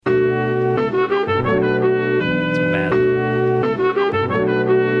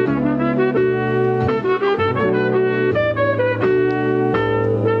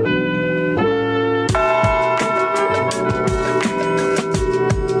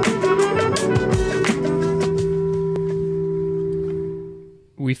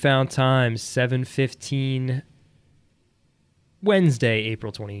We found time 7:15 Wednesday,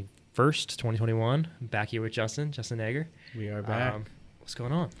 April 21st, 2021. I'm back here with Justin Egger. We are back. What's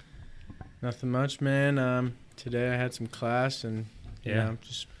going on? Nothing much, man. Today I had some class and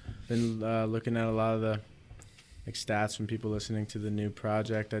just been looking at a lot of the stats from people listening to the new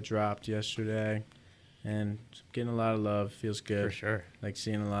project that dropped yesterday, and getting a lot of love. Feels good. For sure. Like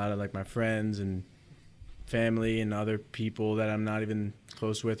seeing a lot of like my friends and family and other people that I'm not even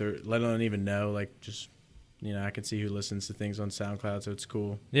close with or let alone even know. Like just I can see who listens to things on SoundCloud, so it's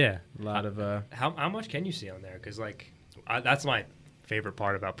cool. Yeah. A lot of how much can you see on there? Because that's my favorite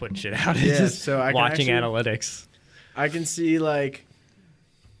part about putting shit out. Yeah, just so I watching can analytics. I can see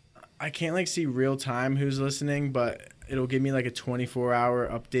I can't see real time who's listening, but it'll give me like a 24-hour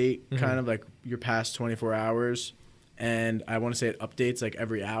update, kind of like your past 24 hours. And I want to say it updates like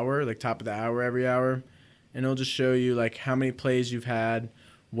every hour, like top of the hour every hour. And it'll just show you like how many plays you've had,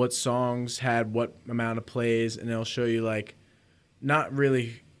 what songs had what amount of plays, and it'll show you like not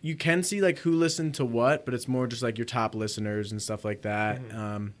really. You can see like who listened to what, but it's more just like your top listeners and stuff like that.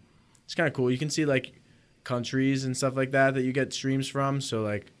 It's kind of cool. You can see like countries and stuff like that you get streams from. So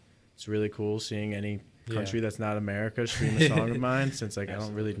like it's really cool seeing any country that's not America stream a song of mine, since like I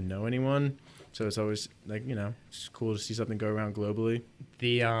don't really know anyone. So it's always like it's cool to see something go around globally.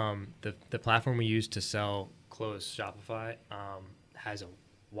 The platform we use to sell clothes, Shopify, has a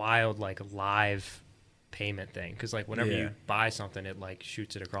wild like live payment thing, because like whenever you buy something, it like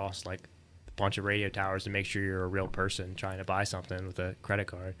shoots it across like a bunch of radio towers to make sure you're a real person trying to buy something with a credit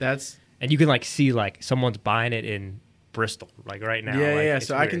card. And you can like see like someone's buying it in Bristol like right now. So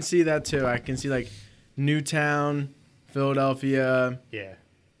weird. I can see that too. I can see like Newtown, Philadelphia. Yeah.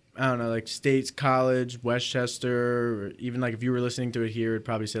 I don't know, like States College, Westchester, or even like if you were listening to it here, it'd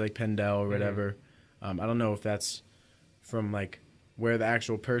probably say like Pendel or whatever. I don't know if that's from like where the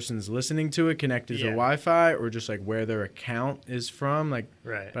actual person's listening to it connected to Wi-Fi, or just like where their account is from. Like,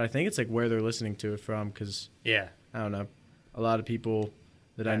 right. But I think it's like where they're listening to it from, because I don't know, a lot of people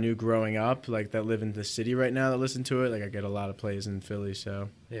that I knew growing up, like that live in the city right now that listen to it. Like I get a lot of plays in Philly, so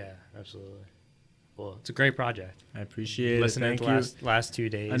yeah, absolutely. Well, it's a great project. I appreciate it. Listening Thank to last 2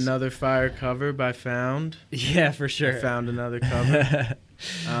 days. Another fire cover by Found. Yeah, for sure. I found another cover.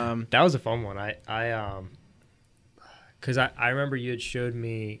 That was a fun one. Because I remember you had showed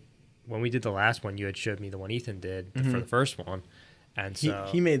me when we did the last one. You had showed me the one Ethan did for the first one, and so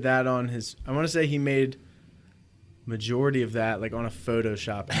he made that on his. I want to say he made majority of that like on a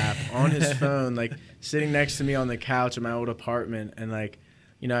Photoshop app on his phone, like sitting next to me on the couch in my old apartment, and like.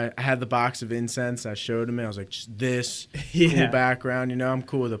 I had the box of incense. I showed him it. I was like, just this cool background. I'm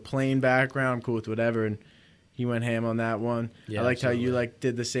cool with a plain background. I'm cool with whatever. And he went ham on that one. Yeah, I liked how you like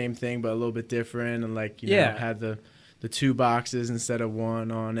did the same thing, but a little bit different. And like, had the two boxes instead of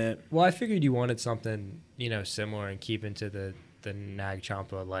one on it. Well, I figured you wanted something, similar and keep into the Nag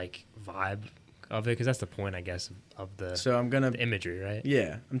Champa like vibe of it. Cause that's the point, I guess, of the imagery, right?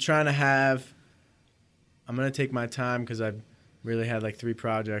 Yeah. I'm going to take my time, cause I've really had like 3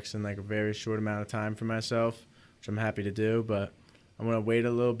 projects in like a very short amount of time for myself, which I'm happy to do, but I'm going to wait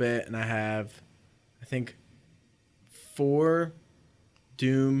a little bit. And I have, I think, 4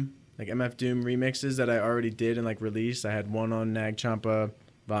 Doom, like MF Doom remixes that I already did and like released. I had 1 on Nag Champa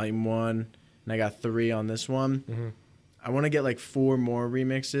Volume 1, and I got 3 on this one. I want to get like 4 more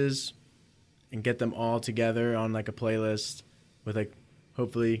remixes and get them all together on like a playlist with like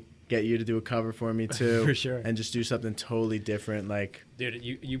hopefully get you to do a cover for me too. For sure. And just do something totally different. Like, dude,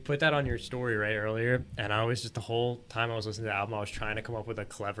 you put that on your story right earlier, and I was just the whole time I was listening to the album, I was trying to come up with a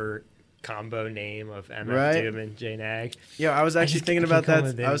clever combo name of MF Doom and J Nag. Yeah, I was actually thinking about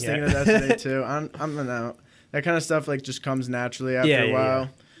that. I was thinking of that today too. I'm that kind of stuff like just comes naturally after a while.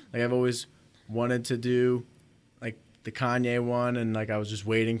 Like I've always wanted to do like the Kanye one, and like I was just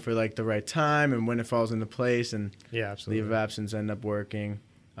waiting for like the right time and when it falls into place, and absolutely. Leave of Absence ended up working.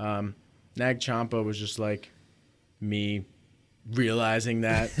 Nag Champa was just like me realizing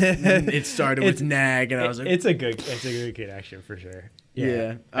that it started with Nag, and I was like, it's a good connection for sure.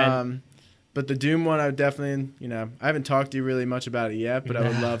 Yeah. But the Doom one, I would definitely, I haven't talked to you really much about it yet, but I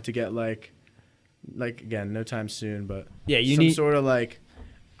would love to get like again, no time soon, but sort of like,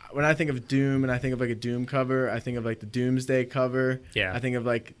 when I think of Doom and I think of like a Doom cover, I think of like the Doomsday cover. Yeah. I think of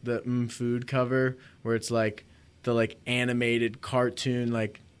like the Food cover, where it's like the like animated cartoon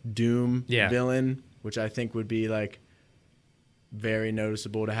like Doom villain, which I think would be like very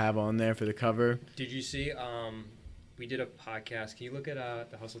noticeable to have on there for the cover. Did you see we did a podcast. Can you look at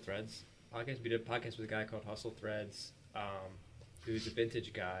the Hustle Threads podcast? We did a podcast with a guy called Hustle Threads, who's a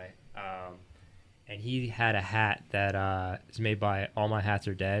vintage guy. and he had a hat that is made by All My Hats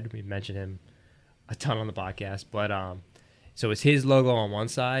Are Dead. We mentioned him a ton on the podcast, but so it's his logo on one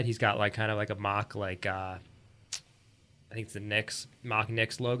side. He's got like kind of like a mock like I think it's the Knicks mock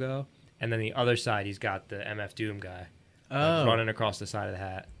Knicks logo, and then the other side he's got the MF Doom guy running across the side of the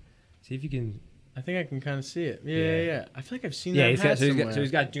hat. See if you can. I think I can kind of see it. Yeah. I feel like I've seen that hat somewhere. So he's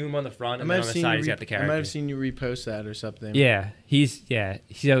got Doom on the front, and then on the side he's got the character. I might have seen you repost that or something.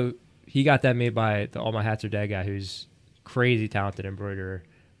 So he got that made by the All My Hats Are Dead guy, who's crazy talented embroiderer.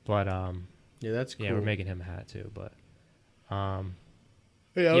 But yeah, that's cool. Yeah, we're making him a hat too. But I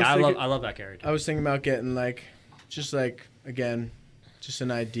love that character. I was thinking about getting just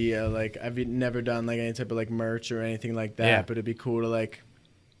an idea. Like I've never done like any type of like merch or anything like that. Yeah. But it'd be cool to like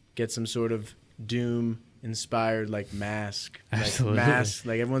get some sort of Doom inspired like mask. Absolutely. Like mask.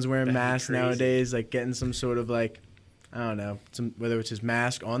 Like everyone's wearing masks nowadays. Like getting some sort of like, I don't know, whether it's his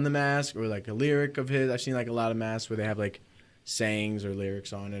mask on the mask or like a lyric of his. I've seen like a lot of masks where they have like sayings or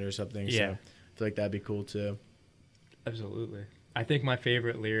lyrics on it or something. Yeah. So I feel like that'd be cool too. Absolutely. I think my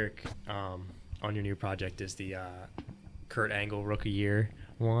favorite lyric on your new project is the Kurt Angle Rookie Year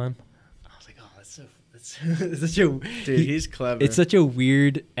one. I was like, oh, that's such a dude. He's clever. It's such a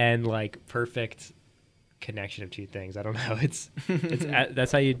weird and like perfect connection of two things. I don't know. It's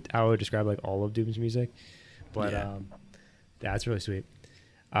that's how I would describe like all of Doom's music. But that's really sweet.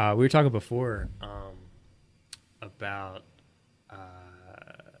 We were talking before about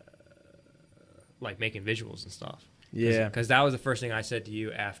like making visuals and stuff. Yeah. Because that was the first thing I said to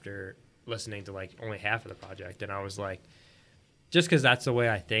you after listening to like only half of the project, and I was like, just because that's the way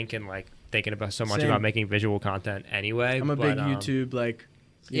I think and like thinking about so much about making visual content anyway. I'm a big YouTube like,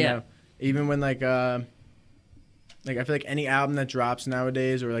 you know, even when like I feel like any album that drops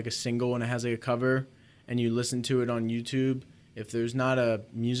nowadays or like a single and it has like a cover and you listen to it on YouTube, if there's not a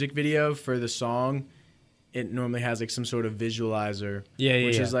music video for the song, it normally has like some sort of visualizer,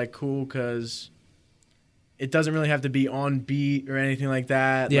 which is like cool because it doesn't really have to be on beat or anything like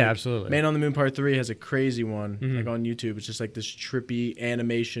that. Yeah, like, absolutely. Man on the Moon Part 3 has a crazy one like on YouTube. It's just like this trippy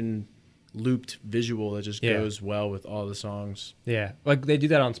animation looped visual that just goes well with all the songs. Yeah, like they do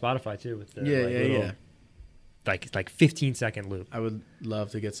that on Spotify too with the little, like 15-second loop. I would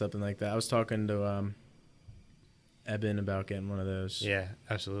love to get something like that. I was talking to Eben about getting one of those. Yeah,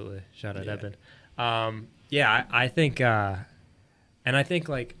 absolutely. Shout out Eben. I think and I think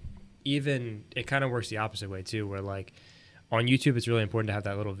like even it kind of works the opposite way too, where like on YouTube it's really important to have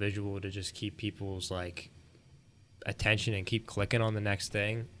that little visual to just keep people's like attention and keep clicking on the next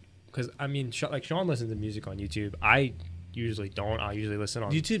thing. Because I mean, like Sean listens to music on YouTube. I usually don't. I usually listen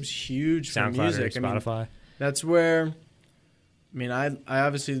on YouTube's huge SoundCloud for music. or Spotify. I mean, that's where. I mean, I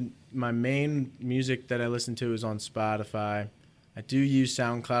obviously my main music that I listen to is on Spotify. I do use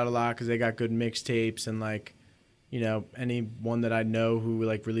SoundCloud a lot because they got good mixtapes and like, you know, anyone that I know who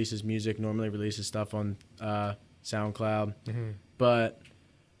like releases music normally releases stuff on SoundCloud. But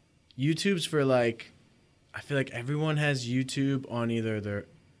YouTube's for like, I feel like everyone has YouTube on either their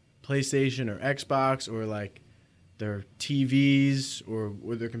PlayStation or Xbox or like their TVs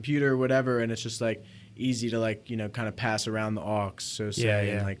or their computer or whatever, and it's just like easy to like, you know, kind of pass around the aux, so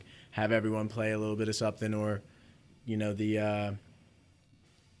say, and like have everyone play a little bit of something, or you know, the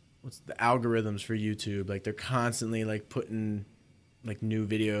what's the algorithms for YouTube, like they're constantly like putting like new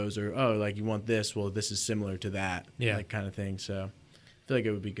videos or like you want this, well this is similar to that, like kind of thing. So I feel like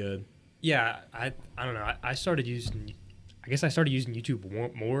it would be good. I don't know. I started using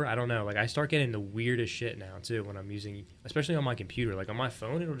YouTube more. I don't know. Like I start getting the weirdest shit now too when I'm using, especially on my computer. Like on my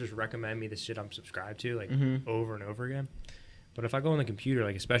phone, it'll just recommend me the shit I'm subscribed to like over and over again. But if I go on the computer,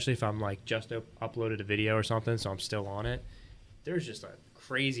 like especially if I'm like just uploaded a video or something, so I'm still on it, there's just a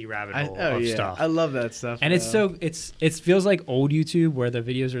crazy rabbit hole of stuff. I love that stuff. And it feels like old YouTube where the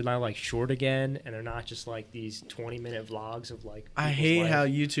videos are now like short again and they're not just like these 20-minute vlogs of like I hate how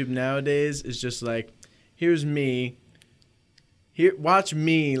YouTube nowadays is just like, here's me. Here, watch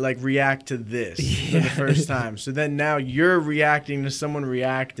me like react to this for the first time. So then now you're reacting to someone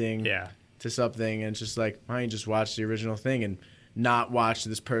reacting to something, and it's just like, why don't you just watch the original thing and not watch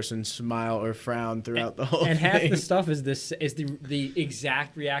this person smile or frown throughout the whole thing? And half the stuff is the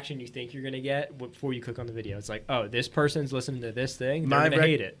exact reaction you think you're gonna get before you click on the video. It's like, oh, this person's listening to this thing, they're gonna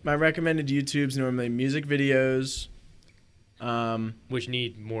hate it. My recommended YouTube's normally music videos. Which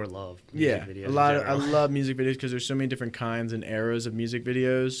need more love. Videos I love music videos because there's so many different kinds and eras of music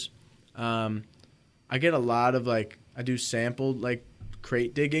videos. I get a lot of like, I do sampled like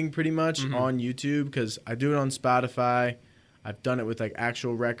crate digging pretty much on YouTube because I do it on Spotify. I've done it with like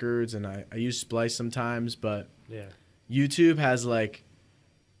actual records and I use Splice sometimes, but YouTube has like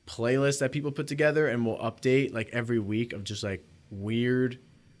playlists that people put together and will update like every week of just like weird.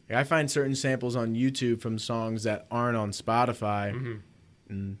 Like, I find certain samples on YouTube from songs that aren't on Spotify,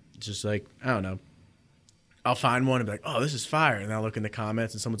 and just like, I don't know. I'll find one and be like, oh, this is fire. And I'll look in the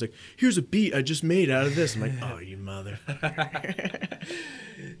comments and someone's like, here's a beat I just made out of this. I'm like, oh, you mother.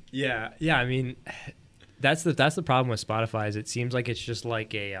 Yeah. I mean, that's the problem with Spotify is it seems like it's just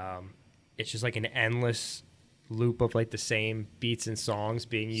like an endless loop of like the same beats and songs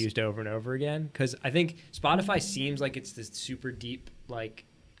being used over and over again. Because I think Spotify seems like it's this super deep like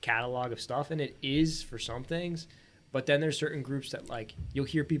catalog of stuff, and it is for some things. But then there's certain groups that like you'll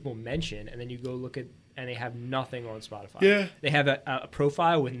hear people mention, and then you go look at, and they have nothing on Spotify. Yeah. They have a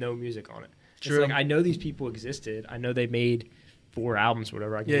profile with no music on it. True. It's like, I know these people existed. I know they made 4 albums or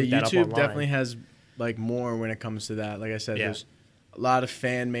whatever. I can look that up YouTube online. definitely has like more when it comes to that. Like I said, there's a lot of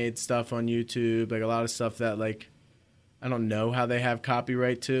fan-made stuff on YouTube, like a lot of stuff that like I don't know how they have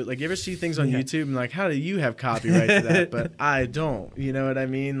copyright to. Like, you ever see things on YouTube and like, how do you have copyright to that? But I don't. You know what I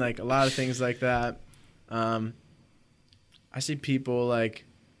mean? Like a lot of things like that. I see people like,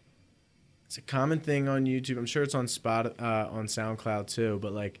 it's a common thing on YouTube. I'm sure it's on on SoundCloud too.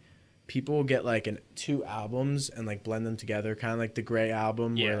 But like, people will get like 2 albums and like blend them together, kind of like the Gray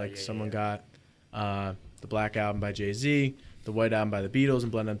album, where like someone got the Black album by Jay-Z, the White album by the Beatles,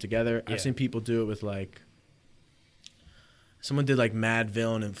 and blend them together. I've seen people do it with like, someone did like Mad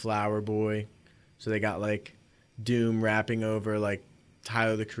Villain and Flower Boy, so they got like Doom rapping over like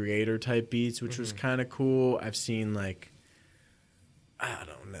Tyler the Creator type beats, which was kind of cool. I've seen like, I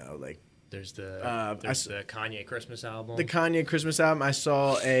don't know, like there's the Kanye Christmas album. The Kanye Christmas album. I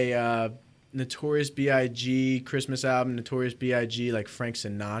saw a Notorious B.I.G. Christmas album, Notorious B.I.G. like Frank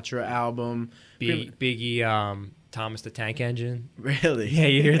Sinatra album. Biggie, Thomas the Tank Engine. Really? Yeah,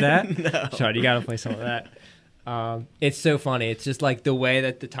 you hear that? No. Sorry, you gotta play some of that. It's so funny. It's just like the way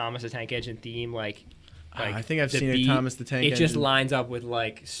that the Thomas the Tank Engine theme, like I think I've seen beat, a Thomas the Tank Engine. It just lines up with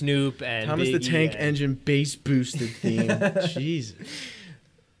like Snoop and Thomas Biggie the Tank Engine bass boosted theme. Jesus.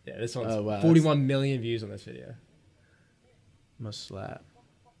 Yeah, this one's 41 million views on this video. Must slap.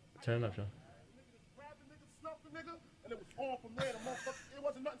 Turn it up, Sean.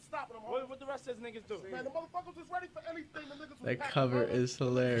 What the rest of those niggas do? Man, the motherfuckers is ready for anything. The niggas That cover is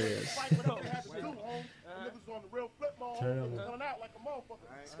hilarious. Turn it up. The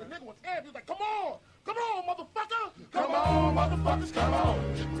nigga was amped. He was like, come on, motherfucker. Come on, motherfuckers, come on.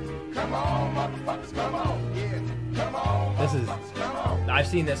 Come on, motherfuckers, come on. Yeah, come on. This is. I've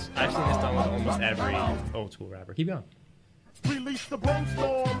seen this done with almost every old school rapper. Keep going. Release the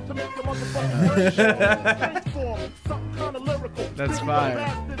brainstorm to make the motherfucking brainstorm. Something kind of lyrical. That's fire.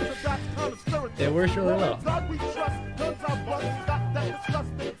 It works really well.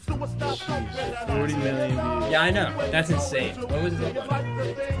 40 million views. Yeah, I know. That's insane. What was it?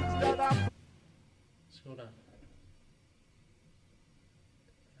 Scroll down.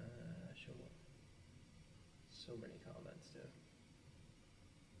 Show what? So many comments too.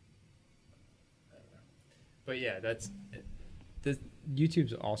 I don't know. But yeah, the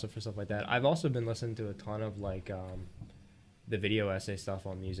YouTube's also for stuff like that. I've also been listening to a ton of like the video essay stuff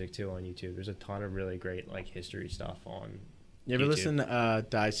on music too on YouTube. There's a ton of really great like history stuff on You ever YouTube. listen to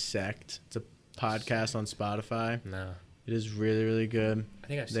Dissect? It's a podcast on Spotify. No. It is really, really good. I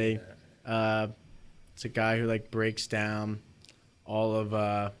think I've seen that. It's a guy who like breaks down all of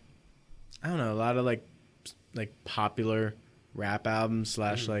I don't know, a lot of like popular rap albums /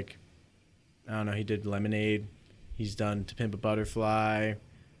 like, I don't know, he did Lemonade. He's done To Pimp a Butterfly.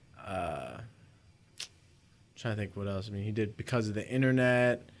 Trying to think what else. I mean, he did Because of the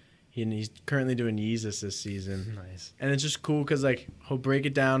Internet. He's currently doing Yeezus this season. Nice. And it's just cool because like he'll break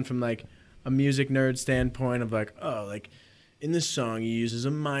it down from like a music nerd standpoint of like, oh, like in this song he uses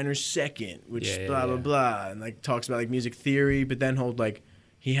a minor second, which blah blah blah, and like talks about like music theory. But then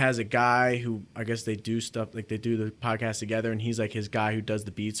he has a guy who I guess they do stuff like they do the podcast together, and he's like his guy who does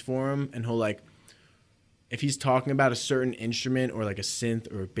the beats for him, and he'll like, if he's talking about a certain instrument or like a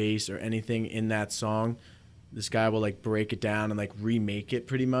synth or a bass or anything in that song, this guy will like break it down and like remake it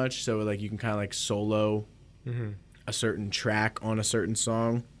pretty much. So like you can kind of like solo a certain track on a certain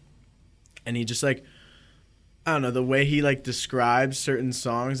song. And he just like, I don't know, the way he like describes certain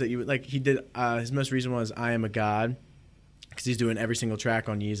songs that you would like, he did, his most recent one was I Am a God, because he's doing every single track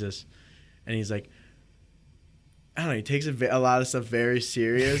on Yeezus. And he's like, I don't know, he takes a lot of stuff very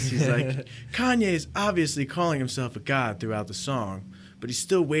serious. He's like, Kanye is obviously calling himself a god throughout the song, but he's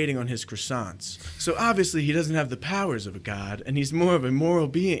still waiting on his croissants. So obviously he doesn't have the powers of a god, and he's more of a moral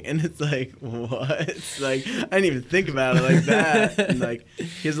being. And it's like, what? It's like, I didn't even think about it like that. And like,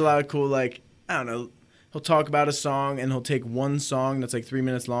 he has a lot of cool, like, I don't know, he'll talk about a song and he'll take one song that's like 3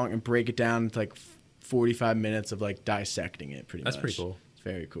 minutes long and break it down into like 45 minutes of like dissecting it pretty much. That's pretty cool. It's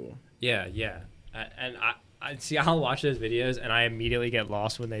very cool. Yeah. And I see, I'll watch those videos and I immediately get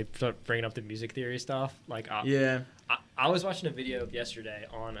lost when they start bringing up the music theory stuff. Like, I was watching a video yesterday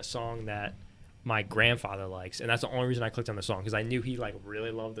on a song that my grandfather likes, and that's the only reason I clicked on the song, because I knew he like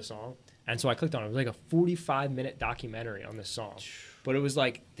really loved the song, and so I clicked on it. It was like a 45-minute documentary on this song, but it was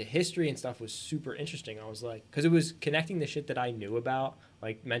like the history and stuff was super interesting. I was like, because it was connecting the shit that I knew about,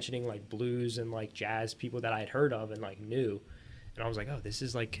 like mentioning like blues and like jazz people that I had heard of and like knew, and I was like, oh, this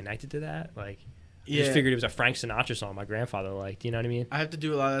is like connected to that. Like, I just figured it was a Frank Sinatra song my grandfather liked. You know what I mean? I have to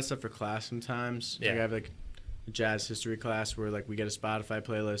do a lot of that stuff for class sometimes. Yeah. Like I have like a jazz history class where like we get a Spotify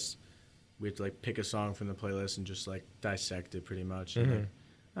playlist. We have to like pick a song from the playlist and just like dissect it pretty much. And like,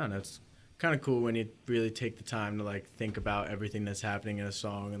 I don't know, it's kind of cool when you really take the time to like think about everything that's happening in a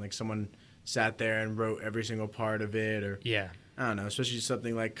song, and like someone sat there and wrote every single part of it, or I don't know, especially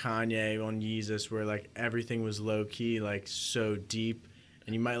something like Kanye on Yeezus where like everything was low key, like so deep,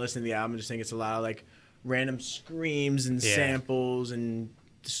 and you might listen to the album and just think it's a lot of like random screams and samples and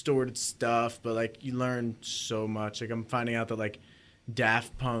distorted stuff, but like you learn so much. Like I'm finding out that like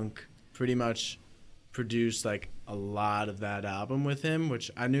Daft Punk pretty much produced like a lot of that album with him, which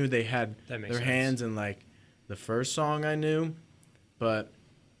I knew they had their hands in like the first song I knew, but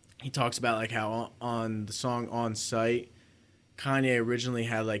he talks about like how on the song On Sight, Kanye originally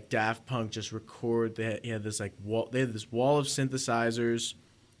had like Daft Punk just record. He had this like wall. They had this wall of synthesizers,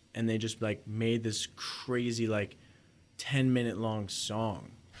 and they just like made this crazy like 10-minute long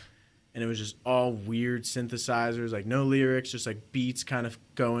song, and it was just all weird synthesizers, like no lyrics, just like beats kind of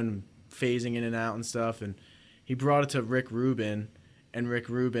going, phasing in and out and stuff. And he brought it to Rick Rubin, and Rick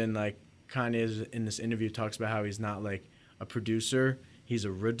Rubin, like Kanye in this interview, talks about how he's not like a producer, he's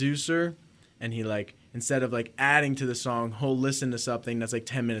a reducer, and he like instead of like adding to the song, he'll listen to something that's like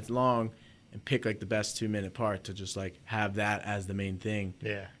 10 minutes long and pick like the best 2-minute part to just like have that as the main thing.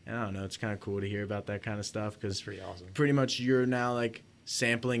 Yeah. And I don't know, it's kind of cool to hear about that kind of stuff, because it's pretty awesome. Pretty much you're now like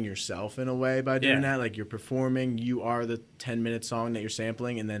sampling yourself in a way by doing that. Like you're performing, you are the 10-minute song that you're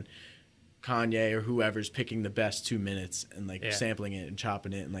sampling, and then Kanye or whoever's picking the best 2 minutes and like sampling it and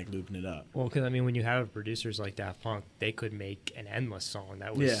chopping it and like looping it up. Well, because I mean, when you have producers like Daft Punk, they could make an endless song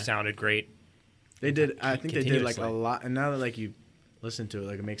that was sounded great. They did. I think they did like a lot. And now that like you listen to it,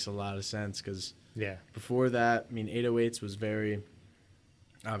 like it makes a lot of sense, because before that, I mean, 808s was very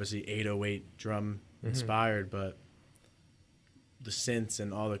obviously 808 drum inspired, but the synths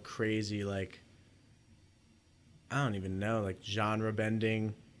and all the crazy like I don't even know, like genre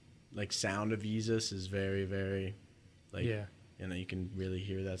bending like sound of Yeezus is very, very like you know, you can really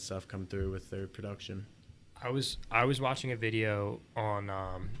hear that stuff come through with their production. I was watching a video on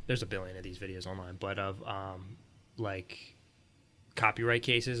there's a billion of these videos online, but of like copyright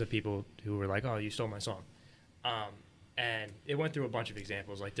cases of people who were like, oh, you stole my song, and it went through a bunch of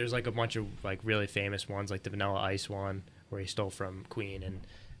examples. Like there's like a bunch of like really famous ones, like the Vanilla Ice one where he stole from Queen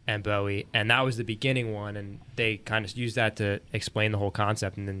and Bowie, and that was the beginning one, and they kind of used that to explain the whole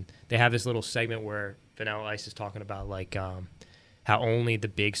concept. And then they have this little segment where Vanilla Ice is talking about like how only the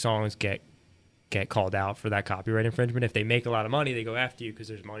big songs get called out for that copyright infringement. If they make a lot of money, they go after you because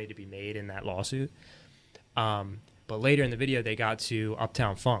there's money to be made in that lawsuit. But later in the video, they got to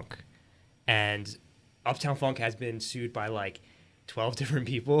Uptown Funk, and Uptown Funk has been sued by like 12 different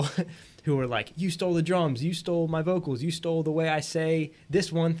people who were like, you stole the drums, you stole my vocals, you stole the way I say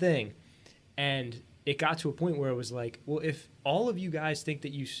this one thing. And it got to a point where it was like, well, if all of you guys think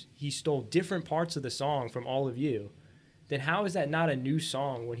that he stole different parts of the song from all of you, then how is that not a new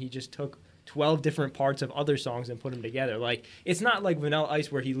song when he just took 12 different parts of other songs and put them together? Like, it's not like Vanilla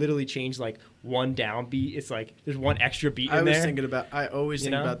Ice where he literally changed like one downbeat. It's like there's one extra beat in there. I always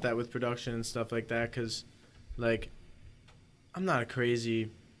think about that with production and stuff like that, because like I'm not a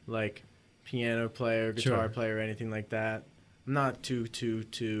crazy like piano player, guitar player, or anything like that. I'm not too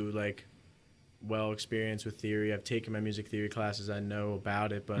like well experienced with theory. I've taken my music theory classes, I know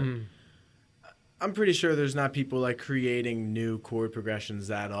about it, but I'm pretty sure there's not people like creating new chord progressions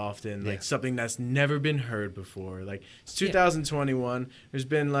that often, like something that's never been heard before. Like it's 2021. There's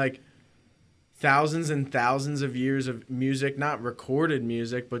been like thousands and thousands of years of music, not recorded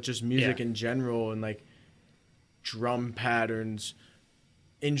music, but just music in general, and like drum patterns,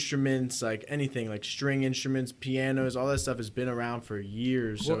 instruments, like anything, like string instruments, pianos, all that stuff has been around for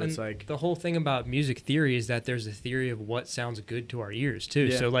years. So it's like the whole thing about music theory is that there's a theory of what sounds good to our ears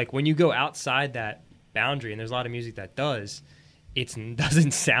too. So like when you go outside that boundary, and there's a lot of music that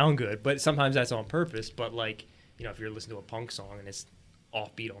doesn't sound good, but sometimes that's on purpose. But like, you know, if you're listening to a punk song and it's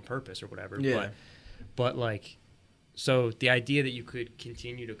offbeat on purpose or whatever, But like, so the idea that you could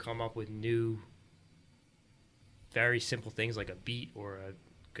continue to come up with new, very simple things like a beat or a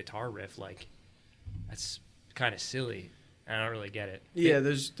guitar riff, like that's kind of silly. I don't really get it. Yeah,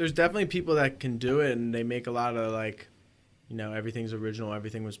 there's definitely people that can do it, and they make a lot of like, you know, everything's original,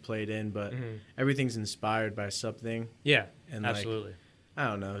 everything was played in, but everything's inspired by something. Yeah, and absolutely. Like, I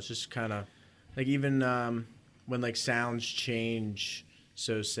don't know. It's just kind of like even when like sounds change.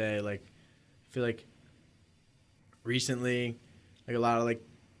 So say like, I feel like recently, like a lot of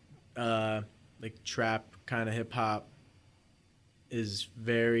like trap kind of hip hop is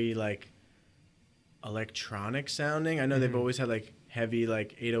very like electronic sounding. I know they've always had like heavy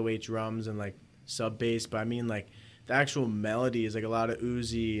like 808 drums and like sub bass, but I mean like the actual melody is like a lot of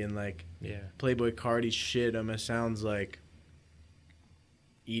Uzi and like Playboi Carti shit. It sounds like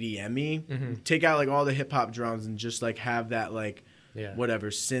EDM-y. Take out like all the hip hop drums and just like have that like whatever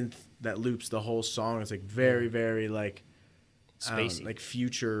synth that loops the whole song. It's like very very like spacey, like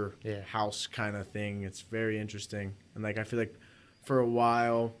future house kind of thing. It's very interesting, and like I feel like for a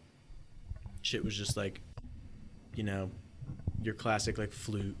while shit was just like, you know, your classic like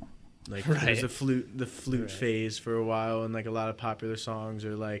flute. Like there's the flute phase for a while, and like a lot of popular songs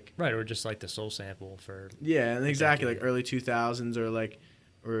are like or just like the soul sample for and exactly like early 2000s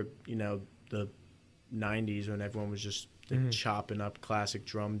or you know the 90s when everyone was just like chopping up classic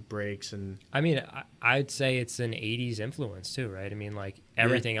drum breaks. And I mean I'd say it's an 80s influence too, right? I mean like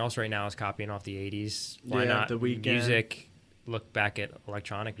everything else right now is copying off the 80s. Why not the Weeknd music? Look back at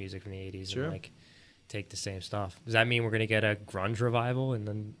electronic music from the 80s and like take the same stuff. Does that mean we're going to get a grunge revival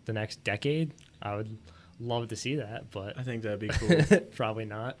in the next decade? I would love to see that, but I think that'd be cool. Probably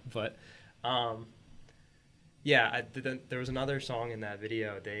not. But there was another song in that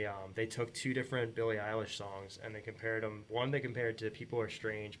video. They took two different Billie Eilish songs and they compared them. One they compared to "People Are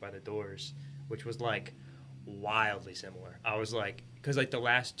Strange" by The Doors, which was like wildly similar. I was like, because like the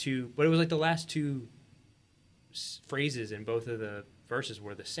last two phrases in both of the verses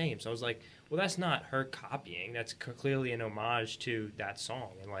were the same. So I was like, well, that's not her copying. That's clearly an homage to that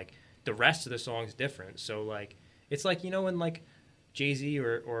song. And like the rest of the song's different. So like, it's like, you know, when like Jay-Z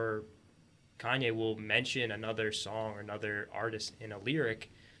or Kanye will mention another song or another artist in a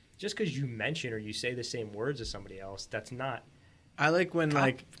lyric, just because you mention or you say the same words as somebody else, that's not. I like when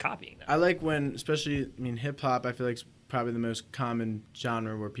copying that. I like when, especially, I mean, hip hop, I feel like it's probably the most common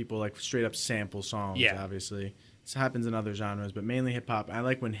genre where people like straight up sample songs. Yeah. Obviously, this happens in other genres, but mainly hip hop. I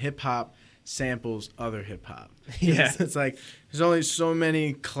like when hip hop samples other hip hop. Yeah, it's like there's only so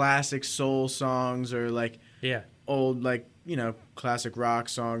many classic soul songs or like old like, you know, classic rock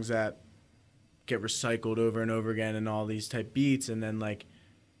songs that get recycled over and over again and all these type beats, and then like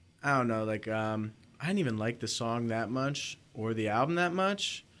I don't know, like I didn't even like the song that much or the album that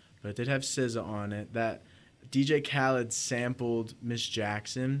much, but it did have SZA on it. That DJ Khaled sampled Miss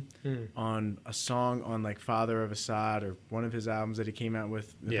Jackson on a song on like Father of Assad or one of his albums that he came out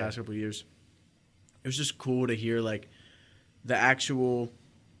with in the past couple of years. It was just cool to hear like the actual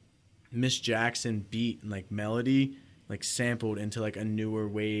Miss Jackson beat and like melody like sampled into like a newer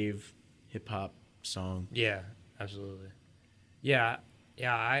wave hip hop song. Yeah, absolutely. Yeah.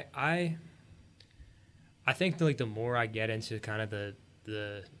 I think like the more I get into kind of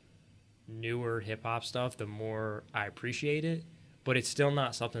the newer hip hop stuff, the more I appreciate it. But it's still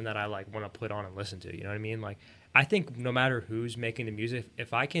not something that I like want to put on and listen to. You know what I mean? Like I think no matter who's making the music,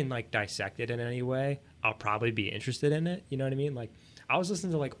 if I can like dissect it in any way, I'll probably be interested in it. You know what I mean? Like I was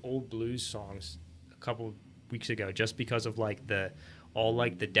listening to like old blues songs a couple weeks ago just because of like all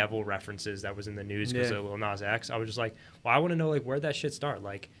like the devil references that was in the news because of Lil Nas X. I was just like, well, I want to know like where'd that shit start?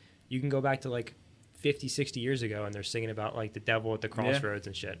 Like you can go back to like 50, 60 years ago and they're singing about like the devil at the crossroads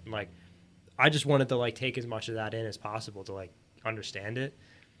and shit. And like I just wanted to like take as much of that in as possible to like understand it.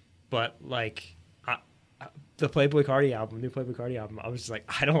 But like the Playboi Carti album, new Playboi Carti album, I was just like,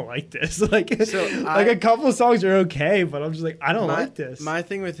 I don't like this. Like, like a couple of songs are okay, but I'm just like, I don't like this. My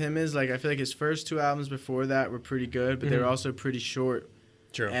thing with him is like, I feel like his first two albums before that were pretty good, but they were also pretty short.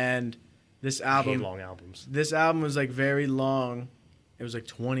 True. And this album, I hate long albums. This album was like very long. It was like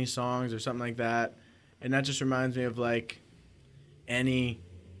 20 songs or something like that, and that just reminds me of like any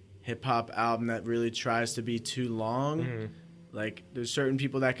hip hop album that really tries to be too long. Like there's certain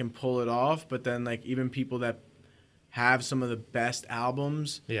people that can pull it off, but then like even people that have some of the best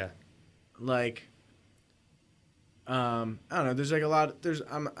albums, like I don't know, there's like a lot,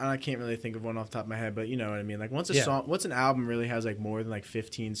 I can't really think of one off the top of my head, but you know what I mean, like once an album really has like more than like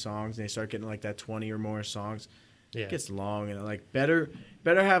 15 songs and they start getting like that 20 or more songs, it gets long, and like better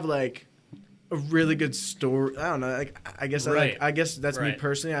have like a really good story. I don't know, like I guess I guess that's me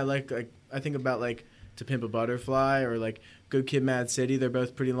personally. I think about like To Pimp a Butterfly or like Good Kid, Mad City. They're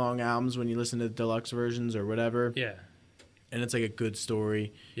both pretty long albums when you listen to the deluxe versions or whatever. Yeah. And it's like a good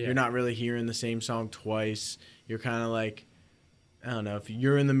story. Yeah. You're not really hearing the same song twice. You're kind of like, I don't know, if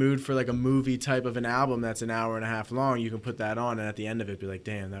you're in the mood for like a movie type of an album that's an hour and a half long, you can put that on and at the end of it be like,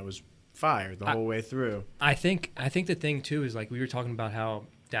 damn, that was fire the whole way through. I think the thing too is like we were talking about how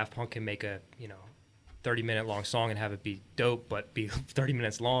Daft Punk can make a 30-minute long song and have it be dope but be 30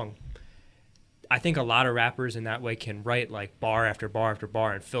 minutes long. I think a lot of rappers in that way can write like bar after bar after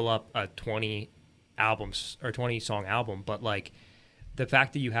bar and fill up a 20 song album, but like the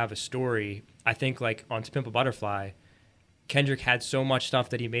fact that you have a story, I think like on To Pimp a Butterfly, Kendrick had so much stuff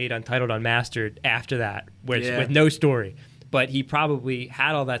that he made Untitled Unmastered after that with no story, but he probably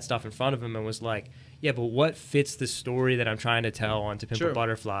had all that stuff in front of him and was like, yeah, but what fits the story that I'm trying to tell on To Pimp a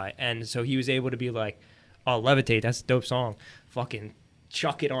Butterfly? And so he was able to be like, oh, Levitate, that's a dope song, fucking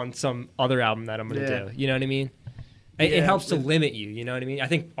chuck it on some other album that I'm going to do. You know what I mean? It helps to limit you. You know what I mean? I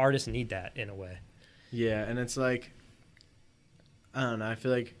think artists need that in a way. Yeah, and it's like, I don't know, I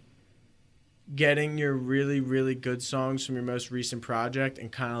feel like getting your really, really good songs from your most recent project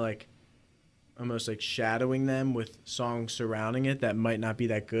and kind of like almost like shadowing them with songs surrounding it that might not be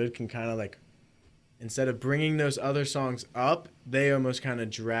that good can kind of like, instead of bringing those other songs up, they almost kind of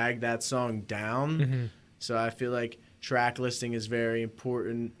drag that song down. Mm-hmm. So I feel like track listing is very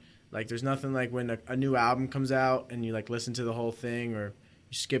important. Like there's nothing like when a new album comes out and you like listen to the whole thing or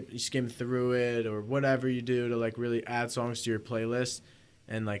you skim through it or whatever you do to like really add songs to your playlist,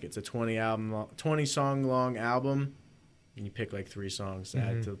 and like it's a 20 song long album and you pick like 3 songs to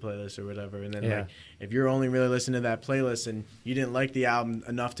add to the playlist or whatever, and then like if you're only really listening to that playlist and you didn't like the album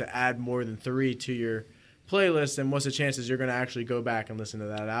enough to add more than 3 to your playlist, then what's the chances you're going to actually go back and listen to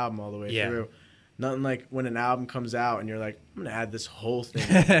that album all the way through? Nothing like when an album comes out and you're like, I'm going to add this whole thing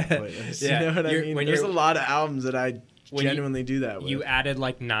to the playlist. You know what I mean? There's a lot of albums that I genuinely do that with. You added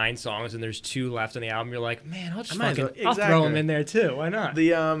like 9 songs and there's 2 left on the album. You're like, man, I'll throw them in there too. Why not?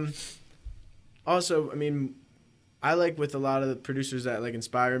 Also, I mean, I like with a lot of the producers that like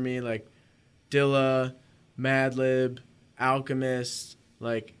inspire me, like Dilla, Madlib, Alchemist,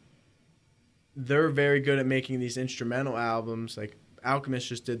 like they're very good at making these instrumental albums. Like Alchemist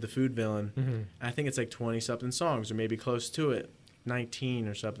just did The Food Villain. Mm-hmm. I think it's like 20-something songs or maybe close to it, 19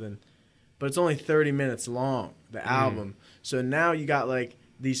 or something. But it's only 30 minutes long, the album. So now you got like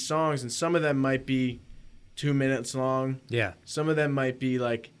these songs, and some of them might be 2 minutes long. Yeah. Some of them might be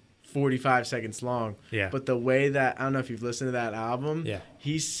like 45 seconds long. Yeah. But the way that, I don't know if you've listened to that album,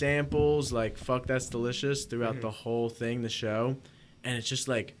 he samples like Fuck That's Delicious throughout the whole thing, the show. And it's just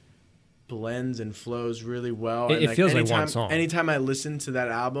like blends and flows really well. It feels like one song. Anytime I listen to that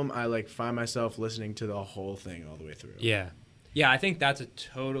album, I like find myself listening to the whole thing all the way through. Yeah. Yeah, I think that's a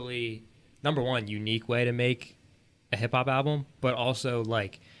totally, number one, unique way to make a hip-hop album. But also,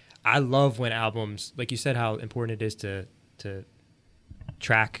 like, I love when albums, like you said, how important it is to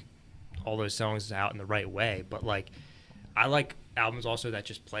track all those songs out in the right way. But, like, I like albums also that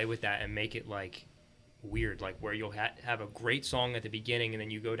just play with that and make it, like, weird, like where you'll have a great song at the beginning and then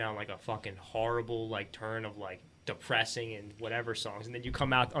you go down like a fucking horrible like turn of like depressing and whatever songs, and then you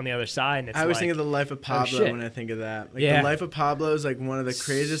come out on the other side and it's I always think of The Life of Pablo when I think of that. Like The Life of Pablo is like one of the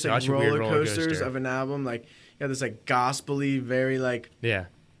craziest like roller coasters of an album. Like you have this like gospel-y, very like I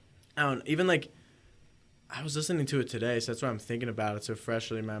don't even like, I was listening to it today, so that's why I'm thinking about it so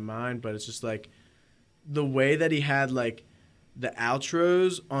freshly in my mind. But it's just like the way that he had like the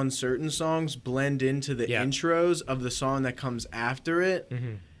outros on certain songs blend into the intros of the song that comes after it.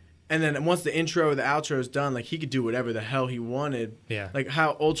 Mm-hmm. And then once the intro or the outro is done, like he could do whatever the hell he wanted. Yeah. Like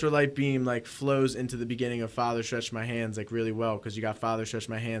how Ultralight Beam like flows into the beginning of Father Stretch My Hands like really well, because you got Father Stretch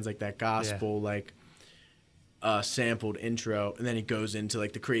My Hands like that gospel like sampled intro, and then he goes into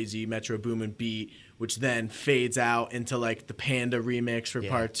like the crazy Metro Boomin beat, which then fades out into like the Panda remix for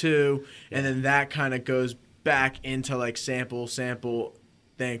part 2, and then that kind of goes back into like sample,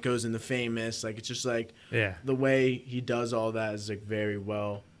 then it goes into Famous. Like it's just like the way he does all that is like very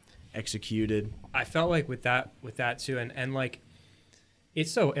well executed. I felt like with that too, and like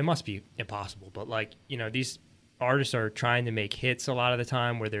it must be impossible, but like, you know, these artists are trying to make hits a lot of the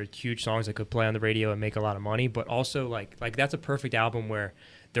time where they're huge songs that could play on the radio and make a lot of money, but also like that's a perfect album where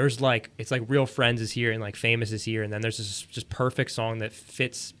there's like, it's like Real Friends is here and like Famous is here, and then there's this just perfect song that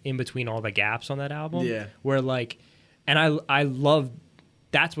fits in between all the gaps on that album. Yeah. Where like, and I love,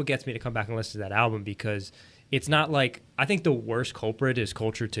 that's what gets me to come back and listen to that album, because it's not like, I think the worst culprit is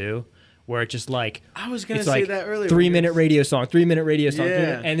Culture 2, where it's just like, I was gonna say like that earlier, 3-minute radio song,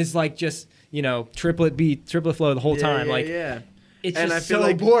 and it's like just, you know, triplet beat, triplet flow the whole time. Like, It's And just I feel so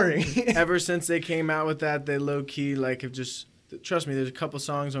like boring. ever since they came out with that, they low key like have just trust me. There's a couple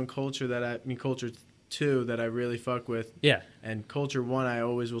songs on Culture Culture 2 that I really fuck with, Yeah. and Culture 1 I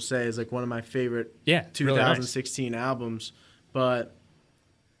always will say is like one of my favorite Yeah. Really nice. 2016 albums. But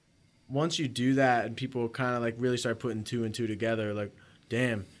once you do that and people kind of like really start putting two and two together, like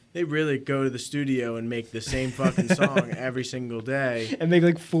damn, they really go to the studio and make the same fucking song every single day. And make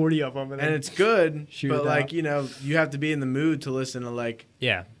like 40 of them. And it's good, Shoot but it like, out. you know, you have to be in the mood to listen to like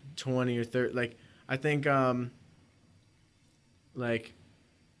Yeah. 20 or 30. Like, I think, like,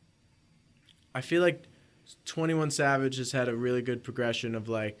 I feel like 21 Savage has had a really good progression of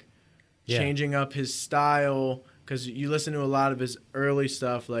like Yeah. changing up his style. Because you listen to a lot of his early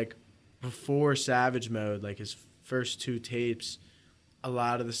stuff, like before Savage Mode, like his first 2 tapes, a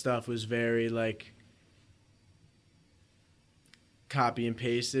lot of the stuff was very like copy and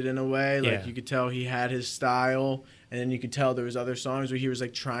pasted in a way. Like Yeah. you could tell he had his style, and then you could tell there was other songs where he was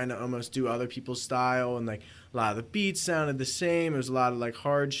like trying to almost do other people's style, and like a lot of the beats sounded the same. It was a lot of like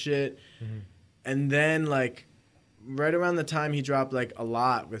hard shit. And then like right around the time he dropped like A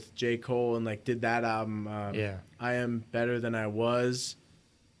Lot with J. Cole and like did that album, Yeah. I Am Better Than I Was,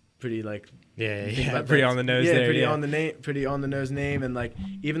 pretty like Yeah. think Yeah. about Pretty that. on the nose yeah, there. pretty yeah. on the name, pretty on the nose name, and like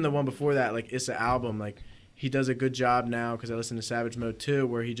even the one before that, like Issa album, like he does a good job now because I listen to Savage Mode 2,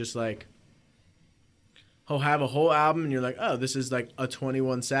 where he just like he'll have a whole album and you're like, oh, this is like a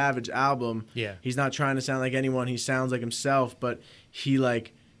 21 Savage album. Yeah. He's not trying to sound like anyone. He sounds like himself, but he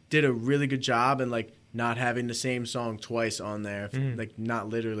like did a really good job and like not having the same song twice on there, like not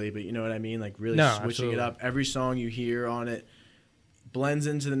literally, but you know what I mean, like really No, switching absolutely. it up. Every song you hear on it blends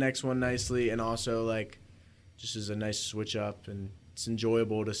into the next one nicely, and also like just is a nice switch up, and it's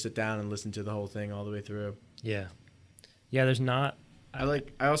enjoyable to sit down and listen to the whole thing all the way through. Yeah. Yeah. There's not. I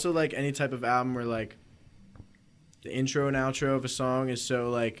also like any type of album where like the intro and outro of a song is so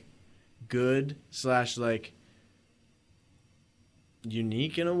like good / like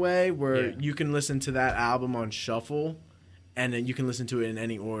unique in a way where Yeah. you can listen to that album on shuffle and then you can listen to it in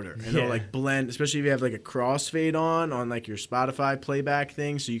any order, and Yeah. it'll like blend, especially if you have like a crossfade on like your Spotify playback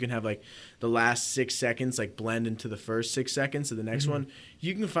thing, so you can have like the last 6 seconds like blend into the first 6 seconds of the next one.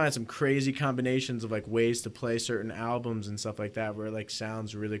 You can find some crazy combinations of like ways to play certain albums and stuff like that where it like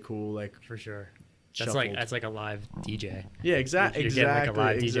sounds really cool, like For sure. shuffled. That's like a live DJ. Yeah, exactly. You're getting, like, a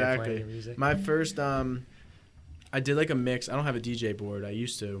live DJ playing Exactly. your music. My first, I did like a mix. I don't have a DJ board. I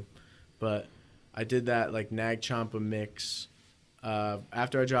used to, but I did that like Nag Champa mix.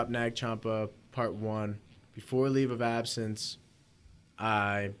 After I dropped Nag Champa Part 1, before Leave of Absence,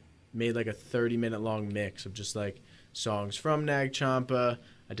 I made like a 30-minute long mix of just like songs from Nag Champa.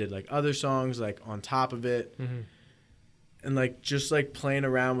 I did like other songs like on top of it. And like just like playing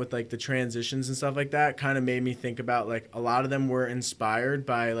around with like the transitions and stuff like that kind of made me think about like a lot of them were inspired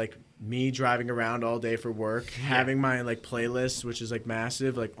by like me driving around all day for work, having my like playlist, which is like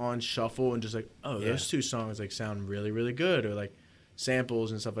massive, like on shuffle, and just like, oh, those 2 songs like sound really, really good, or like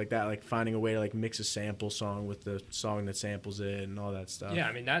samples and stuff like that, like finding a way to like mix a sample song with the song that samples it and all that stuff. Yeah,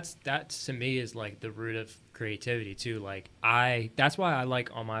 I mean that to me is like the root of creativity too. Like that's why I like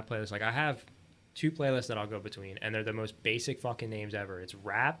on my playlist. Like I have 2 playlists that I'll go between, and they're the most basic fucking names ever. It's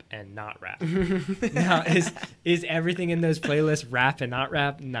rap and not rap. Now is everything in those playlists rap and not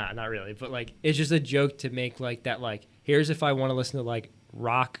rap? Nah, not really. But like it's just a joke to make like that. Like here's if I want to listen to like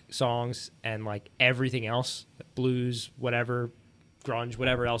rock songs and like everything else, blues, whatever, grunge,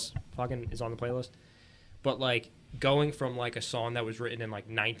 whatever else fucking is on the playlist. But like going from like a song that was written in like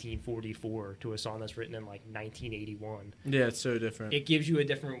 1944 to a song that's written in like 1981, Yeah, it's so different. it gives you a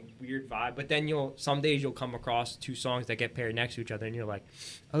different weird vibe. But then some days you'll come across 2 songs that get paired next to each other, and you're like,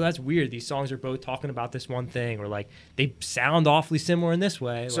 oh, that's weird. These songs are both talking about this one thing, or like they sound awfully similar in this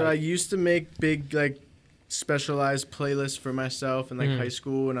way. So like, I used to make big like specialized playlists for myself in like high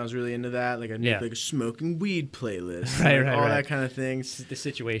school, and I was really into that. Like I made like a smoking weed playlist, Right, like, right, all right. that kind of thing. the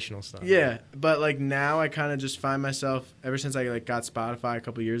situational stuff. Yeah, but like now I kind of just find myself, ever since I like got Spotify a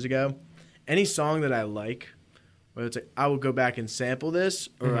couple years ago, any song that I like, whether it's like I will go back and sample this,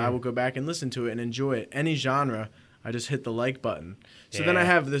 or I will go back and listen to it and enjoy it. Any genre, I just hit the like button. So then I Yeah.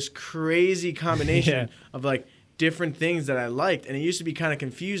 have this crazy combination Yeah. of like different things that I liked, and it used to be kind of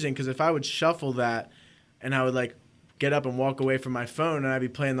confusing because if I would shuffle that, and I would like get up and walk away from my phone, and I'd be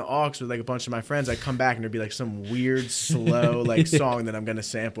playing the aux with like a bunch of my friends, I'd come back and there'd be like some weird slow like song that I'm gonna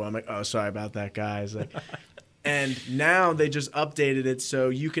sample. I'm like, oh, sorry about that, guys. Like, and now they just updated it so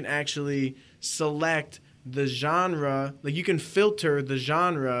you can actually select the genre, like you can filter the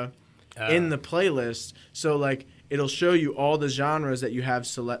genre in the playlist. So like it'll show you all the genres that you have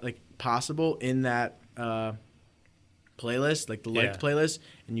select like possible in that playlist, like the liked playlist,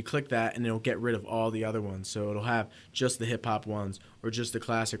 and you click that, and it'll get rid of all the other ones. So it'll have just the hip hop ones or just the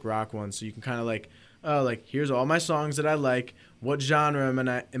classic rock ones. So you can kind of like, oh, like here's all my songs that I like. What genre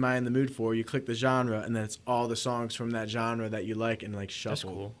am I in the mood for? You click the genre, and then it's all the songs from that genre that you like, and like shuffle. That's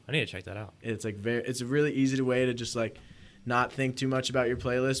cool. I need to check that out. It's like it's a really easy way to just like not think too much about your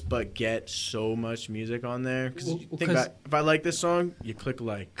playlist, but get so much music on there. Because think about, if I like this song, you click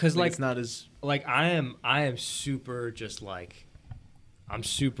like. Because like it's not as like I am super just like I'm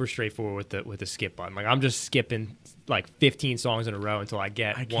super straightforward with the skip button. Like I'm just skipping like 15 songs in a row until I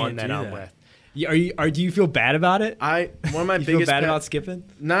get one that I'm with. Do you feel bad about it? One of my you biggest feel bad about skipping?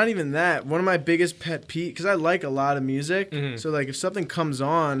 Not even that. One of my biggest pet peeves, because I like a lot of music. So like if something comes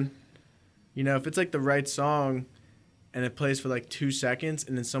on, you know, if it's like the right song, and it plays for like 2 seconds,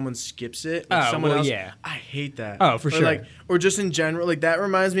 and then someone skips it. Like someone else. Yeah. I hate that. Oh, for sure. Like, or just in general, like that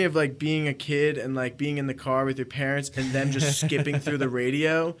reminds me of like being a kid and like being in the car with your parents, and them just skipping through the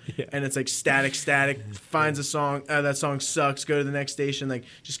radio, and it's like static. Finds a song. That song sucks. Go to the next station. Like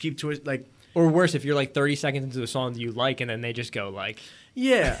just keep to it. Like. Or worse, if you're like 30 seconds into a song that you like, and then they just go like.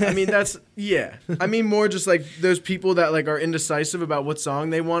 Yeah, I mean I mean more just like those people that like are indecisive about what song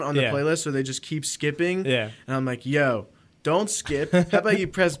they want on the playlist, so they just keep skipping. Yeah, and I'm like, yo, don't skip. How about you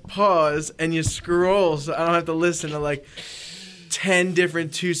press pause and you scroll, so I don't have to listen to like 10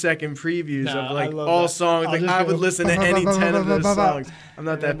 different 2-second previews of like all that. Songs. Like I would listen to any 10 of those songs. I'm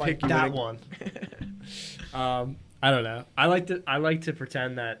not that picky. That one. I don't know. I like to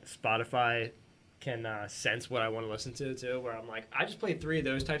pretend that Spotify can sense what I want to listen to too, where I'm like, I just played 3 of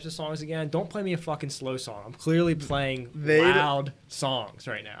those types of songs again. Don't play me a fucking slow song. I'm clearly playing loud songs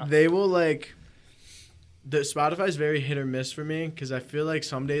right now. They will like, the Spotify's very hit or miss for me, because I feel like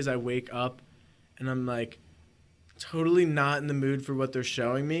some days I wake up and I'm like totally not in the mood for what they're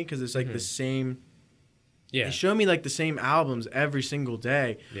showing me, because it's like the same. Yeah, they show me like the same albums every single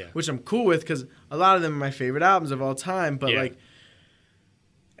day, which I'm cool with, because a lot of them are my favorite albums of all time. But like.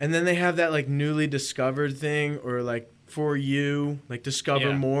 And then they have that like newly discovered thing, or like for you, like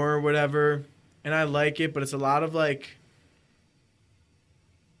discover more or whatever. And I like it, but it's a lot of like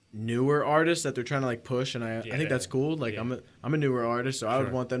newer artists that they're trying to like push, and I think that's cool. Like I'm a newer artist, so I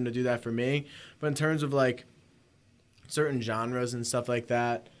would want them to do that for me. But in terms of like certain genres and stuff like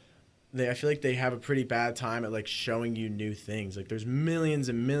that, I feel like they have a pretty bad time at like showing you new things. Like there's millions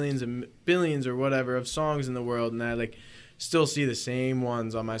and millions and billions or whatever of songs in the world, and I like still see the same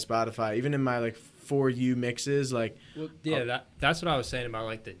ones on my Spotify, even in my like For You mixes. Like, well, that's what I was saying about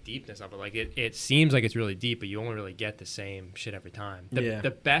like the deepness of it. Like it seems like it's really deep, but you only really get the same shit every time.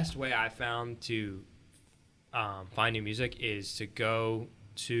 The best way I found to find new music is to go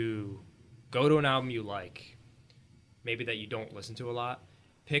to an album you like, maybe that you don't listen to a lot,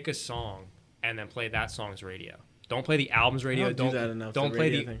 pick a song, and then play that song's radio. Don't play the album's radio. Don't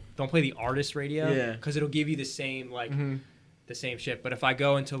play the artist radio, because it'll give you the same like the same shit. But if I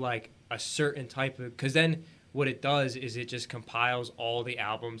go into like a certain type of, because then what it does is it just compiles all the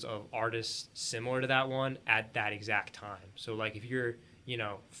albums of artists similar to that one at that exact time. So like if you're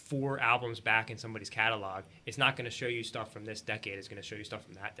 4 albums back in somebody's catalog, it's not going to show you stuff from this decade. It's going to show you stuff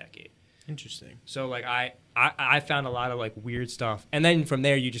from that decade. Interesting. So like I found a lot of like weird stuff, and then from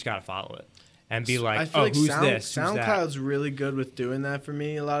there you just got to follow it. And be like, who's this? SoundCloud's really good with doing that for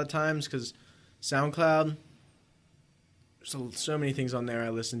me a lot of times, because SoundCloud, there's so many things on there I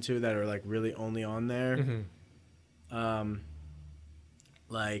listen to that are like really only on there.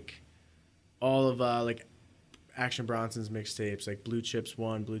 Like all of like Action Bronson's mixtapes, like Blue Chips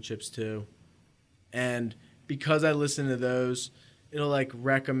 1, Blue Chips 2. And because I listen to those, it'll like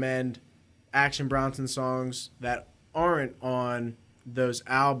recommend Action Bronson songs that aren't on those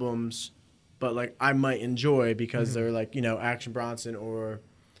albums, but like I might enjoy because they're like, Action Bronson, or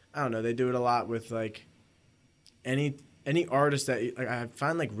I don't know, they do it a lot with like any artist that like I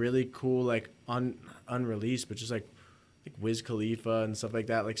find like really cool, like unreleased, but just like Wiz Khalifa and stuff like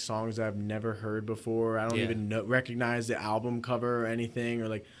that, like songs that I've never heard before. I don't even recognize the album cover or anything, or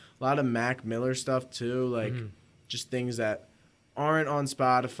like a lot of Mac Miller stuff too, like just things that aren't on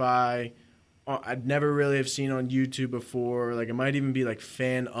Spotify. I'd never really have seen on YouTube before. Like it might even be like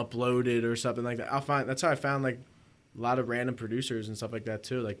fan uploaded or something like that. That's how I found like a lot of random producers and stuff like that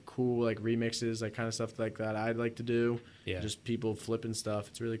too. Like cool like remixes, like kind of stuff like that I'd like to do. Yeah. Just people flipping stuff.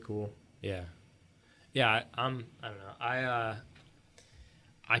 It's really cool. Yeah. Yeah. I don't know.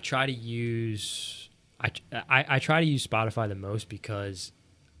 I try to use I try to use Spotify the most, because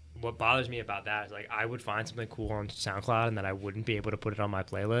what bothers me about that is like I would find something cool on SoundCloud and then I wouldn't be able to put it on my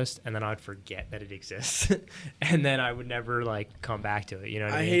playlist, and then I'd forget that it exists, and then I would never like come back to it. You know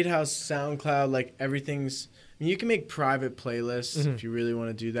what I mean? hate how SoundCloud, like, everything's. I mean, you can make private playlists if you really want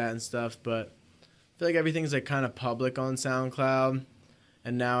to do that and stuff, but I feel like everything's like kind of public on SoundCloud,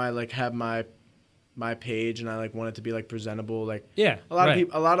 and now I like have my page and I like want it to be like presentable. Like, Yeah, a lot right. of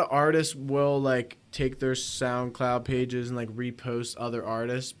people, a lot of artists will like take their SoundCloud pages and like repost other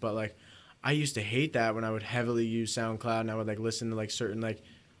artists, but like I used to hate that when I would heavily use SoundCloud and I would like listen to like certain like,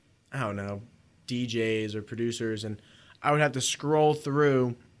 I don't know, DJs or producers, and I would have to scroll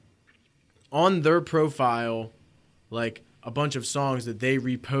through on their profile like a bunch of songs that they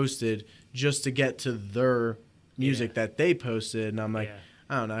reposted just to get to their music that they posted, and I'm like, Yeah.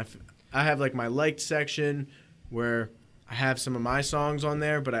 I don't know, I have like my liked section where I have some of my songs on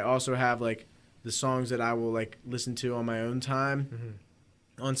there, but I also have like the songs that I will like listen to on my own time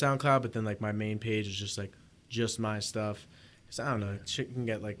on SoundCloud, but then like my main page is just like just my stuff. Cause I don't know, shit can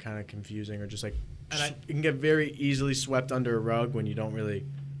get like kind of confusing, or just like it can get very easily swept under a rug when you don't really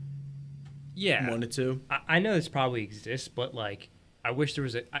want it to. I know this probably exists, but like I wish there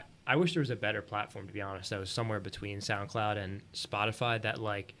was a better platform, to be honest, that was somewhere between SoundCloud and Spotify, that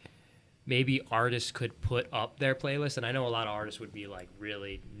like maybe artists could put up their playlist. And I know a lot of artists would be like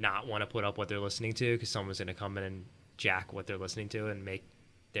really not want to put up what they're listening to because someone's going to come in and jack what they're listening to and make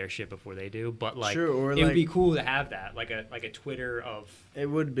their shit before they do. But like, Sure, or it like, would be cool to have that, like a Twitter of. It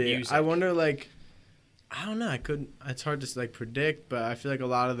would be. music. I wonder, like, I don't know. I couldn't. It's hard to like predict, but I feel like a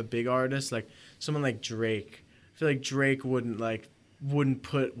lot of the big artists, like someone like Drake, I feel like Drake wouldn't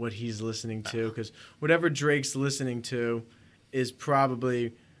put what he's listening to, because whatever Drake's listening to is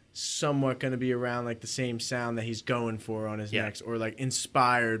probably somewhat going to be around like the same sound that he's going for on his next, or like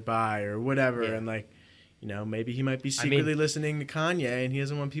inspired by or whatever, and like. You know, maybe he might be secretly listening to Kanye, and he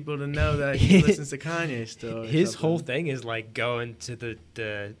doesn't want people to know that he listens to Kanye still. His whole thing is like going to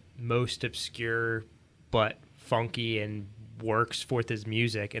the most obscure but funky and works forth his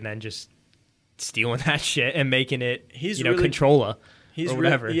music, and then just stealing that shit and making it, really, Controlla or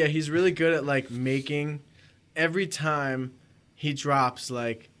whatever. He's really good at like making, every time he drops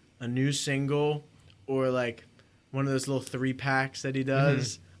like a new single or like one of those little 3-packs that he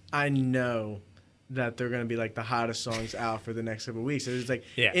does, I know that they're going to be like the hottest songs out for the next couple of weeks. So it's like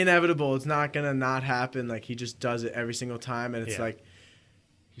inevitable. It's not going to not happen. Like he just does it every single time. And it's like,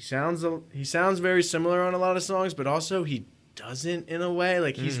 he sounds very similar on a lot of songs, but also he doesn't in a way.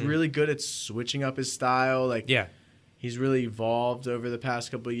 Like he's really good at switching up his style. Like he's really evolved over the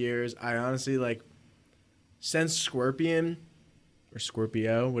past couple of years. I honestly like, since Scorpion or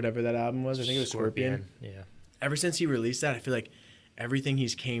Scorpio, whatever that album was, I think it was Scorpion. Yeah. Ever since he released that, I feel like everything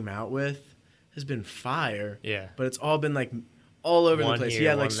he's came out with has been fire. Yeah. But it's all been like all over One the place. here, He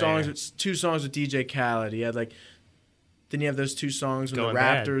had like one songs there. with 2 songs with DJ Khaled. He had like, then you have those 2 songs when Going the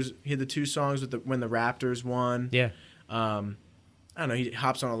Bad. Raptors. He had the 2 songs with when the Raptors won. Yeah. I don't know. He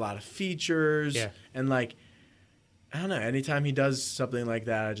hops on a lot of features. Yeah. And like, I don't know. Anytime he does something like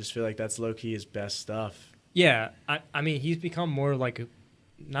that, I just feel like that's low key his best stuff. Yeah. I mean, he's become more like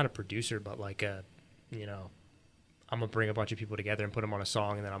not a producer, but like I'm going to bring a bunch of people together and put them on a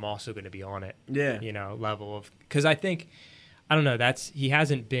song, and then I'm also going to be on it. Yeah. Level of, because I think, I don't know, he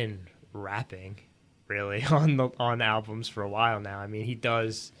hasn't been rapping really on albums for a while now. I mean, he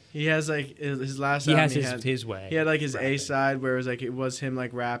does. He has like his last He album. has his way. He had like his rapping. A side where it was like it was him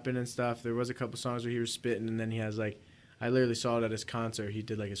like rapping and stuff. There was a couple songs where he was spitting, and then he has like, I literally saw it at his concert. He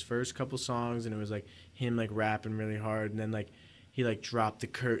did like his first couple songs, and it was like him like rapping really hard, and then like he like dropped the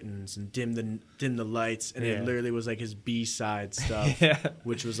curtains and dimmed the lights, and it literally was like his B-side stuff,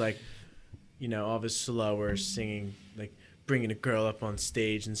 which was like, all of his slower singing, like bringing a girl up on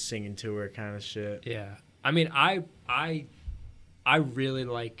stage and singing to her kind of shit. Yeah. I mean, I really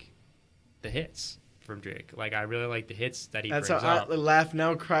like the hits from Drake. Like, I really like the hits that he That's brings how up. I laugh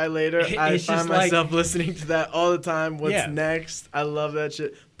now, cry later. I It's just find myself listening to that all the time. What's next? I love that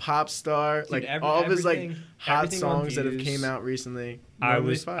shit. Pop star, Dude, like all of his like hot everything on songs that have Views, came out recently. I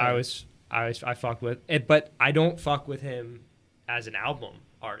fucked with it, but I don't fuck with him as an album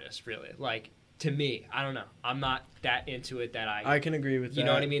artist, really. Like, to me, I don't know. I'm not that into it that I can agree with that. You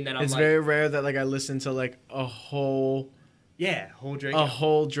know what I mean? Then I'm it's like, very rare that like I listen to like a whole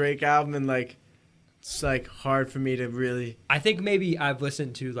Drake album, and like it's like hard for me to really. I think maybe I've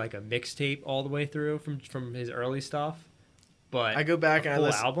listened to like a mixtape all the way through from his early stuff, but I go back and I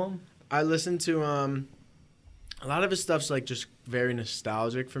listen. Album. I listen to a lot of his stuff's like just very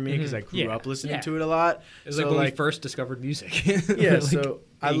nostalgic for me because I grew up listening to it a lot. It was like when we first discovered music. Yeah, so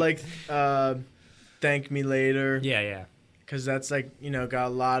I like Thank Me Later. Yeah. because that's like, you know, got a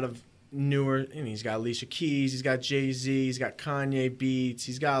lot of newer, and he's got Alicia Keys, he's got Jay-Z, he's got Kanye beats,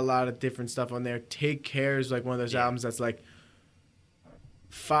 he's got a lot of different stuff on there. Take Care is like one of those albums that's like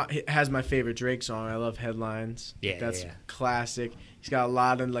it has my favorite Drake song. I love Headlines. That's classic. He's got a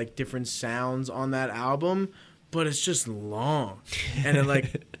lot of like different sounds on that album, but it's just long, and it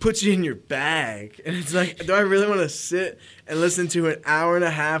like puts you in your bag. And it's like, do I really want to sit and listen to an hour and a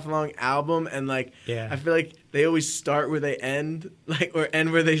half long album? And like, I feel like they always start where they end, like, or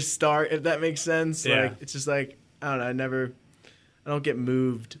end where they start, if that makes sense. Yeah. Like, it's just like, I don't know. I don't get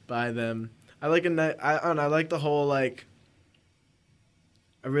moved by them. I don't know. I like the whole like.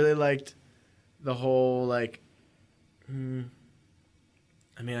 I really liked the whole like. I mean,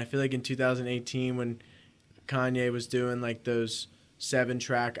 I feel like in 2018 when Kanye was doing like those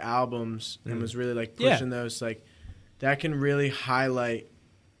 7-track albums and was really like pushing those, like that can really highlight.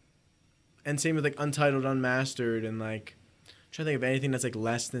 And same with like Untitled Unmastered, and like I'm trying to think of anything that's like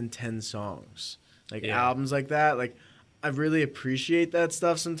less than 10 songs, like albums like that. Like I really appreciate that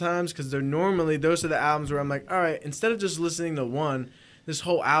stuff sometimes, because they're normally, those are the albums where I'm like, all right, instead of just listening to one, this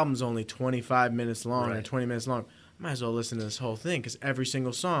whole album's only 25 minutes long or 20 minutes long. I might as well listen to this whole thing, because every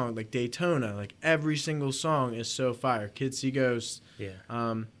single song, like Daytona, like every single song is so fire. Kids See Ghosts. Yeah.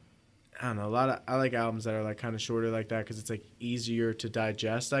 I don't know. I like albums that are like kind of shorter like that, because it's like easier to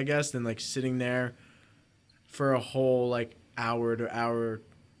digest, I guess, than like sitting there for a whole like hour to hour,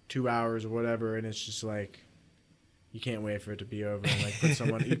 2 hours or whatever, and it's just like you can't wait for it to be over. And like put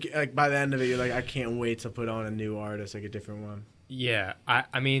someone like by the end of it, you're like, I can't wait to put on a new artist, like a different one. Yeah,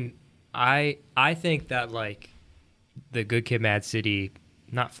 I mean, I think that like the Good Kid, Mad City,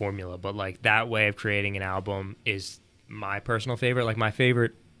 not formula, but like that way of creating an album is my personal favorite. Like my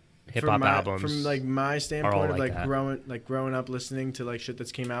favorite hip hop albums. From like my standpoint of like growing up listening to like shit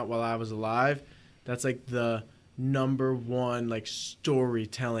that's came out while I was alive, that's like the number one like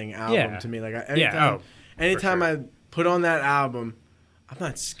storytelling album to me. Like anytime I put on that album, I'm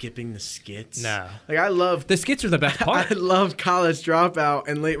not skipping the skits. No. Like I love the skits are the best part. I love College Dropout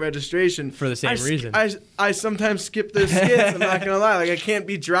and Late Registration for the same reason. I sometimes skip those skits. I'm not gonna lie. Like I can't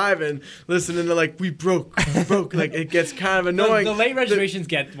be driving listening to like we broke. Like it gets kind of annoying. The Late Registrations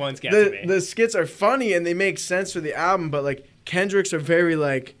get to me. The skits are funny and they make sense for the album, but like Kendrick's are very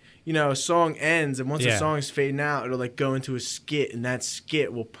like, you know, a song ends and once the song's fading out, it'll like go into a skit, and that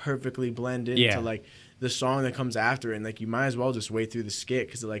skit will perfectly blend into like the song that comes after it. And like you might as well just wait through the skit,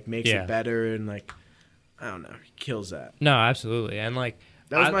 because it like makes it better, and like I don't know, he kills that. No, absolutely. And like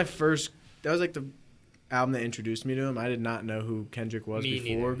that was like the album that introduced me to him. I did not know who Kendrick was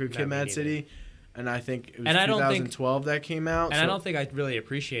before Good Kid, Mad City, and I think it was 2012 that came out. And I don't think I really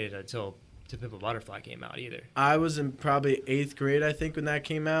appreciated it until To Pimp a Butterfly came out either. I was in probably 8th grade, I think, when that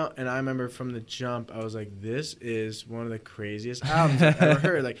came out, and I remember from the jump, I was like, this is one of the craziest albums I've ever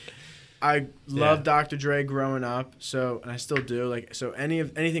heard. Like, I loved Dr. Dre growing up, and I still do. Like, so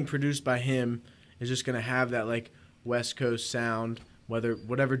anything produced by him is just gonna have that like West Coast sound.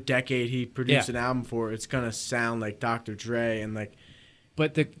 Whatever decade he produced an album for, it's gonna sound like Dr. Dre. And like,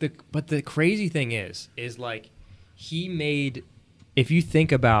 but the crazy thing is like he made. If you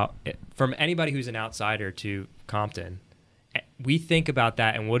think about it, from anybody who's an outsider to Compton, we think about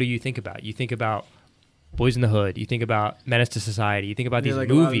that, and what do you think about? You think about Boys in the Hood. You think about Menace to Society. You think about these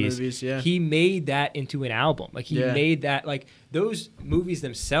movies. He made that into an album. Like he made that, like those movies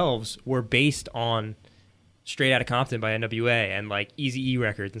themselves were based on Straight Outta Compton by NWA and like Eazy-E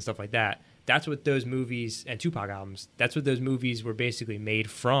records and stuff like that. That's what those movies, and Tupac albums, that's what those movies were basically made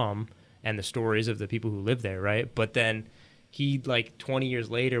from, and the stories of the people who lived there, right? But then he like 20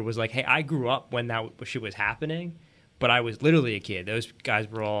 years later was like, hey, I grew up when that shit was happening, but I was literally a kid. Those guys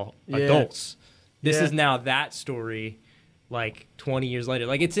were all adults. This is now that story, like 20 years later.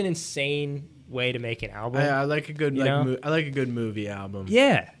 Like it's an insane way to make an album. I like a good I like a good movie album.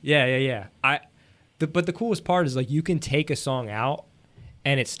 Yeah. But the coolest part is like you can take a song out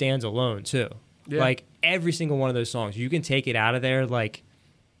and it stands alone too. Yeah. Like every single one of those songs, you can take it out of there like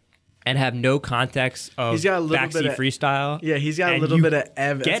and have no context of backseat freestyle. Yeah, he's got a little bit of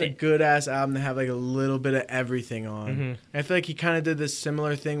everything. It's a good ass album to have like a little bit of everything on. Mm-hmm. I feel like he kind of did this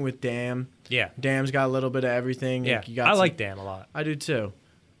similar thing with Damn. Yeah, Damn's got a little bit of everything. Yeah, like I like Damn a lot. I do too,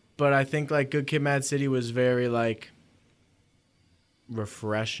 but I think like Good Kid, Mad City was very like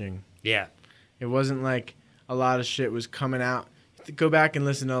refreshing. Yeah, it wasn't like a lot of shit was coming out. Go back and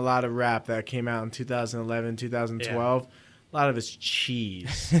listen to a lot of rap that came out in 2011, 2012. Yeah. A lot of it's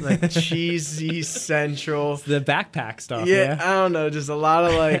cheese, like cheesy central. It's the backpack stuff. Yeah, I don't know, just a lot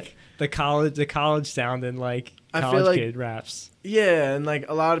of like the college sounding like college kid raps. Yeah, and like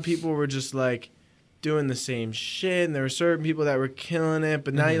a lot of people were just like doing the same shit, and there were certain people that were killing it.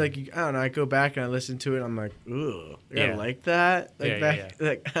 But now, I don't know. I go back and I listen to it. I'm like, ooh, I like that. Like I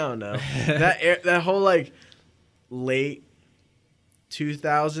don't know that whole like late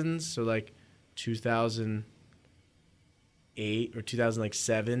 2000s, so like 2008 or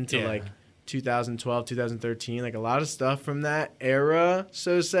 2007 to like 2012, 2013. Like a lot of stuff from that era,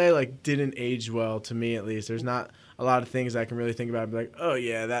 so to say, like didn't age well to me at least. There's not a lot of things I can really think about and be like, oh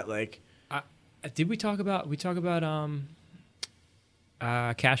yeah, that like. Did we talk about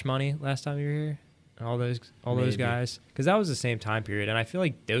Cash Money last time you were here? All those guys, because that was the same time period, and I feel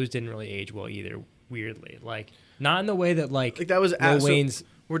like those didn't really age well either. Weirdly, like not in the way that like that was Lil Wayne's. So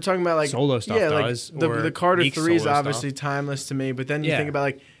we're talking about like solo stuff does. Like the Carter 3 is obviously stuff. Timeless to me, but then you think about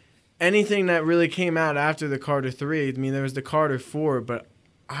like anything that really came out after the Carter 3. I mean, there was the Carter 4, but.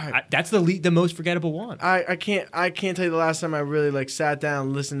 That's the most forgettable one. I can't tell you the last time I really like sat down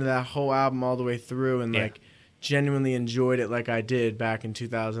and listened to that whole album all the way through and like genuinely enjoyed it like I did back in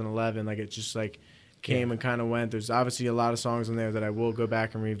 2011. Like it just like came and kind of went. There's obviously a lot of songs on there that I will go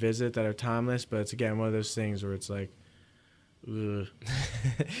back and revisit that are timeless, but it's again one of those things where it's like, ugh.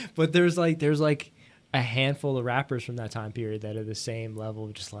 But there's like a handful of rappers from that time period that are the same level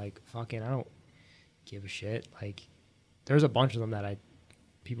of just like fucking I don't give a shit. Like there's a bunch of them that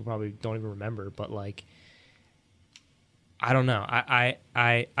people probably don't even remember, but like I don't know. I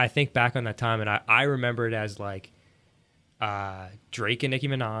think back on that time and I remember it as like Drake and Nicki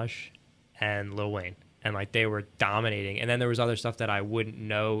Minaj and Lil Wayne, and like they were dominating, and then there was other stuff that I wouldn't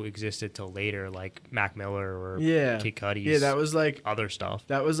know existed till later, like Mac Miller or Kid Cudi's that was like other stuff.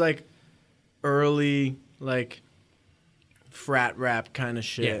 That was like early like frat rap kind of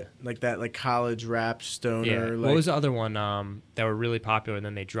shit, like that, like college rap stoner. Yeah. Like, what was the other one that were really popular and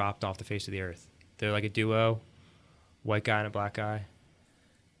then they dropped off the face of the earth? They're like a duo, white guy and a black guy.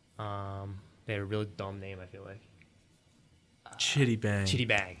 They had a really dumb name, I feel like. Chitty Bang. Chitty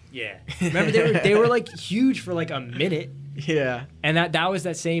Bang. Yeah. Remember they were like huge for like a minute. Yeah. And that was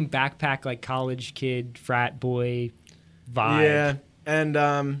that same backpack like college kid frat boy vibe. Yeah. And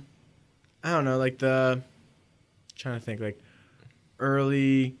I don't know, like trying to think like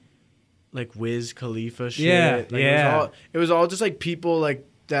early like Wiz Khalifa shit. Yeah, like, it was all just like people like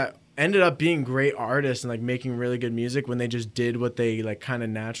that ended up being great artists and like making really good music when they just did what they like kind of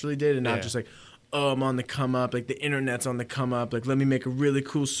naturally did and not just like, oh, I'm on the come up, like the internet's on the come up, like let me make a really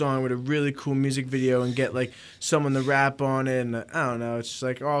cool song with a really cool music video and get like someone to rap on it. And I don't know, it's just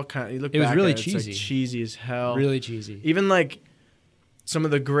like all kind of, you look back was really at it, cheesy. it's like cheesy as hell. Really cheesy. Even like some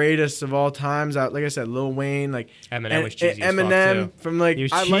of the greatest of all times, like I said, Lil Wayne, like Eminem was cheesy as Eminem fuck too. from like He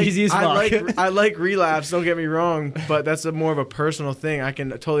was cheesy as fuck. I like Relapse. Don't get me wrong, but that's more of a personal thing. I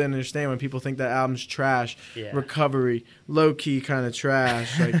can totally understand when people think that album's trash. Yeah. Recovery, low key kind of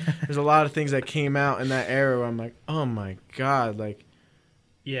trash. Like there's a lot of things that came out in that era where I'm like, oh my god, like.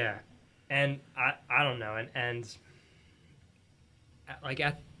 Yeah, and I don't know, and like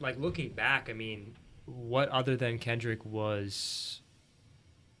looking back, I mean, what other than Kendrick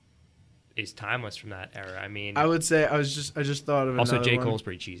is timeless from that era? I mean, I would say I just thought of also another J. one. Cole's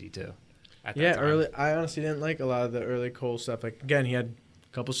pretty cheesy too. Yeah, early. I honestly didn't like a lot of the early Cole stuff. Like again, he had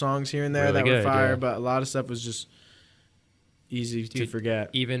a couple songs here and there really that good, were fire, yeah. but a lot of stuff was just easy to forget.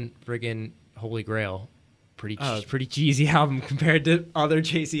 Even friggin' Holy Grail, pretty cheesy album compared to other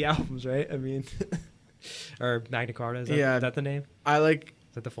Jay-Z albums, right? I mean, or Magna Carta. Is that the name?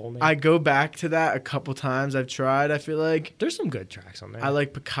 Is that the full name? I go back to that a couple times. I've tried. I feel like there's some good tracks on there. I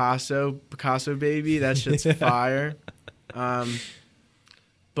like Picasso Baby. That shit's fire.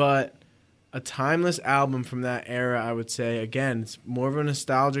 But a timeless album from that era, I would say, again, it's more of a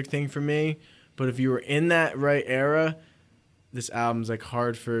nostalgic thing for me. But if you were in that right era, this album's like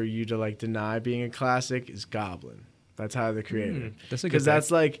hard for you to like deny being a classic. Is Goblin. That's how the creator. Because that's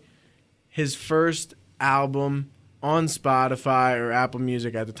like his first album on Spotify or Apple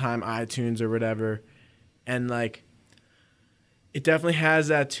Music at the time, iTunes or whatever. And like it definitely has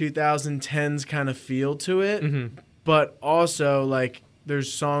that 2010s kind of feel to it. Mm-hmm. But also like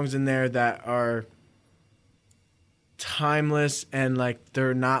there's songs in there that are timeless and like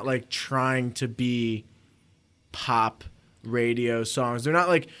they're not like trying to be pop radio songs. They're not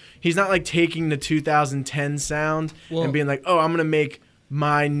like, he's not like taking the 2010 sound and being like, oh, I'm gonna make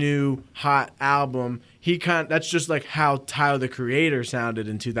my new hot album. That's just like how Tyler the Creator sounded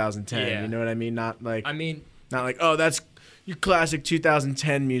in 2010. Yeah. You know what I mean? Not like oh, that's your classic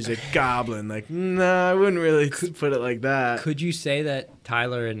 2010 music, Goblin. Like, nah, I wouldn't really put it like that. Could you say that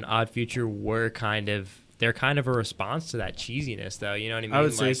Tyler and Odd Future were they're kind of a response to that cheesiness, though? You know what I mean? I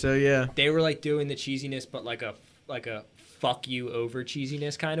would say so, yeah. They were like doing the cheesiness, but like a fuck you over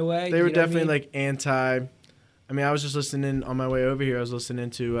cheesiness kind of way. They were you know what I definitely mean? like anti. I mean, I was just listening on my way over here. I was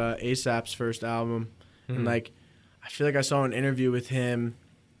listening to ASAP's first album, and like, I feel like I saw an interview with him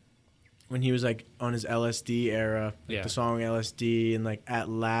when he was like on his LSD era, like the song LSD, and like At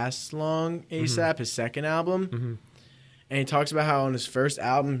Last Long ASAP, his second album. And he talks about how on his first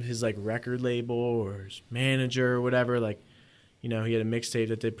album, his like record label or his manager or whatever, like, you know, he had a mixtape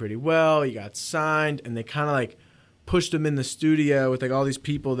that did pretty well. He got signed, and they kind of like pushed him in the studio with like all these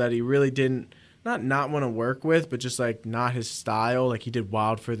people that he really didn't not want to work with, but just like not his style. Like he did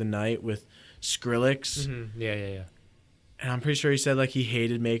Wild for the Night with Skrillex. Yeah. And I'm pretty sure he said like he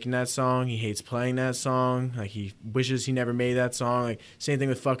hated making that song. He hates playing that song. Like he wishes he never made that song. Like same thing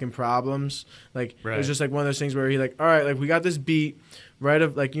with fucking Problems. Like it was just like one of those things where he like, all right, like we got this beat, write a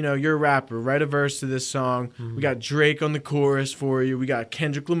like, you know, you're a rapper, write a verse to this song. We got Drake on the chorus for you. We got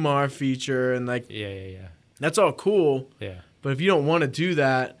Kendrick Lamar feature, and like Yeah. that's all cool. Yeah. But if you don't want to do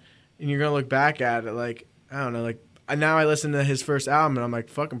that, and you're gonna look back at it like, I don't know, like now I listen to his first album and I'm like,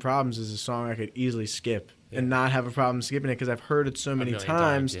 fucking Problems is a song I could easily skip and not have a problem skipping it because I've heard it so many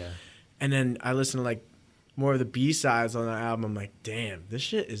times. And then I listen to like more of the B-sides on the album. I'm like, damn, this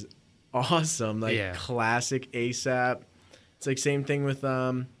shit is awesome. Like classic ASAP. It's like same thing with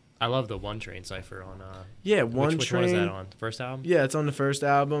I love the One Train Cypher on One which Train. one is that on? The first album? Yeah, it's on the first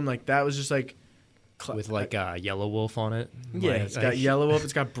album. Like that was just like With like Yellow Wolf on it. Yeah, like, it's got Yellow Wolf.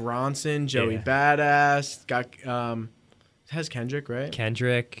 It's got Bronson, Joey Badass. It's got it has Kendrick, right?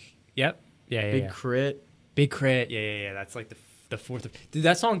 Kendrick. Yep. Yeah. Big Crit. Big Crit. Yeah. That's like the fourth. Dude,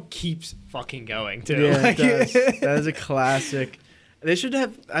 that song keeps fucking going too. Yeah, like, it does. That is a classic. They should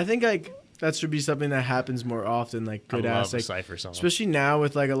have. I think like that should be something that happens more often. Like good ass like Cypher songs, especially now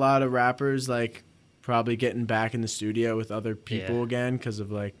with like a lot of rappers like probably getting back in the studio with other people again because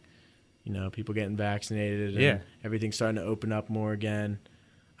of like, you know, people getting vaccinated and everything's starting to open up more again.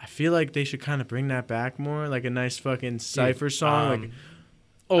 I feel like they should kind of bring that back more, like a nice fucking Cypher song, like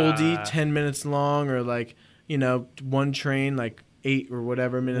oldie, 10 minutes long, or like, you know, One Train, like 8 or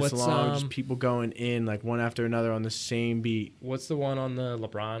whatever minutes long, just people going in like one after another on the same beat. What's the one on the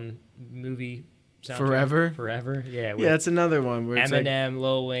LeBron movie soundtrack? Forever? Yeah. Yeah, that's another one where it's Eminem, like,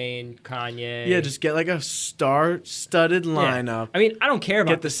 Lil Wayne, Kanye. Yeah, just get like a star-studded lineup. Yeah. I mean, I don't care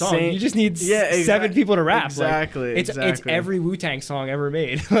about the song. You just need 7 people to rap. Exactly. Like, it's every Wu-Tang song ever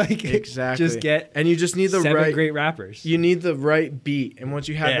made. Like exactly. Just get and you just need the 7 great rappers. You need the right beat, and once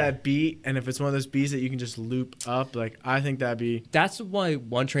you have that beat, and if it's one of those beats that you can just loop up, like I think that's why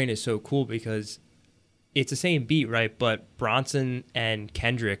One Train is so cool, because it's the same beat, right? But Bronson and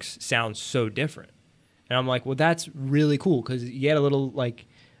Kendrick's sound so different. And I'm like, well, that's really cool, because you get a little, like,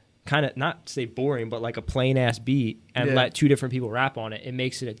 kind of, not to say boring, but like a plain ass beat, and let 2 different people rap on it. It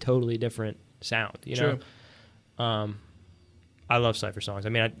makes it a totally different sound, you know? I love Cypher songs. I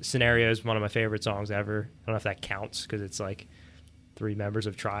mean, Scenario is one of my favorite songs ever. I don't know if that counts, because it's like 3 members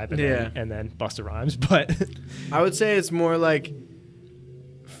of Tribe and then Busta Rhymes, but I would say it's more like,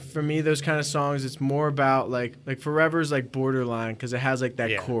 for me, those kind of songs, it's more about like Forever's like borderline, because it has like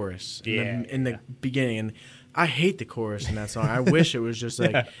that chorus in the beginning, and I hate the chorus in that song. I wish it was just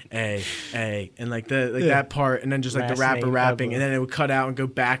like a and like that part, and then just like Last the rapper name rapping, Pablo. and then it would cut out and go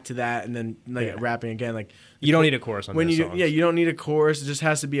back to that, and then like rapping again. Like you don't need a chorus on those songs. Yeah, you don't need a chorus. It just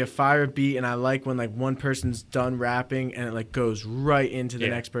has to be a fire beat, and I like when like one person's done rapping and it like goes right into the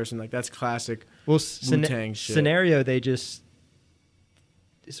next person. Like that's classic. Well, Wu-Tang shit. Scenario, they just.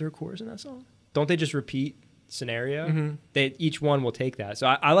 Is there a chorus in that song? Don't they just repeat Scenario? Mm-hmm. They each one will take that. So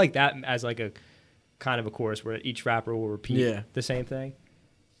I like that as like a kind of a chorus where each rapper will repeat the same thing.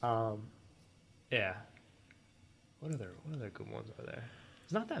 Yeah. What other good ones are there?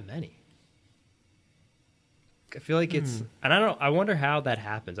 There's not that many. I feel like it's, and I don't know. I wonder how that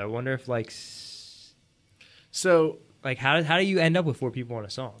happens. I wonder if like, so like how do you end up with 4 people on a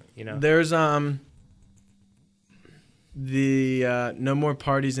song? You know, there's the No More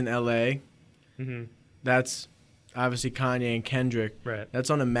Parties in LA. Mm-hmm. That's obviously Kanye and Kendrick. Right. That's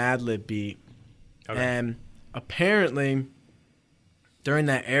on a Madlib beat. Okay. And apparently, during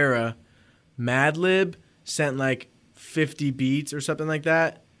that era, Madlib sent like 50 beats or something like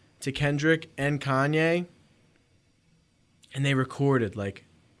that to Kendrick and Kanye. And they recorded like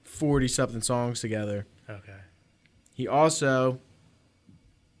 40-something songs together. Okay. He also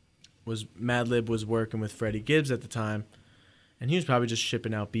Madlib was working with Freddie Gibbs at the time, and he was probably just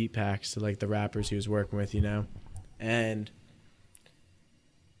shipping out beat packs to like the rappers he was working with, you know. And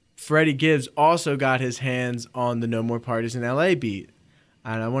Freddie Gibbs also got his hands on the No More Parties in LA beat,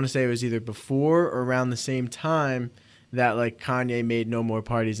 and I want to say it was either before or around the same time that like Kanye made No More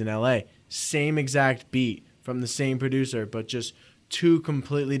Parties in LA. Same exact beat, from the same producer, but just two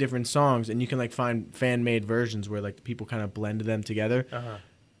completely different songs, and you can like find fan-made versions where like people kind of blended them together.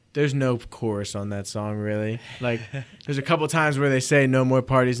 There's no chorus on that song, really. Like, there's a couple times where they say "No more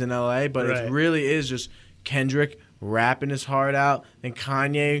parties in L.A.," but it really is just Kendrick rapping his heart out, then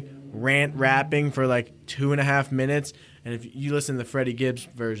Kanye rapping for like 2.5 minutes. And if you listen to the Freddie Gibbs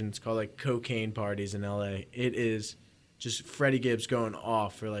version, it's called like "Cocaine Parties in L.A." It is just Freddie Gibbs going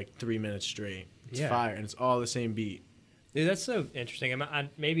off for like 3 minutes straight. It's fire, and it's all the same beat. Dude, that's so interesting.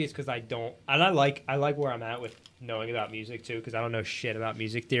 Maybe it's because I don't, and I like where I'm at with knowing about music too, because I don't know shit about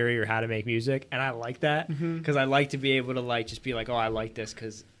music theory or how to make music, and I like that because I like to be able to like just be like, oh, I like this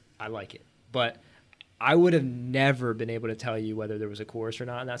because I like it. But I would have never been able to tell you whether there was a chorus or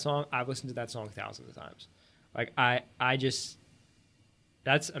not in that song. I've listened to that song thousands of times. Like I just,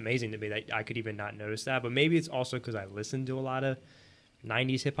 that's amazing to me that I could even not notice that. But maybe it's also because I listened to a lot of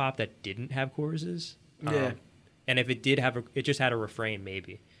 90s hip hop that didn't have choruses. Yeah. And if it did have it just had a refrain,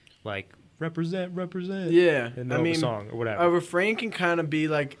 maybe like represent. Yeah, in the middle of the song or whatever. A refrain can kind of be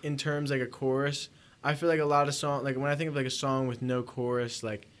like in terms like a chorus. I feel like a lot of songs, like when I think of like a song with no chorus,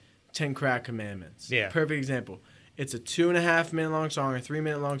 like 10 Crack Commandments. Yeah. Perfect example. It's a 2.5 minute long song or 3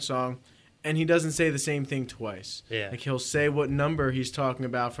 minute long song, and he doesn't say the same thing twice. Yeah. Like he'll say what number he's talking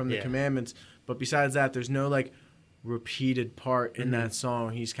about from the commandments, but besides that, there's no like repeated part in that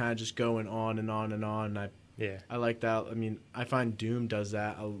song. He's kind of just going on and on and on. And I like that. I mean, I find Doom does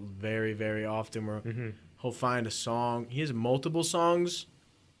that very, very often where he'll find a song. He has multiple songs.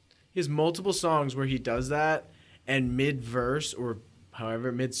 Where he does that, and mid-verse or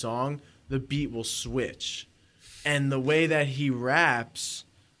however, mid-song, the beat will switch. And the way that he raps,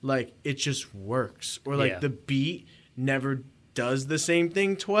 like, it just works. Or, like, the beat never does the same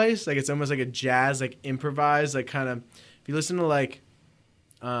thing twice. Like, it's almost like a jazz, like, improvised, like, kind of... If you listen to, like,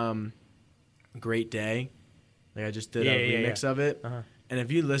 Great Day... Like, I just did a remix of it. And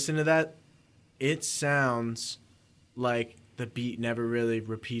if you listen to that, it sounds like the beat never really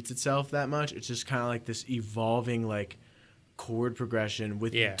repeats itself that much. It's just kind of like this evolving, like, chord progression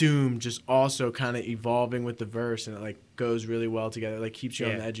with Doom just also kind of evolving with the verse. And it, like, goes really well together. It, like, keeps you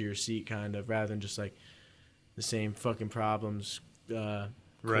on the edge of your seat, kind of, rather than just, like, the same fucking problems,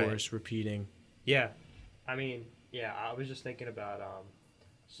 chorus repeating. Yeah. I mean, I was just thinking about...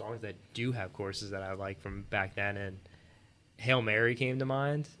 songs that do have choruses that I like from back then, and Hail Mary came to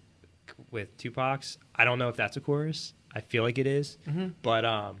mind with Tupac's. I don't know if that's a chorus. I feel like it is.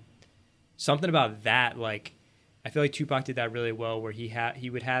 But something about that, like, I feel like Tupac did that really well, where he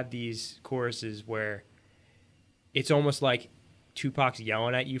would have these choruses where it's almost like Tupac's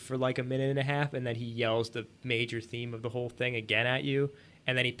yelling at you for like a minute and a half, and then he yells the major theme of the whole thing again at you.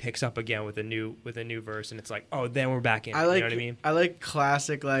 And then he picks up again with a new verse, and it's like, oh, then we're back in. You know what I mean? I like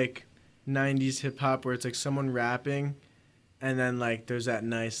classic like 90s hip hop where it's like someone rapping, and then like there's that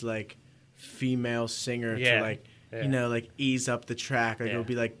nice like female singer to like you know, like ease up the track. Like it'll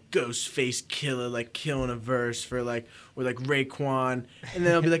be like Ghostface Killer like killing a verse for like, or like Raekwon, and then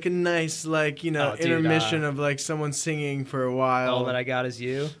it'll be like a nice like, you know, intermission of like someone singing for a while. All That I Got Is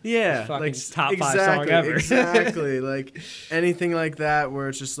You. Yeah, like top 5 song ever. Exactly, like anything like that where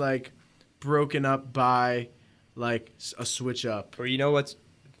it's just like broken up by like a switch up. Or you know what's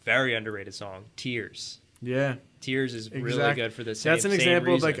very underrated song? Tears. Yeah. Tears is really good for the same That's an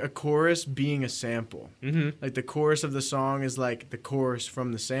example reason. of like a chorus being a sample. Like the chorus of the song is like the chorus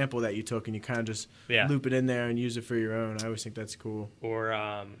from the sample that you took, and you kind of just loop it in there and use it for your own. I always think that's cool. Or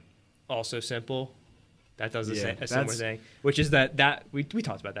Also Simple. That does a similar thing, which is that we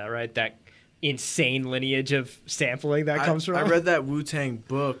talked about that, right? That insane lineage of sampling that comes from. I read that Wu-Tang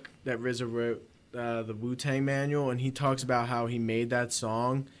book that RZA wrote, the Wu-Tang Manual, and he talks about how he made that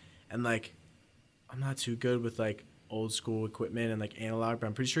song, and like, I'm not too good with like old school equipment and like analog, but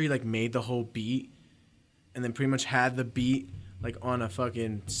I'm pretty sure he like made the whole beat and then pretty much had the beat like on a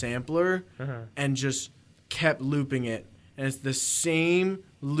fucking sampler and just kept looping it. And it's the same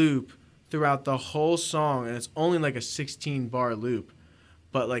loop throughout the whole song, and it's only like a 16 bar loop.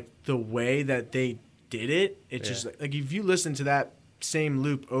 But like the way that they did it, it's just like if you listen to that same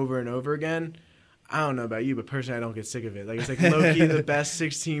loop over and over again, I don't know about you, but personally, I don't get sick of it. Like, it's like low-key the best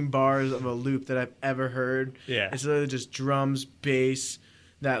 16 bars of a loop that I've ever heard. Yeah. It's literally just drums, bass,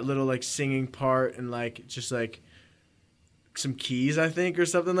 that little, like, singing part, and, like, just, like, some keys, I think, or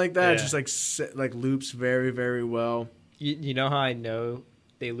something like that. Yeah. Just, like, loops very, very well. You know how I know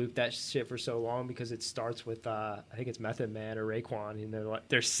they looped that shit for so long? Because it starts with, I think it's Method Man or Raekwon, and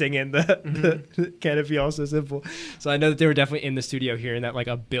they're singing the Can It Be Also Simple? So I know that they were definitely in the studio hearing that like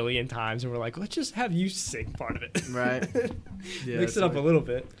a billion times, and we're like, let's just have you sing part of it. Right. Yeah, mix it up a little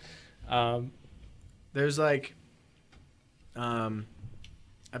bit. there's like,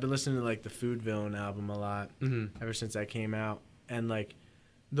 I've been listening to like the Food Villain album a lot ever since that came out, and like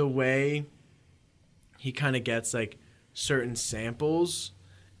the way he kind of gets like certain samples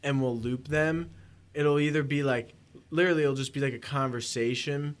and will loop them, it'll either be like literally it'll just be like a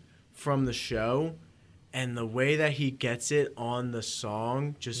conversation from the show, and the way that he gets it on the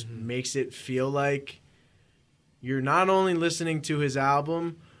song just makes it feel like you're not only listening to his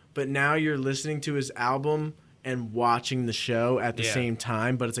album, but now you're listening to his album and watching the show at the same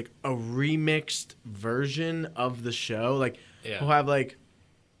time, but it's like a remixed version of the show. Like he'll have like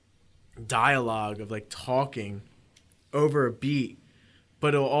dialogue of like talking over a beat,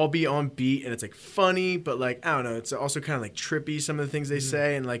 but it'll all be on beat, and it's like funny, but like I don't know, it's also kind of like trippy, some of the things they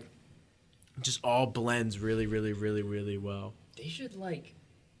say, and like it just all blends really, really, really, really well. They should like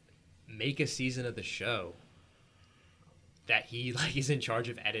make a season of the show that he like is in charge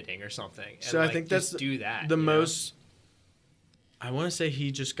of editing or something. And, so like, I think just that's do that. the most. I want to say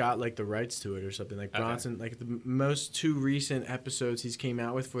he just got like the rights to it or something. Like Bronson, like the most 2 recent episodes he's came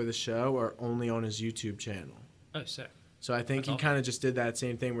out with for the show are only on his YouTube channel. Oh, sick. So I think he kind of just did that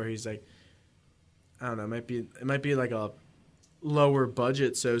same thing where he's like, I don't know, it might be like a lower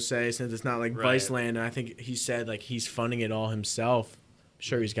budget, so say, since it's not like Viceland. And I think he said like he's funding it all himself. I'm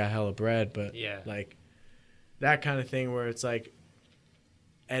sure he's got hella bread, but like that kind of thing where it's like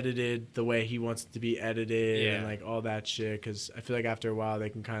edited the way he wants it to be edited and like all that shit. Because I feel like after a while they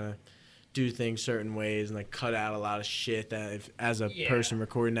can kind of do things certain ways and like cut out a lot of shit that if as a person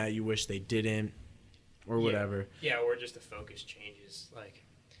recording that you wish they didn't or whatever. Yeah, or just the focus changes. Like,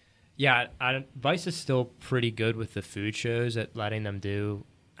 yeah, Vice is still pretty good with the food shows at letting them do.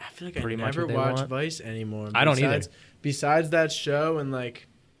 I feel like I never watch Vice anymore. I don't either. Besides that show and like,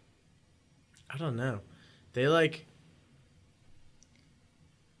 I don't know. They like,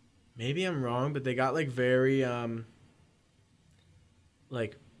 maybe I'm wrong, but they got like very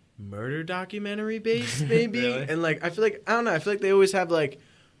like murder documentary based maybe. Really? And like I feel like they always have like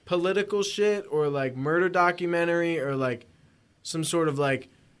political shit or like murder documentary or like some sort of like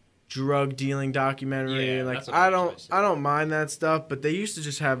drug dealing documentary. Yeah, like I don't mind that stuff, but they used to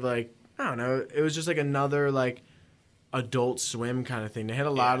just have like, I don't know, it was just like another like Adult Swim kind of thing. They had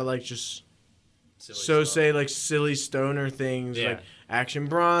a lot of like just say like silly stoner things like Action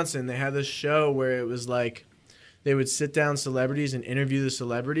Bronson. They had this show where it was like they would sit down celebrities and interview the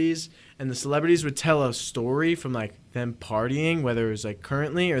celebrities, and the celebrities would tell a story from like them partying, whether it was like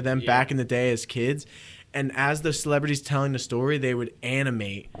currently or them back in the day as kids. And as the celebrities telling the story, they would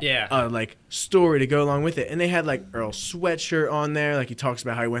animate a like story to go along with it. And they had like Earl Sweatshirt on there, like he talks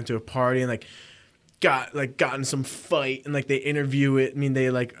about how he went to a party and like got in some fight, and like they interview it. I mean, they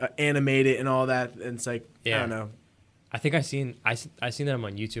like animate it and all that, and it's like I don't know. I think I seen them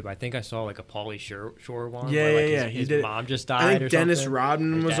on YouTube. I think I saw like a Pauly Shore one. Yeah, where, like, his mom just died. I think or Dennis something.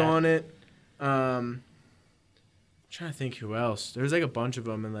 Rodman was on it. I'm trying to think who else. There was like a bunch of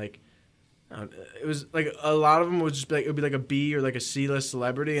them, and like it was like a lot of them would just be like, it would be like a B or like a C-list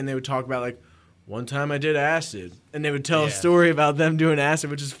celebrity, and they would talk about like, one time I did acid, and they would tell a story about them doing acid,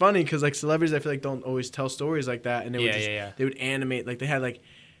 which is funny because like celebrities I feel like don't always tell stories like that, and they would they would animate, like they had like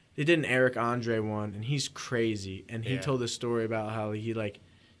they did an Eric Andre one, and he's crazy, and he told a story about how he like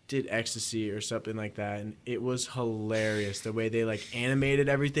did ecstasy or something like that, and it was hilarious the way they like animated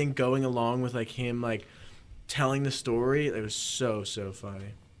everything going along with like him like telling the story. It was so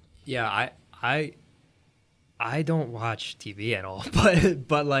funny. Yeah, I don't watch TV at all,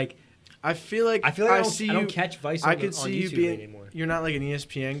 but like. I feel like I don't catch Vice on YouTube anymore. You're not like an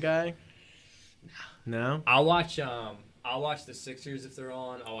ESPN guy? No? I'll watch the Sixers if they're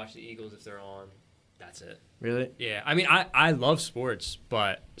on. I'll watch the Eagles if they're on. That's it. Really? Yeah. I mean, I love sports,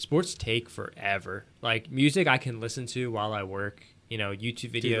 but sports take forever. Like music I can listen to while I work. You know,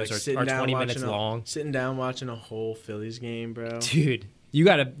 YouTube videos are 20 minutes long. Sitting down watching a whole Phillies game, bro. Dude, you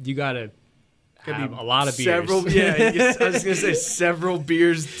gotta have a lot of beers. I was gonna say several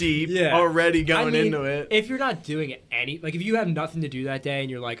beers deep already going into it. If you're not doing it if you have nothing to do that day and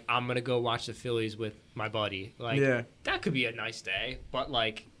you're like, I'm gonna go watch the Phillies with my buddy, like that could be a nice day. But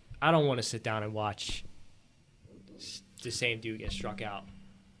like, I don't want to sit down and watch the same dude get struck out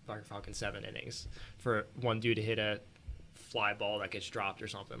for fucking 7 innings for one dude to hit a fly ball that gets dropped or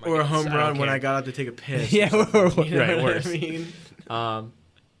something. Like, or a home run when I got out to take a piss. Worse. I mean.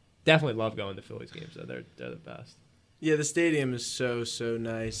 Definitely love going to Phillies games, though. They're the best. Yeah, the stadium is so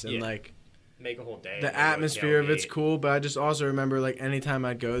nice, and like make a whole day. The atmosphere of it's cool, but I just also remember like anytime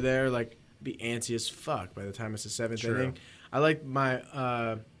I'd go there, like be antsy as fuck by the time it's the 7th inning. I like my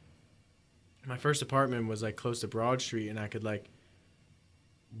my first apartment was like close to Broad Street, and I could like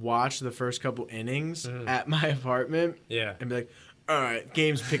watch the first couple innings at my apartment. Yeah. And be like, all right,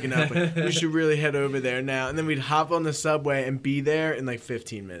 game's picking up. Like, we should really head over there now. And then we'd hop on the subway and be there in like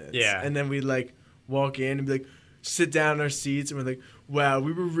 15 minutes. Yeah. And then we'd like walk in and be like, sit down in our seats, and we're like, wow,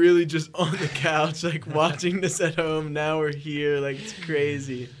 we were really just on the couch, like watching this at home. Now we're here. Like, it's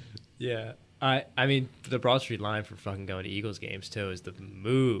crazy. Yeah. I mean, the Broad Street line for fucking going to Eagles games, too, is the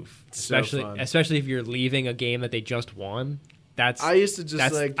move. So fun. Especially if you're leaving a game that they just won. I used to just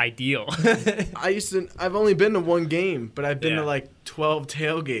that's like ideal. I've only been to one game, but I've been Yeah. to like 12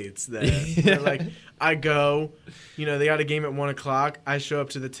 tailgates there. They're like, I go, they got a game at 1:00. I show up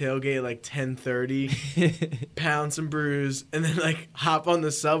to the tailgate at like 10:30, pound some brews, and then like hop on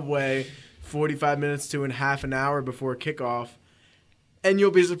the subway 45 minutes to half an hour before kickoff. And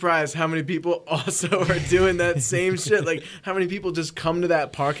you'll be surprised how many people also are doing that same shit. Like, how many people just come to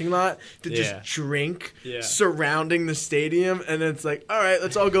that parking lot to just drink surrounding the stadium. And then it's like, all right,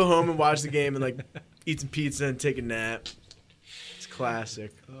 let's all go home and watch the game and, like, eat some pizza and take a nap. It's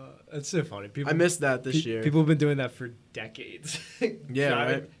classic. That's so funny. I missed that this year. People have been doing that for decades.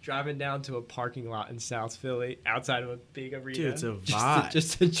 Yeah, driving down to a parking lot in South Philly outside of a big arena. Dude, it's a vibe.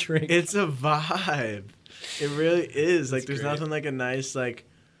 Just to drink. It's a vibe. It really is. Like, there's great. nothing like a nice, like,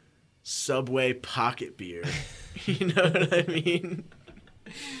 Subway pocket beer. You know what I mean?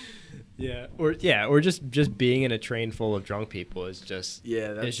 Or just being in a train full of drunk people is just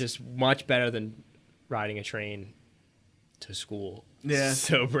it's just much better than riding a train to school. Yeah.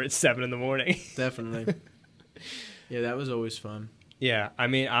 Sober at 7 a.m. Definitely. Yeah, that was always fun. Yeah, I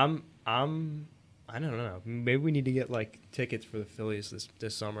mean, I don't know. Maybe we need to get like tickets for the Phillies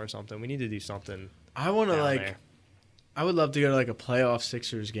this summer or something. We need to do something. I want to down there. I would love to go to like a playoff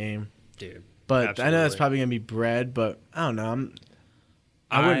Sixers game, Dude. but Absolutely. I know that's probably gonna be bread. But I don't know.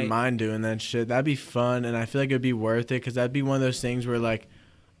 I wouldn't mind doing that shit. That'd be fun, and I feel like it'd be worth it because that'd be one of those things where like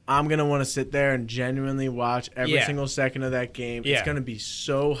I'm gonna want to sit there and genuinely watch every single second of that game. Yeah. It's gonna be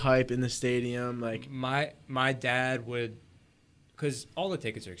so hype in the stadium. Like my dad would, because all the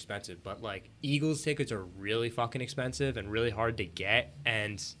tickets are expensive, but like Eagles tickets are really fucking expensive and really hard to get.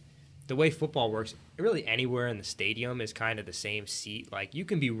 And the way football works, really anywhere in the stadium is kind of the same seat. Like you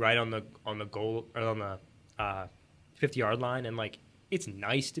can be right on the goal or on the 50-yard line, and like it's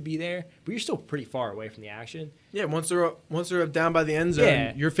nice to be there, but you're still pretty far away from the action. yeah, once they're down by the end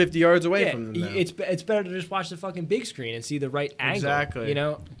zone, you're 50 yards away from them. Now. It's better to just watch the fucking big screen and see the right angle.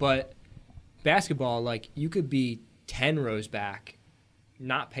 Exactly. But basketball, like you could be 10 rows back,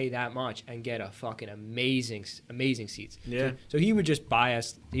 not pay that much, and get a fucking amazing seats. Yeah. So he would just buy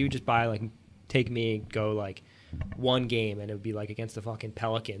like take me, go like one game, and it would be like against the fucking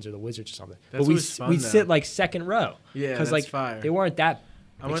Pelicans or the Wizards or something. That's but always fun, we'd though. sit like second row. Yeah, because that's like fire. they weren't that.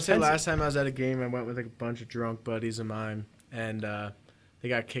 I want to say expensive. last time I was at a game, I went with like a bunch of drunk buddies of mine, and they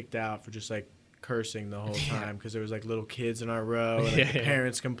got kicked out for just like cursing the whole time because there was like little kids in our row, and like, the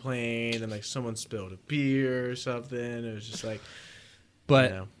parents complained, and like someone spilled a beer or something. It was just like,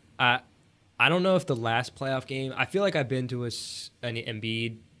 But I don't know if the last playoff game. I feel like I've been to an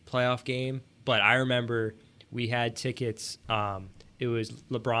Embiid playoff game, but I remember we had tickets. It was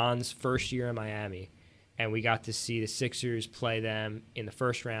LeBron's first year in Miami, and we got to see the Sixers play them in the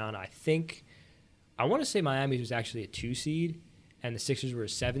first round. I want to say Miami was actually a 2 seed, and the Sixers were a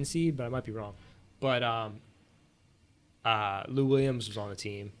 7 seed, but I might be wrong. But Lou Williams was on the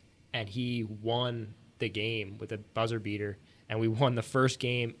team, and he won the game with a buzzer beater, and we won the first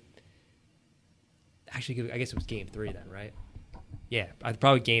game. Actually, I guess it was game 3 then, right? Yeah,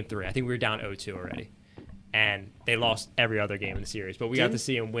 probably game 3. I think we were down 0-2 already. And they lost every other game in the series, but we got to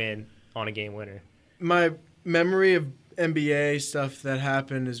see him win on a game winner. my memory of NBA stuff that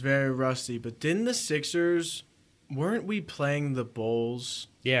happened is very rusty. But didn't the Sixers? Weren't we playing the Bulls?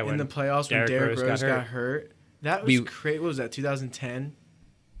 Yeah, in the playoffs when Derrick Rose got hurt. That was crazy. What was that? 2010.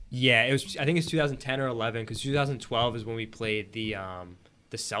 Yeah, it was. I think it's 2010 or 11 because 2012 is when we played the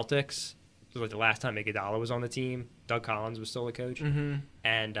Celtics. It was like the last time Iguodala was on the team. Doug Collins was still the coach. Mm-hmm.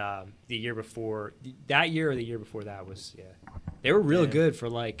 And the year before that year or the year before that was they were real good for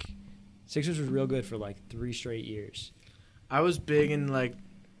like Sixers was real good for like 3 straight years. I was big in like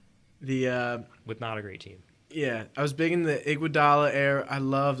the with not a great team. Yeah, I was big in the Iguodala era. I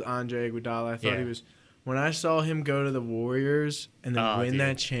loved Andre Iguodala. I thought he was. When I saw him go to the Warriors and then win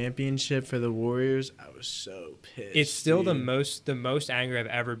that championship for the Warriors, I was so pissed. It's still the most angry I've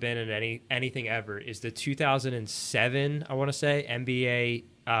ever been in anything ever is the 2007, I want to say, NBA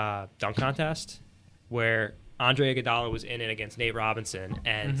dunk contest where Andre Iguodala was in it against Nate Robinson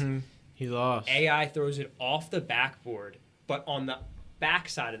and he lost. AI throws it off the backboard, but on the back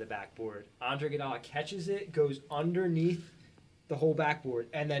side of the backboard, Andre Iguodala catches it, goes underneath the whole backboard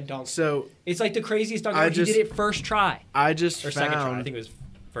and then dunked. So It's like the craziest dunk ever. He did it first try. I just Or second try. I found think it was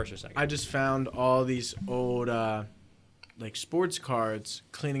first or second. I just found all these old like sports cards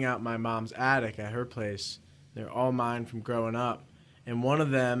cleaning out my mom's attic at her place. They're all mine from growing up, and one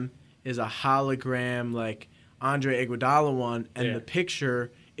of them is a hologram like Andre Iguodala one, and Yeah. the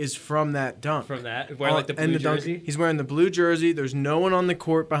picture is from that dunk. From that, wearing like the blue and jersey. He's wearing the blue jersey. There's no one on the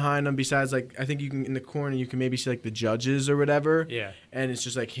court behind him besides like I think you can in the corner you can maybe see like the judges or whatever. Yeah. And it's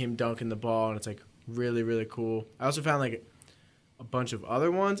just like him dunking the ball, and it's like really really cool. I also found like a bunch of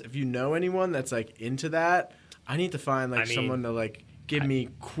other ones. If you know anyone that's like into that, I need to find like someone to like give me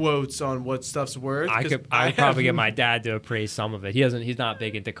quotes on what stuff's worth. I could probably get my dad to appraise some of it. He's not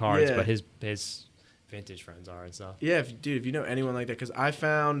big into cards, Yeah. but his vintage friends are and stuff. Yeah, if you know anyone like that, because I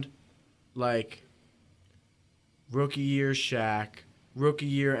found like rookie year Shaq, rookie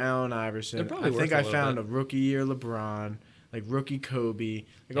year Allen Iverson. They're probably I think worth a I little found bit. a rookie year LeBron, like rookie Kobe, like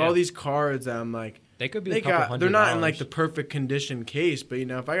Yeah. all these cards that I'm like. They could be a couple They're not in $100. like the perfect condition case, but you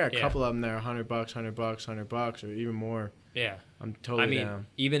know if I got a Yeah. couple of them that are $100, $100, or even more, Yeah. I'm totally I mean, down.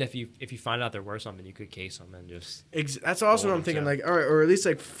 even if you find out they're worth something, you could case them and just That's also what I'm Hold thinking. them, Like, all right, or at least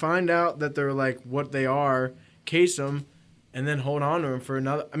like find out that they're like what they are, case them, and then hold on to them for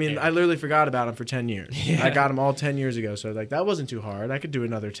another. I mean, Yeah. I literally forgot about them for 10 years. Yeah. I got them all 10 years ago, so like that wasn't too hard. I could do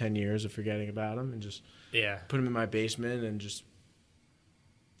another 10 years of forgetting about them and just yeah. put them in my basement and just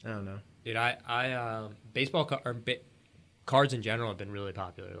I don't know. Dude, I baseball cards in general have been really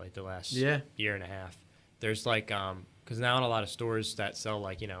popular like the last Yeah. year and a half. There's like because now in a lot of stores that sell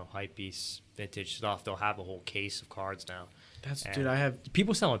like hype piece vintage stuff, they'll have a whole case of cards now. And Dude, I have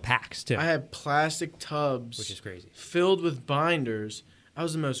people selling packs too, plastic tubs which is crazy. filled with binders. I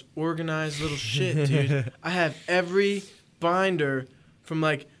was the most organized little shit, dude. I have every binder from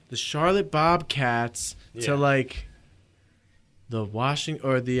like the Charlotte Bobcats Yeah. to like the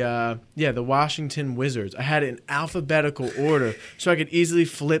the Washington Wizards. I had it in alphabetical order so I could easily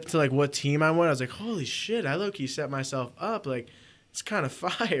flip to like what team I wanted. I was like, holy shit, I low-key set myself up. Like, it's kind of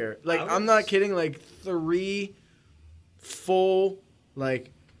fire. Like, I'm not kidding. Like 3 full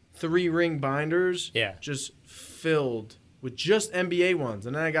like 3-ring binders, Yeah. just filled with just NBA ones,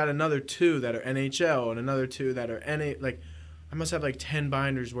 and then I got another 2 that are NHL and another 2 that are NA. Like, I must have like 10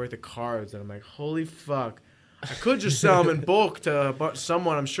 binders worth of cards, and I'm like, holy fuck. I could just sell them in bulk to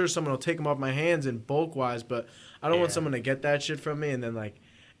someone. I'm sure someone will take them off my hands in bulk wise, but I don't want Yeah. someone to get that shit from me and then like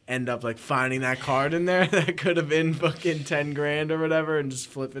end up like finding that card in there that could have been fucking 10 grand or whatever and just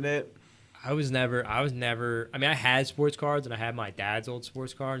flipping it. I was never. I mean, I had sports cards and I had my dad's old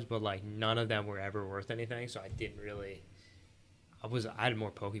sports cards, but like none of them were ever worth anything. So I didn't really. I had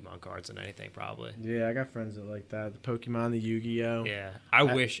more Pokemon cards than anything, probably. Yeah, I got friends that like that. The Pokemon, the Yu-Gi-Oh. Yeah, I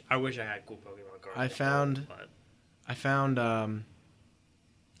wish I had cool Pokemon cards. I found- but I found a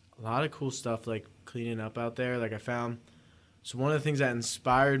lot of cool stuff like cleaning up out there. Like so one of the things that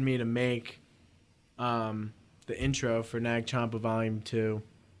inspired me to make the intro for Nag Champa Volume 2,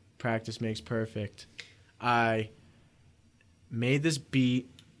 Practice Makes Perfect, I made this beat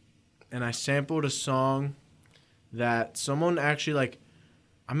and I sampled a song that someone actually like.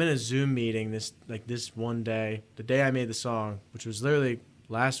 I'm in a Zoom meeting this one day, the day I made the song, which was literally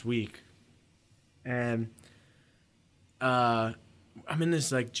last week, and I'm in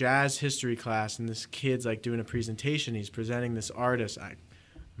this like jazz history class, and this kid's like doing a presentation. He's presenting this artist.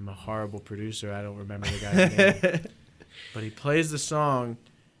 I'm a horrible producer. I don't remember the guy's name, but he plays the song,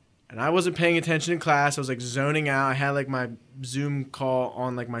 and I wasn't paying attention in class. I was like zoning out. I had like my Zoom call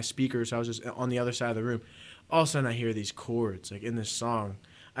on like my speaker, so I was just on the other side of the room. All of a sudden, I hear these chords like in this song.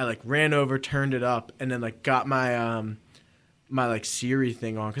 I like ran over, turned it up, and then like got my my like Siri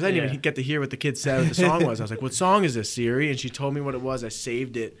thing on because I didn't even get to hear what the kid said what the song was. I was like, "What song is this, Siri?" And she told me what it was. I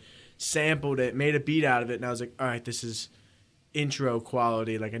saved it, sampled it, made a beat out of it, and I was like, "All right, this is intro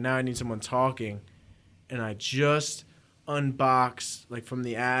quality." Like, and now I need someone talking, and I just unboxed like from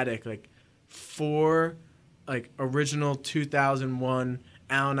the attic like 4 like original 2001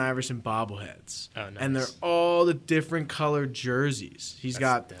 Allen Iverson bobbleheads. Oh, nice. And they're all the different colored jerseys. He's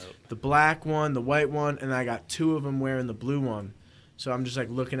got dope. the black one, the white one, and I got 2 of them wearing the blue one. So I'm just like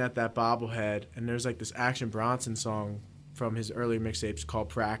looking at that bobblehead, and there's like this Action Bronson song from his earlier mixtapes called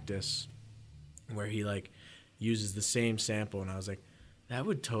Practice, where he like uses the same sample, and I was like, that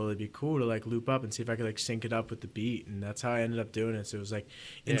would totally be cool to like loop up and see if I could like sync it up with the beat, and that's how I ended up doing it. So it was like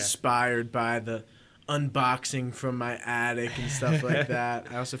inspired by the unboxing from my attic and stuff like that.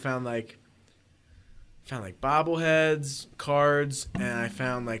 I also found like bobbleheads, cards, and I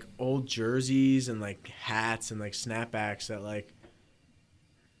found like old jerseys and like hats and like snapbacks that like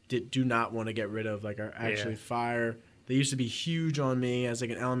do not want to get rid of, like are actually fire. they used to be huge on me as like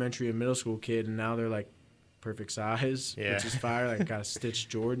an elementary and middle school kid, and now they're like perfect size, which is fire. Like got a Stitch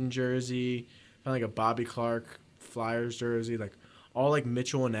Jordan jersey, found like a Bobby Clark Flyers jersey, like all like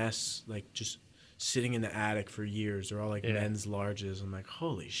Mitchell and S, like just sitting in the attic for years. They're all like men's larges. I'm like,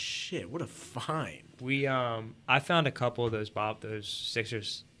 holy shit, what a find. We I found a couple of those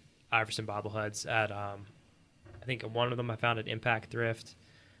Sixers Iverson bobbleheads at I think one of them I found at Impact Thrift.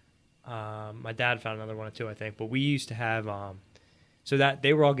 My dad found another one or two, I think. But we used to have so that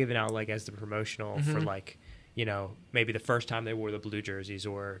they were all given out like as the promotional for like, you know, maybe the first time they wore the blue jerseys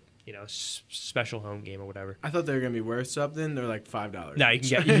or, you know, special home game or whatever. I thought they were gonna be worth something. They're like $5. No, you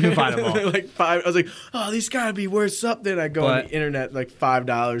can find them all. They're like $5. I was like, oh, these gotta be worth something. I go on the internet like $5,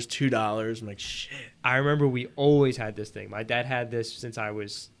 $2. I'm like, shit. I remember we always had this thing. My dad had this since I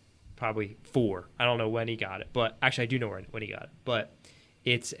was probably 4. I don't know when he got it, but actually I do know when he got it. But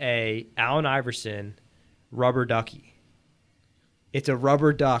it's a Allen Iverson rubber ducky. It's a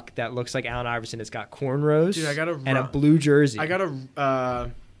rubber duck that looks like Allen Iverson. It's got cornrows and a blue jersey. I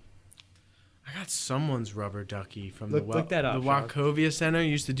got someone's rubber ducky from look that up, the Wachovia Center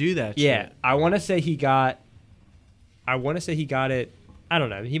used to do that. Yeah, shit. I want to say he got it. I don't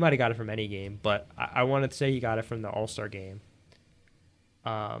know. He might have got it from any game, but I want to say he got it from the All-Star game.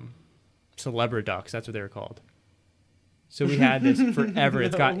 Celebrity Ducks, that's what they were called. So we had this forever.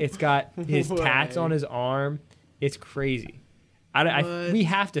 It's got his tats on his arm. It's crazy. We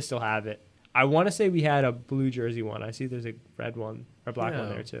have to still have it. I want to say we had a blue jersey one. I see there's a red one or black one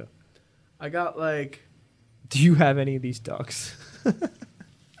there too. I got like. Do you have any of these ducks?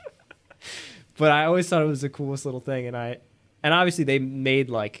 But I always thought it was the coolest little thing, and obviously they made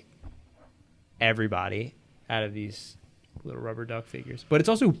like everybody out of these little rubber duck figures. But it's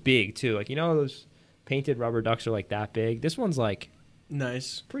also big too. Like, you know, those painted rubber ducks are like that big. This one's like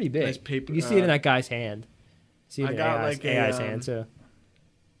nice, pretty big. Nice paper. You see it in that guy's hand. See it in AI's hand too.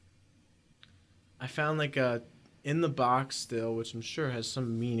 I found like a in the box still, which I'm sure has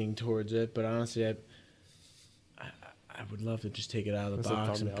some meaning towards it. But honestly, I would love to just take it out of the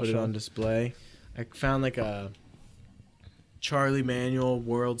box and put it on display. I found like a Charlie Manuel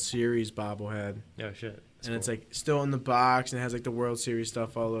World Series bobblehead. Oh shit! That's cool. It's like still in the box and it has like the World Series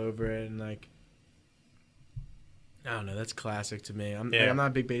stuff all over it, and like I don't know, that's classic to me. I'm not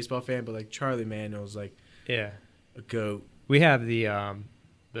a big baseball fan, but like Charlie Manuel's like a goat. We have the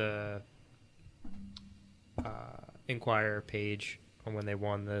Inquirer page on when they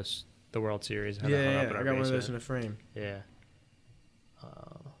won the World Series. I got one of those in a frame. Yeah.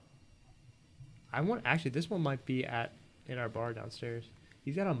 This one might be in our bar downstairs.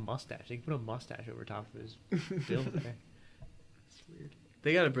 He's got a mustache. They can put a mustache over top of his bill there. It's weird.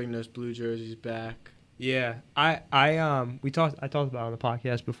 They got to bring those blue jerseys back. Yeah, I talked about on the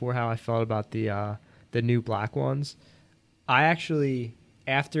podcast before how I felt about the new black ones. I actually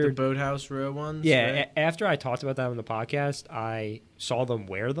after the Boathouse Row ones. Yeah, right? After I talked about that on the podcast, I saw them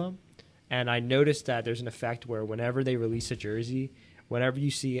wear them, and I noticed that there's an effect where whenever they release a jersey, whenever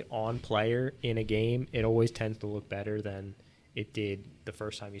you see it on player in a game, it always tends to look better than it did the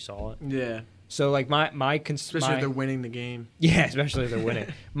first time you saw it. Yeah. So like especially if they're winning the game. Yeah, especially if they're winning.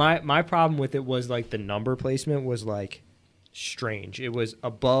 My problem with it was like the number placement was like strange. It was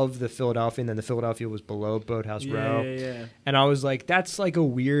above the Philadelphia, and then the Philadelphia was below Boathouse Row. Yeah. And I was like, that's like a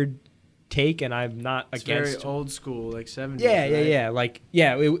weird take, and I'm not it's against. Very old school, like 70s. Yeah, right? yeah. Like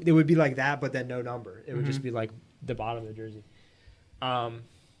it would be like that, but then no number. It would just be like the bottom of the jersey. I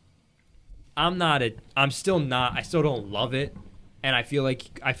still don't love it, and I feel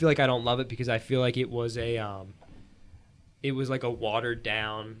like I don't love it because I feel like it was like a watered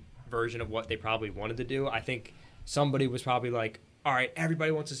down version of what they probably wanted to do. I think somebody was probably like, all right,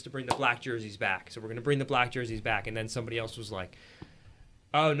 everybody wants us to bring the black jerseys back, so we're going to bring the black jerseys back, and then somebody else was like,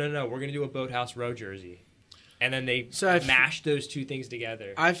 oh no, we're going to do a Boathouse Row jersey. And then they mashed those two things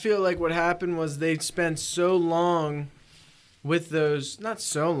together. I feel like what happened was they spent so long with those, not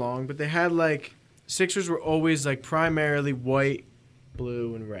so long, but they had like, Sixers were always like primarily white,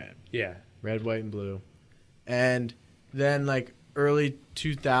 blue, and red. Yeah. Red, white, and blue. And then like early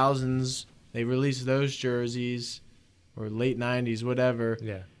 2000s, they released those jerseys, or late 90s, whatever.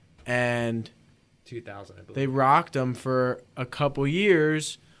 Yeah. And 2000, I believe. They rocked them for a couple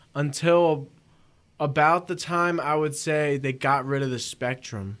years until about the time I would say they got rid of the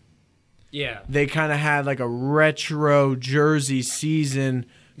Spectrum. Yeah. They kind of had like a retro jersey season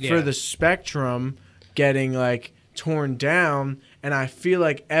for the Spectrum getting like torn down, and I feel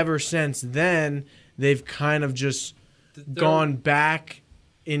like ever since then they've kind of just gone back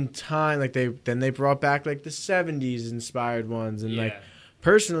in time. Like they brought back like the 70s inspired ones, and like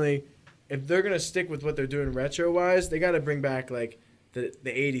personally if they're gonna stick with what they're doing retro wise, they got to bring back like the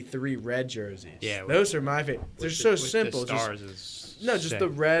 '83 red jerseys. Yeah, those are my favorite. They're so simple. The stars is Just sick. the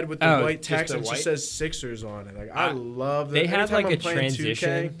red with the white just text the and it white? just says Sixers on it. Like I love that. They had Anytime like I'm a playing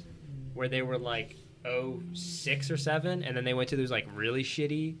transition 2K, where they were like 06 or 7, and then they went to those like really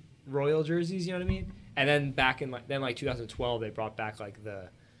shitty Royal jerseys. You know what I mean? And then back in like 2012, they brought back like the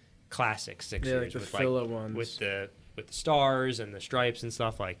classic Sixers yeah, like the with filler ones. with the stars and the stripes and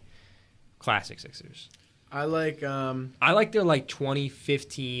stuff, like classic Sixers. I like their like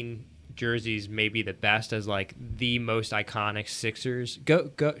 2015 jerseys maybe the best as like the most iconic Sixers.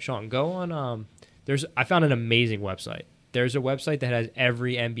 Go Sean, go on I found an amazing website. There's a website that has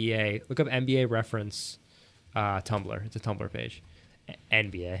every NBA. Look up NBA reference Tumblr. It's a Tumblr page.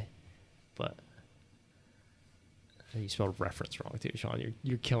 NBA. But you spelled reference wrong too, Sean.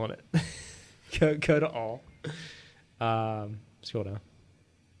 You're killing it. go to all. Scroll down.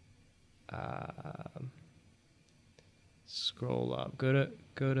 Scroll up. Go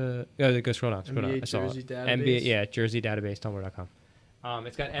scroll down. Scroll down. NBA I saw jersey it. database? NBA, yeah, jersey database, tumblr.com.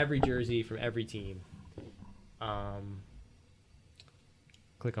 It's got every jersey from every team.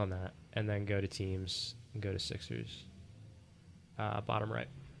 Click on that, and then go to teams and go to Sixers. Bottom right.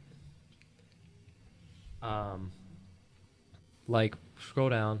 Like scroll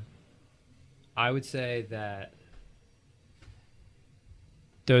down. I would say that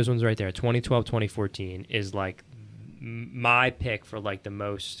those ones right there, 2012, 2014, is like my pick for like the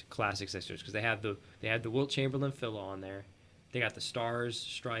most classic Sixers because they have the Wilt Chamberlain filler on there. They got the stars,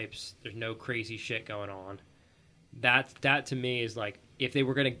 stripes. There's no crazy shit going on. That to me is like if they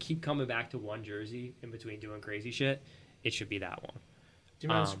were gonna keep coming back to one jersey in between doing crazy shit, it should be that one. Do you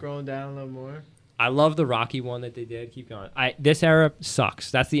mind scrolling down a little more? I love the Rocky one that they did. Keep going. This era sucks.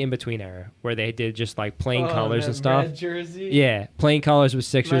 That's the in between era where they did just like plain colors and stuff. Red jersey. Yeah, plain colors with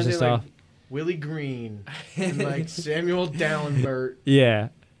Sixers and stuff. Like Willie Green and like Samuel Dallenbert. Yeah,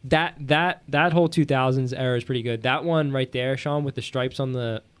 that whole 2000s era is pretty good. That one right there, Sean, with the stripes on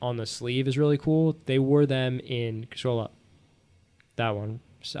the sleeve is really cool. They wore them in scroll up. That one,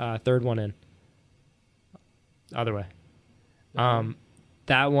 third one in. Other way.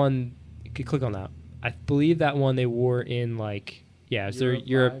 That one, you could click on that. I believe that one they wore in like it's their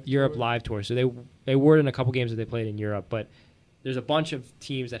Europe live tour. So they wore it in a couple games that they played in Europe, but there's a bunch of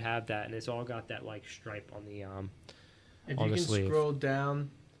teams that have that, and it's all got that like stripe on the if on you the can sleeve. scroll down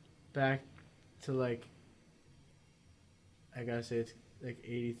back to like I gotta say it's like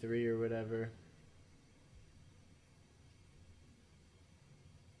 83 or whatever.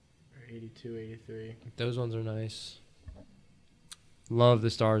 Or 82, 83. Those ones are nice. Love the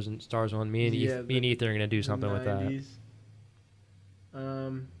stars one. Me and Ethan are gonna do something with that.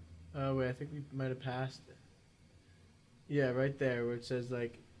 90s. Oh wait, I think we might have passed it. Yeah, right there where it says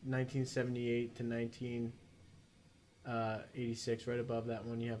like 1978 to 1986, right above that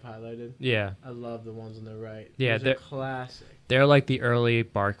one you have highlighted. Yeah, I love the ones on the right. Yeah, those are classic. they're like the early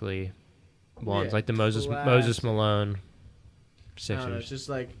Barkley ones, Yeah, like the Moses classic. Malone I don't know, Sixers. it's just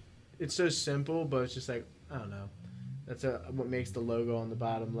like it's so simple, but it's just like I don't know. That's what makes the logo on the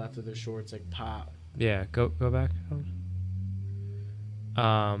bottom left of their shorts like pop. Yeah, go back.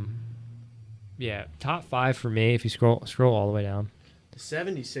 Yeah, top 5 for me. If you scroll all the way down, The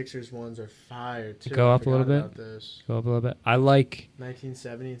 76ers ones are fire too. Go I up a little forgot bit. about those. go up a little bit. I like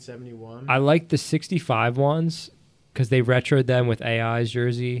 1970 and 71. I like the 65 ones because they retroed them with AI's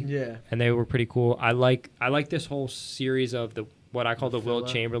jersey. Yeah. And they were pretty cool. I like this whole series of what I call the Wilt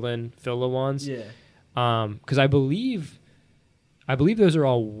Filla. Chamberlain filler ones. Yeah. Because I believe those are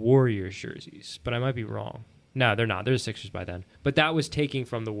all Warriors jerseys, but I might be wrong. No, they're not. They're the Sixers by then. But that was taking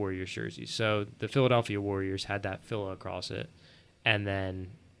from the Warriors jerseys. So the Philadelphia Warriors had that filler across it, and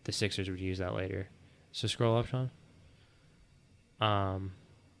then the Sixers would use that later. So scroll up, Sean. I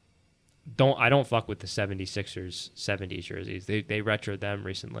don't fuck with the 76ers 70s jerseys. They retroed them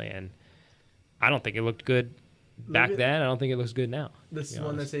recently, and I don't think it looked good back then. I don't think it looks good now. This to be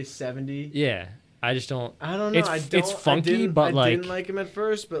one that honest. says 70. Yeah, I just don't. I don't know. It's funky, but I didn't like them at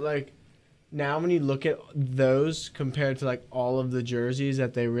first, but like now when you look at those compared to like all of the jerseys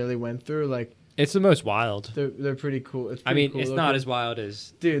that they really went through, like it's the most wild. they're pretty cool. It's I pretty mean, cool it's looking. not as wild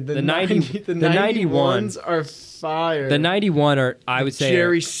as Dude, the 91s 91s are fire. the 91 are. I would say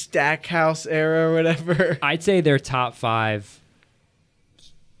Jerry Stackhouse era or whatever. I'd say they're top 5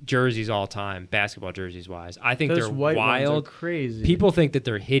 jerseys all time, basketball jerseys wise. I think Those they're white ones wild. are crazy. People think that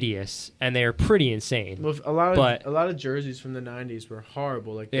they're hideous, and they are pretty insane. Well, a lot of jerseys from the 90s were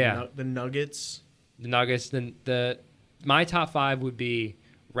horrible. Like the Nuggets. The Nuggets, my top 5 would be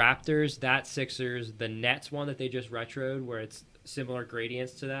Raptors, that Sixers, the Nets one that they just retroed, where it's similar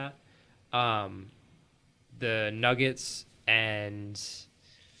gradients to that. the Nuggets, and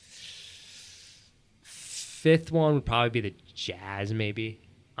fifth one would probably be the Jazz, maybe.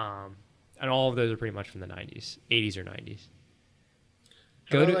 And all of those are pretty much from the 90s, 80s or 90s.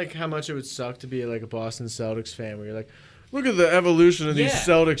 Go to like how much it would suck to be like a Boston Celtics fan, where you're like, look at the evolution of these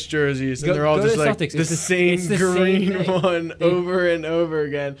Celtics jerseys, and they're all just like the same green one over and over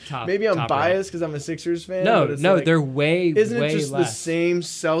again. Maybe I'm biased because I'm a Sixers fan. No, like, they're way. Isn't way it just less. the same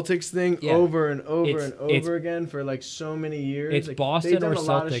Celtics thing over and over and over again for like so many years? It's like, Boston they've done or a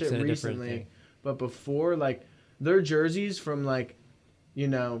lot of Celtics shit in a different recently, thing. but before, like their jerseys from like, you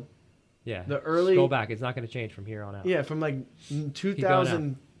know, the early go back. It's not going to change from here on out. Yeah, from like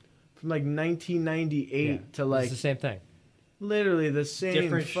 2000, from like 1998 to like it's the same thing. Literally the same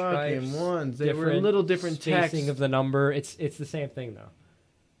Different fucking stripes, ones. They were a little different text. Spacing of the number. It's the same thing though.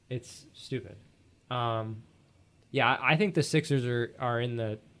 It's stupid. Yeah, I think the Sixers are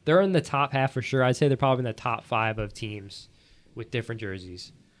they're in the top half for sure. I'd say they're probably in the top 5 of teams with different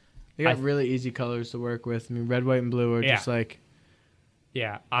jerseys. They got really easy colors to work with. I mean, red, white, and blue are just like.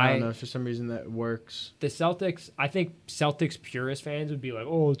 Yeah, I don't know. For some reason, that works. The Celtics, I think Celtics purist fans would be like,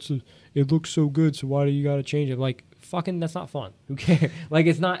 "Oh, it looks so good, so why do you got to change it?" Like, fucking, that's not fun. Who cares? Like,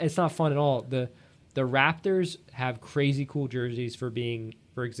 it's not fun at all. The Raptors have crazy cool jerseys for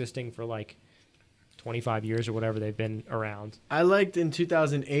existing for like 25 years or whatever they've been around. I liked in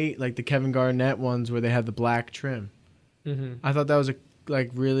 2008 like the Kevin Garnett ones where they had the black trim. Mm-hmm. I thought that was a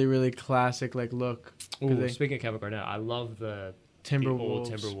like really really classic like look. Ooh, speaking of Kevin Garnett, I love the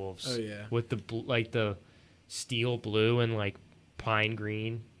old Timberwolves. Oh yeah, with the steel blue and like pine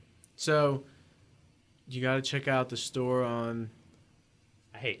green. So you got to check out the store on.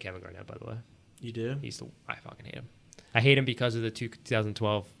 I hate Kevin Garnett, by the way. You do? I fucking hate him. I hate him because of the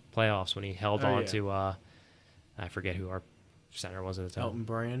 2012 playoffs when he held on to I forget who our center was at the time.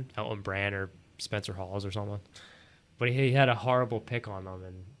 Elton Brand or Spencer Hawes or someone. But he had a horrible pick on them,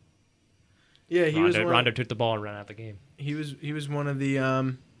 and Rondo took the ball and ran out the game. He was one of the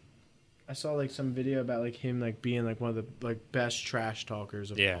I saw like some video about like him like being like one of the like best trash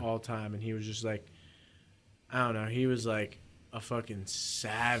talkers of all time, and he was just like, I don't know, he was like a fucking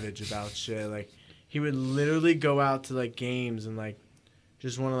savage about shit. Like he would literally go out to like games and like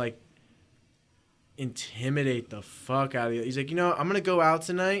just want to like intimidate the fuck out of you. He's like, I'm gonna go out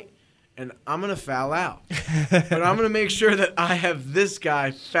tonight and I'm going to foul out. But I'm going to make sure that I have this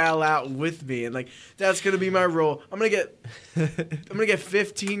guy foul out with me. And, like, that's going to be my role. I'm going to get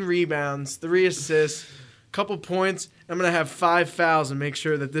 15 rebounds, 3 assists, couple points. I'm going to have 5 fouls and make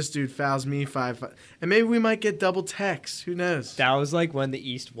sure that this dude fouls me 5. And maybe we might get double techs. Who knows? That was, like, when the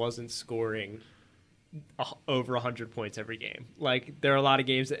East wasn't scoring over 100 points every game. Like, there are a lot of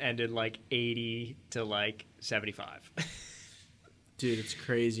games that ended, like, 80 to, like, 75. Dude, it's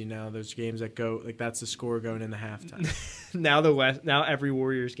crazy now. There's games that go like that's the score going into halftime. Now every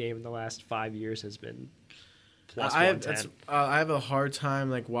Warriors game in the last 5 years has been plus 110. I have a hard time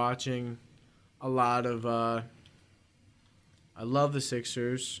like watching a lot of. I love the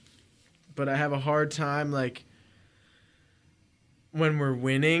Sixers, but I have a hard time like when we're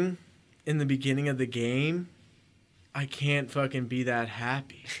winning in the beginning of the game. I can't fucking be that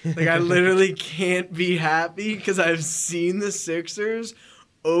happy. Like, I literally can't be happy because I've seen the Sixers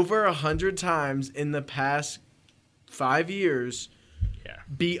over 100 times in the past 5 years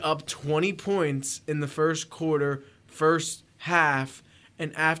be up 20 points in the first quarter, first half,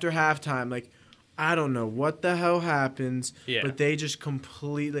 and after halftime. Like, I don't know what the hell happens, but they just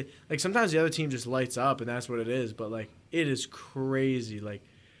completely... Like, sometimes the other team just lights up, and that's what it is. But, like, it is crazy. Like,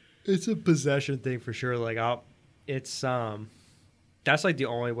 it's a possession thing for sure. Like, it's that's like the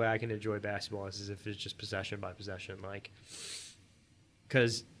only way I can enjoy basketball is if it's just possession by possession, like,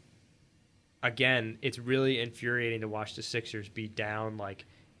 because again, it's really infuriating to watch the Sixers be down like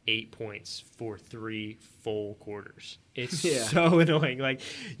 8 points for 3 full quarters. It's so annoying. Like,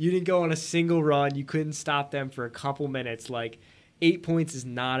 you didn't go on a single run, you couldn't stop them for a couple minutes. Like, 8 points is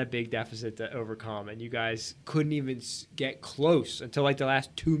not a big deficit to overcome, and you guys couldn't even get close until like the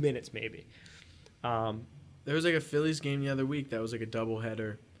last 2 minutes maybe. There was like a Phillies game the other week that was like a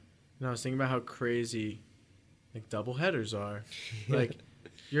doubleheader, and I was thinking about how crazy like doubleheaders are. Like,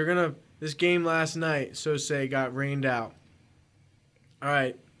 this game last night, so say, got rained out. All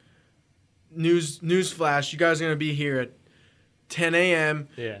right, news flash, you guys are gonna be here at 10 a.m.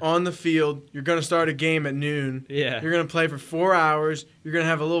 on the field. You're gonna start a game at noon. You're gonna play for 4 hours. You're gonna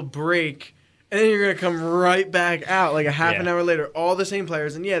have a little break, and then you're gonna come right back out like a half an hour later. All the same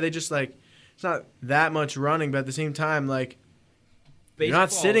players, and they just like. It's not that much running, but at the same time, like, you're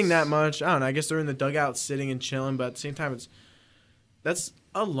not sitting that much. I don't know. I guess they're in the dugout sitting and chilling, but at the same time, it's That's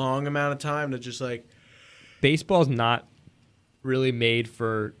a long amount of time to just like. Baseball's not really made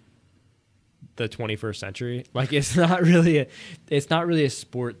for the 21st century. Like it's not really a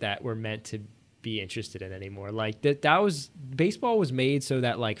sport that we're meant to be interested in anymore. Like baseball was made so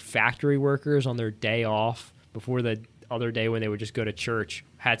that like factory workers on their day off before the other day when they would just go to church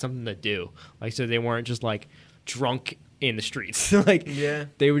had something to do. Like so they weren't just like drunk in the streets. Like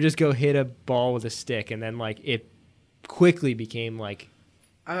they would just go hit a ball with a stick, and then like it quickly became like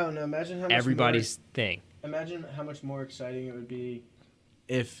I don't know. Imagine how much everybody's thing. Imagine how much more exciting it would be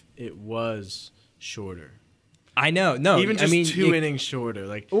if it was shorter. I know. No, even just I mean, two innings shorter,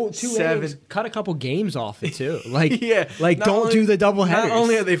 like 7 innings, cut a couple games off it too. Like like not don't only, do the double headers. Not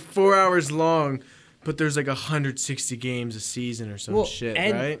only are they 4 hours long, but there's like 160 games a season or some shit,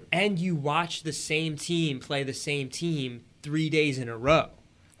 right? And you watch the same team play the same team 3 days in a row.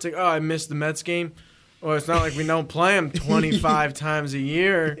 It's like, oh, I missed the Mets game. Well, it's not like we don't play them 25 times a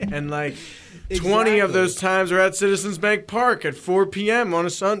year, and like 20 of those times are at Citizens Bank Park at 4 p.m. on a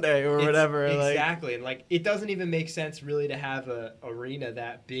Sunday or whatever. Exactly, and like it doesn't even make sense really to have a arena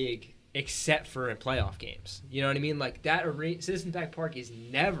that big except for in playoff games. You know what I mean? Like that arena, Citizens Bank Park is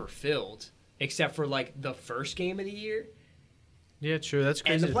never filled except for like the first game of the year. Yeah, true. That's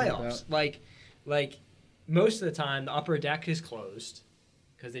crazy. And the playoffs, like most of the time, the upper deck is closed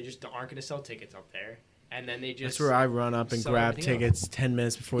because they just aren't going to sell tickets up there. And then they just... That's where I run up and grab tickets 10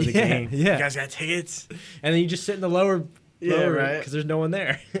 minutes before the game. Yeah. You guys got tickets? And then you just sit in the lower right? Because there's no one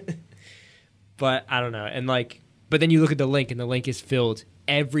there. But I don't know. And like, but then you look at the link, and the link is filled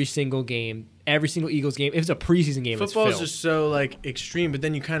every single game, every single Eagles game. If it's a preseason game, football it's filled. is just so like extreme, but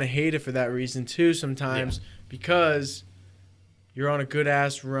then you kind of hate it for that reason too sometimes because you're on a good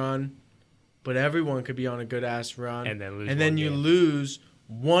ass run, but everyone could be on a good ass run, and then you lose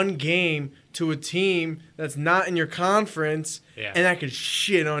one game to a team that's not in your conference, and that could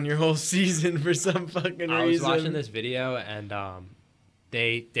shit on your whole season for some fucking reason. I was watching this video, and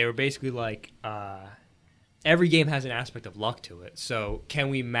they were basically like, every game has an aspect of luck to it. So can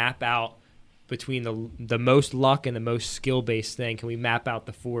we map out between the most luck and the most skill-based thing? Can we map out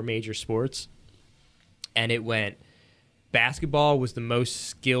the 4 major sports? And it went, basketball was the most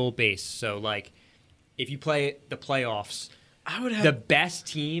skill-based. So like, if you play the playoffs, the best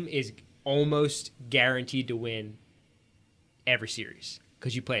team is almost guaranteed to win every series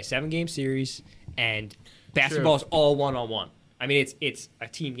because you play a 7-game series, and basketball is all one-on-one. I mean, it's a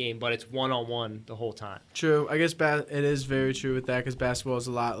team game, but it's one-on-one the whole time. True. I guess it is very true with that because basketball is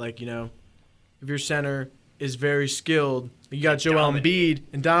a lot like, you know, if your center is very skilled, you got Joel Embiid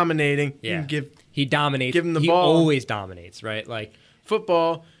and dominating. Yeah. He dominates. Give him the he ball. He always dominates, right? Like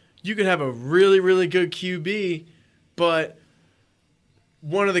football, you could have a really, really good QB, but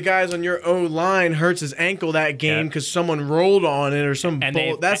one of the guys on your O-line hurts his ankle that game because someone rolled on it or some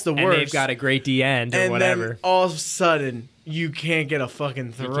that's the worst. And they've got a great D-end or whatever. Then all of a sudden, you can't get a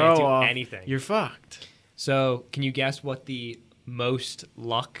fucking throw you can't do off. anything. You're fucked. So can you guess what the most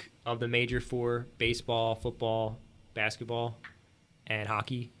luck of the major 4, baseball, football, basketball, and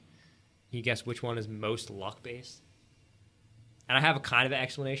hockey? Can you guess which one is most luck-based? And I have a kind of an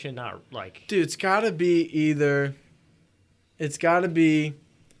explanation, not like... Dude, it's got to be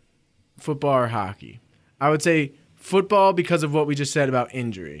football or hockey. I would say football because of what we just said about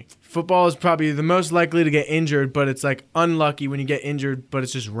injury. Football is probably the most likely to get injured, but it's like unlucky when you get injured, but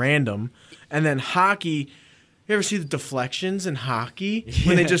it's just random. And then hockey, you ever see the deflections in hockey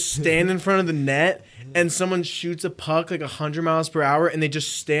when they just stand in front of the net and someone shoots a puck like 100 miles per hour and they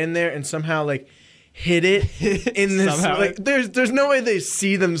just stand there and somehow like hit it in this like there's no way they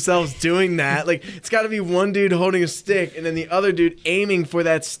see themselves doing that. Like it's got to be one dude holding a stick and then the other dude aiming for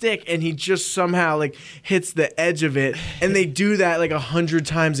that stick, and he just somehow like hits the edge of it, and they do that like 100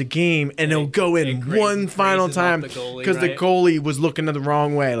 times a game, and it'll go in one final time because the goalie was looking the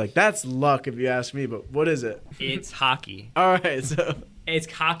wrong way. Like that's luck if you ask me, but what is it? It's hockey. All right, so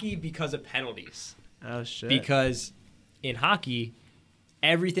it's hockey because of penalties. Oh shit. Because in hockey,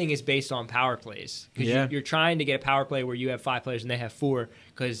 everything is based on power plays. Because you're trying to get a power play where you have 5 players and they have 4,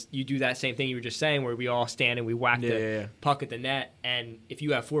 because you do that same thing you were just saying where we all stand and we whack the puck at the net. And if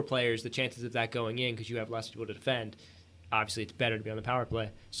you have 4 players, the chances of that going in, because you have less people to defend, obviously it's better to be on the power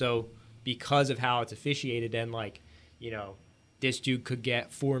play. So because of how it's officiated, then like, you know, this dude could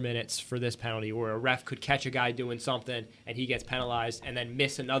get 4 minutes for this penalty, or a ref could catch a guy doing something and he gets penalized and then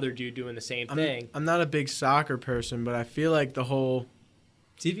miss another dude doing the same thing. I'm not a big soccer person, but I feel like the whole...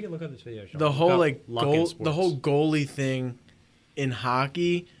 See if you can look up this video, Sean. The whole goalie thing in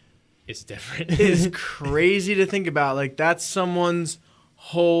hockey is different. is crazy to think about. Like that's someone's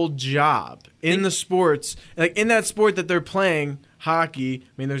whole job in the sports, like in that sport that they're playing, hockey. I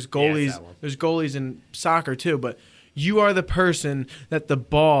mean, there's goalies. that one. There's goalies in soccer too, but you are the person that the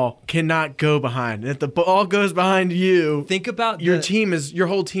ball cannot go behind. And if the ball goes behind you, Think about your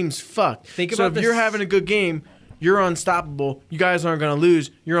whole team's fucked. Think so about if you're having a good game, you're unstoppable. You guys aren't going to lose.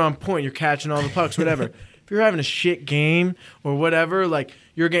 You're on point. You're catching all the pucks, whatever. If you're having a shit game or whatever, like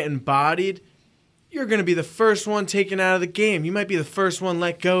you're getting bodied, you're going to be the first one taken out of the game. You might be the first one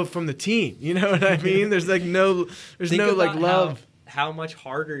let go from the team. You know what I mean? There's like no love. How much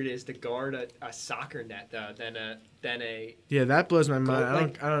harder it is to guard a soccer net though than a Yeah, that blows my mind. I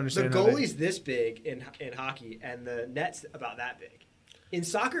don't The understand. how they- goalie's this big in hockey, and the net's about that big. In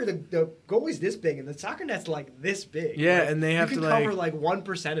soccer, the goalie's this big, and the soccer net's like this big. Yeah, Like, and they have you to, can like- cover like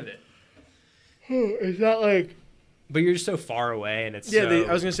 1% of it. It's not like But you're just so far away, and it's yeah. So,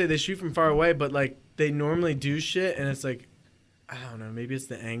 I was gonna say they shoot from far away, but like they normally do shit, and it's like I don't know. Maybe it's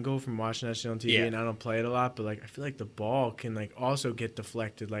the angle from watching that shit on TV, Yeah. and I don't play it a lot. But like I feel like the ball can like also get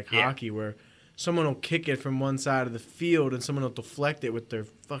deflected, like Yeah. hockey, where someone will kick it from one side of the field, and someone will deflect it with their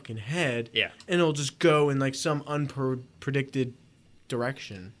fucking head, Yeah. and it'll just go in like some unpredicted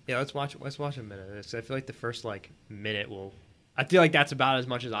direction. Yeah, let's watch a minute of this. I feel like the first like minute will. I feel like that's about as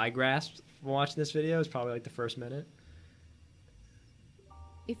much as I grasped from watching this video. Is probably like the first minute.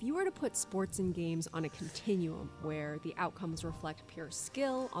 If you were to put sports and games on a continuum where the outcomes reflect pure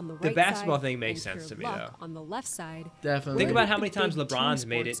skill on the right basketball side thing makes and sense pure to me, luck though. on the left side, Definitely. Think where about would how the many times big team LeBron's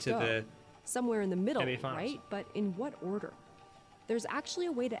made it sports to go? the somewhere in the middle, NBA Finals. right? But in what order? There's actually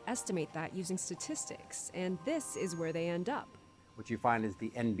a way to estimate that using statistics, and this is where they end up. What you find is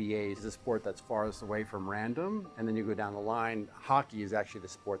the NBA is the sport that's farthest away from random, and then you go down the line, hockey is actually the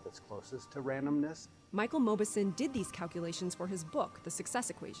sport that's closest to randomness. Michael Mauboussin did these calculations for his book, The Success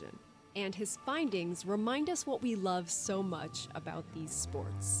Equation, and his findings remind us what we love so much about these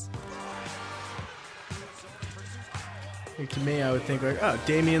sports. Like, to me, I would think like, oh,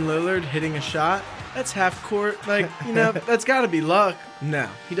 Damian Lillard hitting a shot. That's half court. Like, you know, that's got to be luck. No,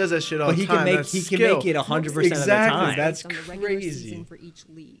 he does that shit all But the he time. can make That's he can skill. make it 100% of the Exactly, time. that's Based on the regular crazy. season for each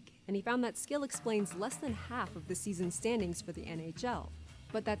league, and he found that skill explains less than half of the season standings for the NHL.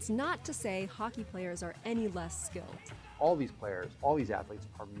 But that's not to say hockey players are any less skilled. All these players, all these athletes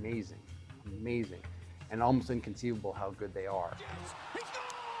are amazing, amazing, and almost inconceivable how good they are.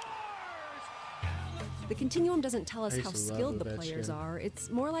 The continuum doesn't tell us I used how to love skilled the players Ovechkin. are. It's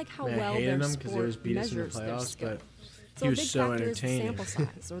more like how Man, I well hated their him 'cause they sport always beat us in the measures their playoffs, skill. but So he a was big so factor is the entertaining. sample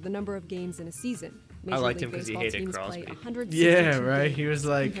size, or the number of games in a season. Major liked League him 'cause he Baseball hated teams Crosby. play 162 Yeah, right. He was games.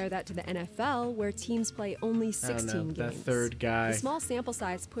 like, Compare that to the NFL, where teams play only I 16 don't know, that games. third guy. The small sample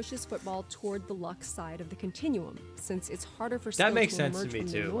size pushes football toward the luck side of the continuum, since it's harder for skill makes to sense to emerge me from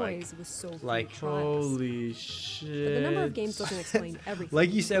too, the like- noise with so few like, trials. Holy shit. But the number of games doesn't explain everything.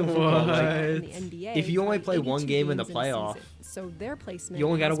 Like you said with football, What? like, In the NBA, if you only play 82 one game in the games a playoff, season, so their placement you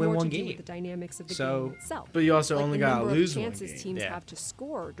only gotta has win more one to do game. with the dynamics of the So- game itself. But you also Like only the gotta number of lose one chances game. teams Yeah. have to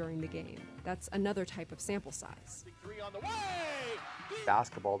score during the game. That's another type of sample size. Three on the way.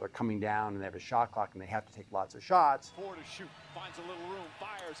 Basketball, they're coming down and they have a shot clock and they have to take lots of shots. Four to shoot. Finds a little room.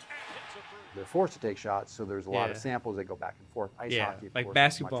 Fires and hits a three. They're forced to take shots, so there's a lot of Yeah. samples that go back and forth. Ice yeah, hockey, of like course, is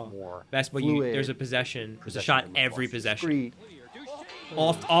basketball. much more Basketball, fluid. there's a possession. There's a Possession shot is much every more possession. discreet. They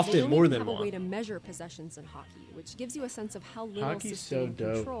Often don't more even than have a way one. to measure possessions in hockey, which gives you a sense of how little Hockey's so sustained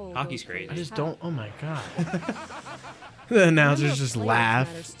dope. control Hockey's those crazy. I players just have. don't. Oh my god. The The announcers number of just players laugh.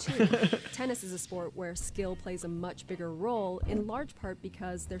 matters, too. Tennis is a sport where skill plays a much bigger role, in large part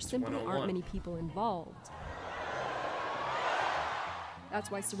because there simply aren't 101. many people involved. That's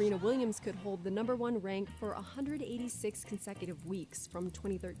why Serena Williams could hold the number one rank for 186 consecutive weeks from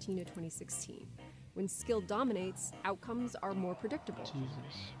 2013 to 2016. When skill dominates, outcomes are more predictable.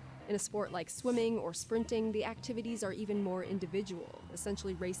 In a sport like swimming or sprinting, the activities are even more individual,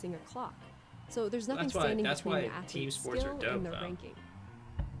 essentially racing a clock. So there's nothing That's why- standing that's between why the team athlete's sports are skill dope, and their though. ranking.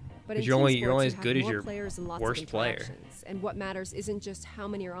 But 'Cause in you're team only- sports, you're only you as have good as more your players and lots worst of player. interactions. And what matters isn't just how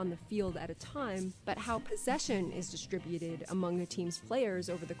many are on the field at a time, but how possession is distributed among the team's players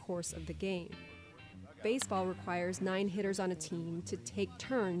over the course of the game. Baseball requires 9 hitters on a team to take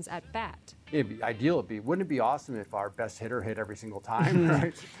turns at bat. It'd be ideal. Wouldn't it be awesome if our best hitter hit every single time,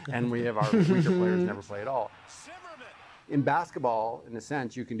 right? And we have our weaker players never play at all. In basketball, in a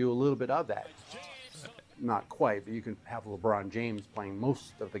sense, you can do a little bit of that. Not quite, but you can have LeBron James playing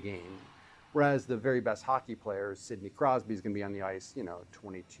most of the game. Whereas the very best hockey players, Sidney Crosby is going to be on the ice,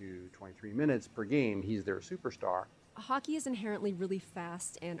 22, 23 minutes per game. He's their superstar. Hockey is inherently really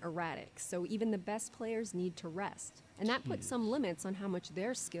fast and erratic, so even the best players need to rest. And that puts some limits on how much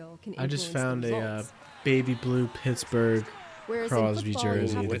their skill can I influence just the found a results. baby blue Pittsburgh Whereas Crosby in football,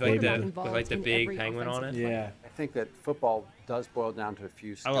 jersey, you have the the baby quarterback blue. involved With, like, the in big every penguin on offensive it? play. Yeah. I think that football does boil down to a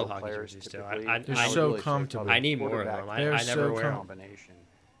few I skill love hockey players. jerseys, too. Typically. They're I would so really say comfortable. probably I need more of quarterback them. I They're never so wear them. combination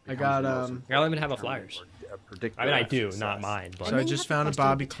I becomes got, the most um, I don't even have a important Flyers. predictor I mean, I of do, success. not mine, but So And I then you just have the found a question of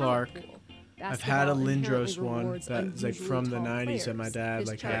Bobby the talent Clark. pool. I've had a Basketball inherently Lindros one rewards that's like unusually from the tall 90s that my players. dad This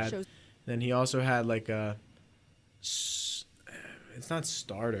like chart had. shows Then he also had like a, it's not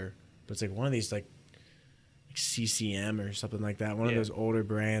starter, but it's like one of these like CCM or something like that. One of Yeah. those older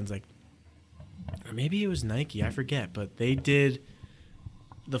brands, like, or maybe it was Nike. I forget, but they did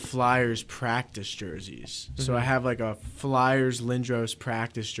the Flyers practice jerseys. So I have like a Flyers Lindros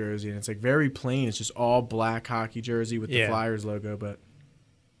practice jersey, and it's like very plain. It's just all black hockey jersey with the Yeah. Flyers logo, but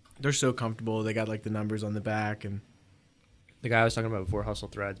they're so comfortable. They got like the numbers on the back, and the guy I was talking about before, Hustle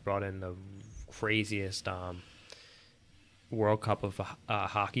Threads, brought in the craziest World Cup of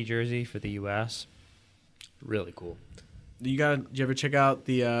hockey jersey for the U.S. Really cool. did you ever check out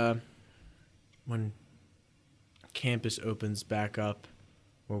the when campus opens back up,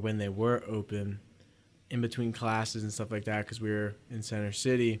 or when they were open, in between classes and stuff like that? Because we were in Center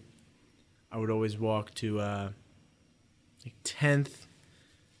City, I would always walk to like 10th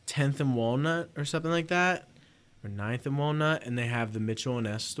and Walnut or something like that, or 9th and Walnut, and they have the Mitchell and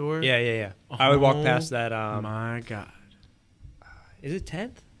S store. Yeah. I would walk Oh past that. My God, Is it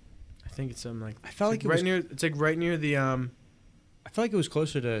 10th? I think it's something like. I felt it's like it right was- near. It's like right near the I felt like it was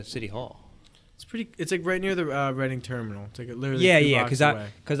closer to City Hall. It's like right near the Reading Terminal. It's like literally. Yeah, 2 yeah. blocks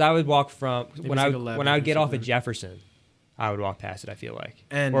Because away. I would walk from Maybe when it's I like would 11 when I would or get off at something. Jefferson, I would walk past it. I feel like,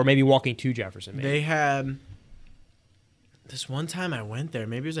 And or maybe walking to Jefferson. Maybe. They had this one time I went there.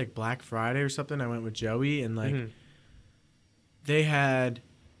 Maybe it was like Black Friday or something. I went with Joey, and like Mhm. they had,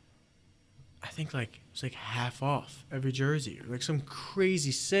 I think like it was like half off every jersey, or like some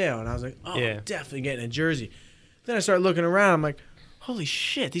crazy sale. And I was like, oh, Yeah. I'm definitely getting a jersey. Then I started looking around. I'm like, holy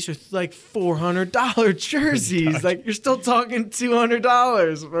shit, these are like $400 jerseys. Like you're still talking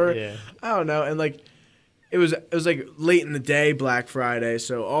 $200 for, Yeah. I don't know. And like it was like late in the day, Black Friday,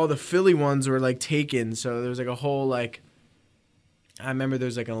 so all the Philly ones were like taken. So there was like a whole like, I remember there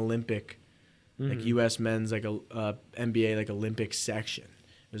was like an Olympic, like U.S. men's like a NBA like Olympic section.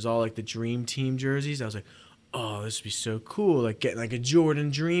 It was all like the Dream Team jerseys. I was like, oh, this would be so cool, like getting like a Jordan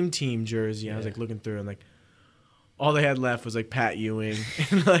Dream Team jersey. And I was like looking through, and like all they had left was like Pat Ewing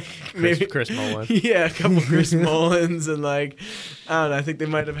and like maybe Chris Mullin. Yeah, a couple Chris Mullins, and like I don't know. I think they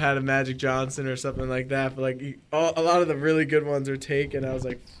might have had a Magic Johnson or something like that. But like a lot of the really good ones are taken. I was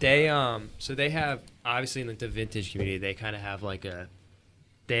like, They so they have, obviously in like the vintage community, they kind of have like a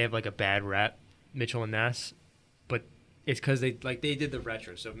bad rep, Mitchell and Ness, but it's because they did the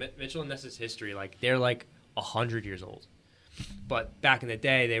retro. So Mitchell and Ness's history, like they're like 100 years old, but back in the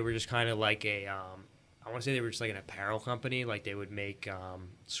day they were just kind of like a I want to say they were just like an apparel company. Like they would make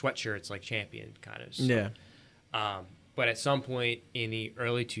sweatshirts like Champion kind of stuff. yeah, But at some point in the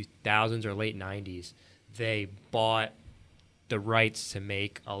early 2000s or late 90s, they bought the rights to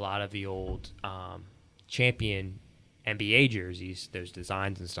make a lot of the old Champion NBA jerseys, those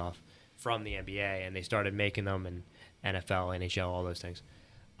designs and stuff, from the NBA, and they started making them in NFL, NHL, all those things.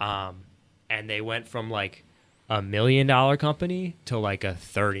 And they went from like $1 million company to like a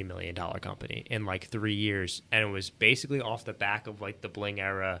 $30 million company in like 3 years, and it was basically off the back of like the bling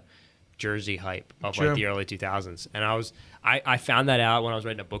era jersey hype of True. like the early 2000s. And I found that out when I was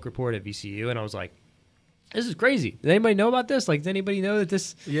writing a book report at VCU, and I was like, this is crazy. Does anybody know about this? Like, does anybody know that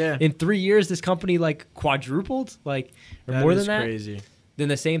this yeah, in 3 years this company like quadrupled, like, or that more is than that? crazy. Then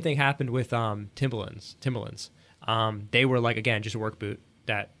the same thing happened with Timberlands. They were like, again, just a work boot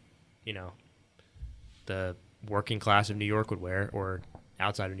that, you know, the working class of New York would wear, or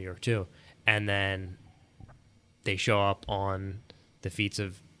outside of New York too. And then they show up on the feet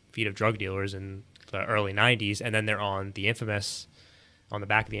of drug dealers in the early 90s, and then they're on the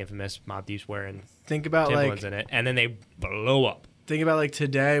back of the infamous Mobb Deep's wearing Think about Timberlands like in it, and then they blow up. think about like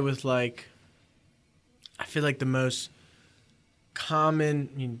today with like, I feel like the most common.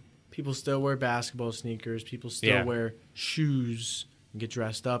 I mean, people still wear basketball sneakers. People still Yeah. wear shoes and get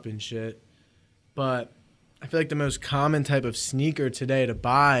dressed up and shit. But I feel like the most common type of sneaker today to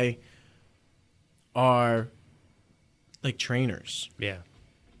buy are like trainers, Yeah.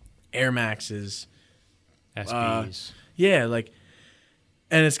 Air Maxes. SBs. Yeah, like,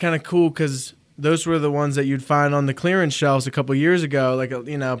 and it's kind of cool because those were the ones that you'd find on the clearance shelves a couple years ago. Like,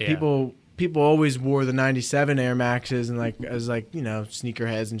 you know, Yeah. people always wore the '97 Air Maxes and like as like, you know,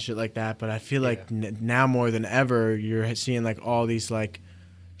 sneakerheads and shit like that. But I feel like now more than ever, you're seeing like all these like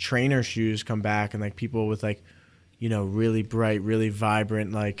trainer shoes come back, and like people with like, you know, really bright, really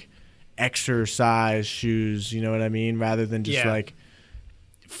vibrant like exercise shoes, you know what I mean, rather than just Yeah. like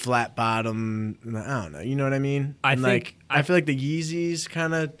flat bottom. I don't know, you know what I mean? I And, think- I feel like the Yeezys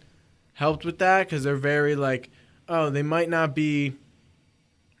kind of helped with that because they're very like, oh, they might not be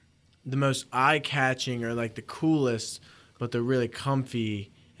the most eye-catching or like the coolest, but they're really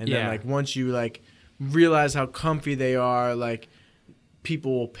comfy. And then Yeah. like once you like realize how comfy they are, like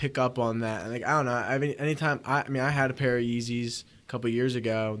people will pick up on that. And like I don't know, I mean, anytime I had a pair of Yeezys a couple years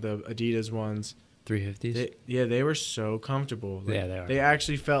ago, the Adidas ones. 350s. They were so comfortable. Like, Yeah, they are. They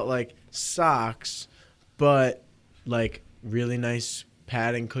actually felt like socks, but like really nice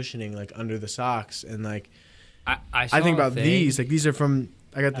padding, cushioning like under the socks. And like I I think about these. Like these are from.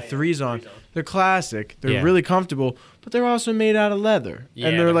 I got the threes on. threes on. They're classic. They're Yeah. really comfortable, but they're also made out of leather, Yeah,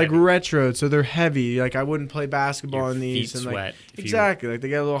 and they're they're like heavy. retro, so they're heavy. Like I wouldn't play basketball Your in these, feet and like sweat if you exactly, like they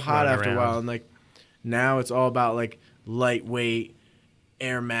get a little hot run after a around. while, and like now it's all about like lightweight,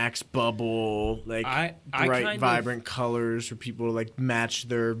 Air Max bubble, like I bright, kind of- vibrant colors for people to like match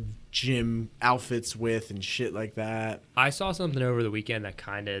their gym outfits with and shit like that. I saw something over the weekend that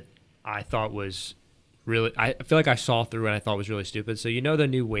kind of I thought was really. I feel like I saw through and I thought was really stupid. So you know the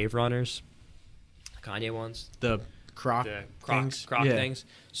new Wave Runners, Kanye ones, The Croc the things, Croc yeah. things.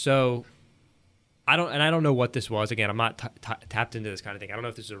 So I don't know what this was. Again, I'm not tapped into this kind of thing. I don't know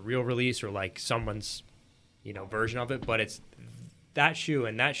if this is a real release or like someone's version of it. But it's that shoe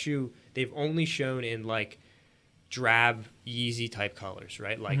and that shoe they've only shown in like drab Yeezy type colors,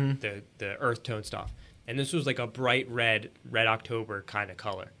 right? Like the earth tone stuff. And this was like a bright red October kind of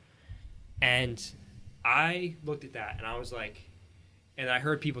color. And I looked at that and I was like, and I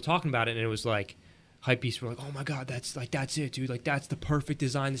heard people talking about it and it was like, hypebeasts were like, oh my God, that's it, dude. Like, that's the perfect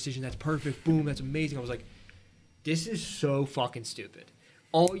design decision. That's perfect. Boom, that's amazing. I was like, this is so fucking stupid.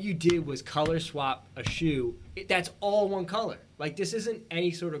 All you did was color swap a shoe. That's all one color. Like, this isn't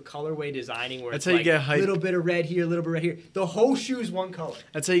any sort of colorway designing where That's it's how you like get hype. little bit of red here, a little bit of red here. The whole shoe is one color.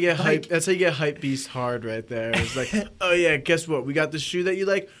 That's how you get Like- hype. That's how you get hype beast hard right there. It's like, oh yeah, guess what? We got the shoe that you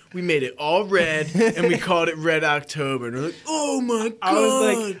like. We made it all red, and we called it Red October. And we're like, oh my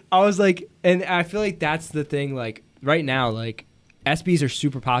god! I was like, and I feel like that's the thing. Like right now, like SBs are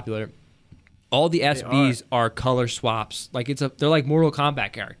super popular. All the SBs are color swaps. Like they're like Mortal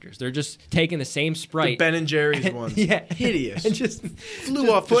Kombat characters. They're just taking the same the sprite. Ben and Jerry's ones, Yeah. hideous. and just Flew just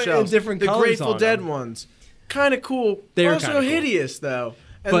off the put in shelves. different the colors Grateful on Dead them. ones, kind of cool. They were also kinda cool. hideous though.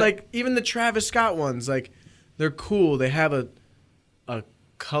 And But- like even the Travis Scott ones, like they're cool. They have a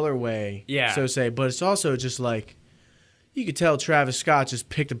colorway, Yeah. so say, but it's also just like you could tell Travis Scott just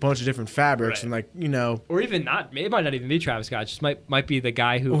picked a bunch of different fabrics Right. and like Or even not. It might not even be Travis Scott. It just might be the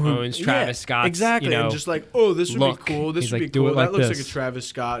guy who Or who- owns Travis yeah, Scott's. exactly. And just like, oh, this would look. be cool. This He's would like, be do cool. it like That looks this. like a Travis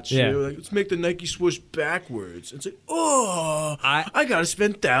Scott shoe. Yeah. Like, let's make the Nike swoosh backwards. It's like, oh, I- I gotta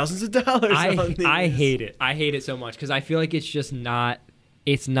spend thousands of dollars on these. I hate it. I hate it so much because I feel like it's just not.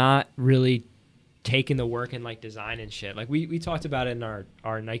 It's not really taking the work and like design and shit. Like we talked about it in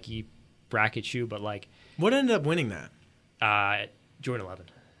our Nike bracket shoe, but like What ended up winning that? Jordan 11.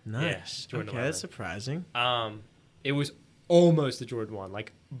 Nice. Jordan okay, 11. that's surprising. It was almost the Jordan 1.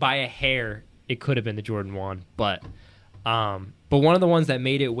 Like by a hair, it could have been the Jordan 1, but one of the ones that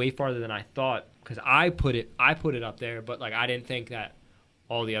made it way farther than I thought because I put it up there, but like I didn't think that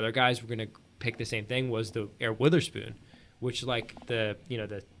all the other guys were gonna pick the same thing was the Air Witherspoon, which like the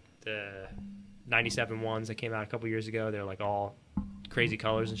 97 ones that came out a couple years ago, they're like all crazy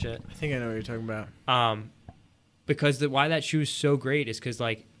colors and shit. I think I know what you're talking about. Because why that shoe is so great is because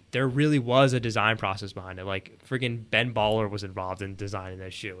like there really was a design process behind it. Like friggin' Ben Baller was involved in designing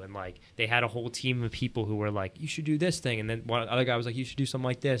that shoe, and like they had a whole team of people who were like, "You should do this thing," and then one other guy was like, "You should do something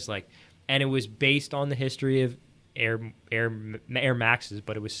like this." Like, and it was based on the history of Air Maxes,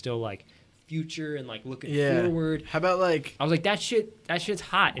 but it was still like future and like looking Yeah. forward. How about like? I was like, that shit's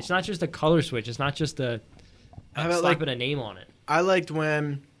hot. It's not just a color switch. It's not just a How about slapping like? a name on it. I liked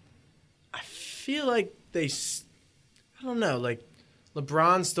when. I feel like I don't know. Like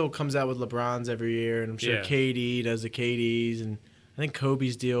LeBron still comes out with LeBrons every year, and I'm sure Yeah. KD does the KDs, and I think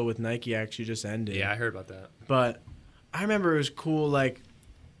Kobe's deal with Nike actually just ended. Yeah, I heard about that. But I remember it was cool, like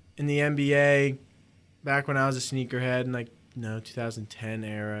in the NBA, back when I was a sneakerhead in 2010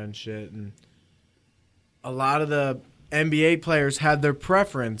 era and shit, and a lot of the NBA players had their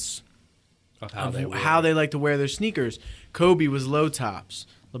preference Of how they like to wear their sneakers. Kobe was low tops.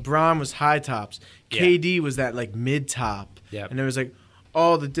 LeBron was high tops. Yeah. KD was that like mid top. Yep. And there was like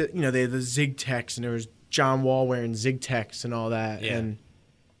all the they had the Zig Techs, and there was John Wall wearing Zig Techs and all that. Yeah.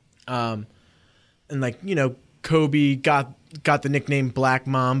 And like Kobe got the nickname Black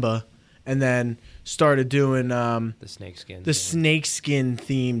Mamba, and then started doing The snakeskin. the snakeskin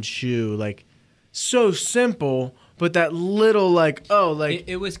themed shoe. Like, so simple, but that little like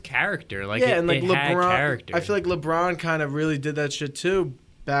it was character. Like yeah, and like it had LeBron. character. I feel like LeBron kind of really did that shit too.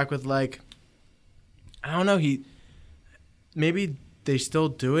 Back with like, I don't know, maybe they still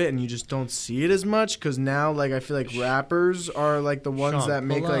do it and you just don't see it as much because now like I feel like rappers are like the ones Sean, that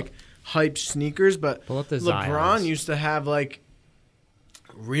make pull up. like hype sneakers, but Pull up the LeBron Zions. used to have like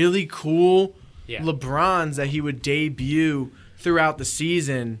really cool Yeah. LeBrons that he would debut throughout the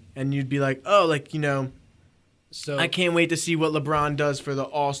season, and you'd be like, oh, like, you know, So I can't wait to see what LeBron does for the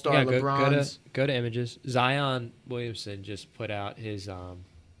All-Star yeah, LeBrons. go to images. Zion Williamson just put out his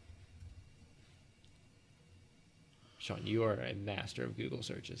Sean, you are a master of Google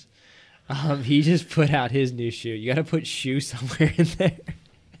searches. He just put out his new shoe. You got to put shoe somewhere in there.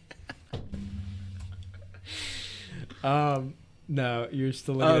 No, you're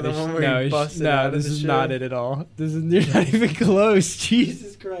still looking at the the one sh- where no, he it's- busted no, out of this the is shoe? not it at all. This is you're not even close.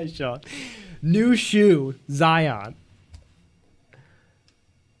 Jesus Christ, Sean. New shoe, Zion.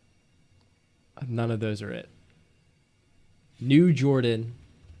 None of those are it. New Jordan,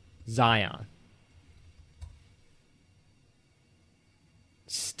 Zion.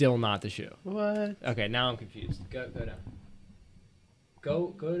 Still not the shoe. What? Okay, now I'm confused. Go down.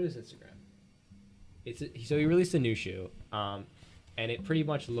 Go to his Instagram. So he released a new shoe, and it pretty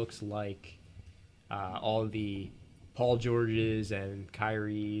much looks like all the Paul Georges and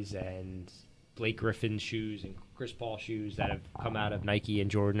Kyrie's and Blake Griffin shoes and Chris Paul shoes that have come out of Nike and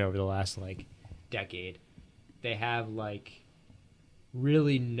Jordan over the last like decade. They have like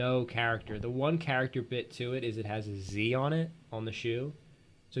really no character. The one character bit to it is it has a Z on it on the shoe.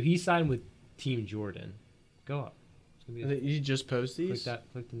 So he signed with Team Jordan. Go up. It's gonna be You just post click these?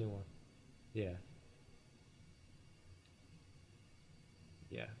 that. Click the new one. Yeah.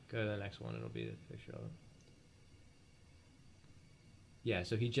 Yeah. Go to the next one. It'll be the picture of it. Yeah.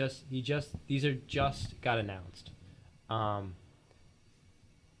 So he just these are just got announced.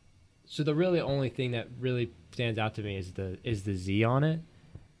 So the really only thing that really stands out to me is the Z on it.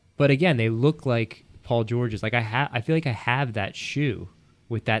 But again, they look like Paul George's. Like I feel like I have that shoe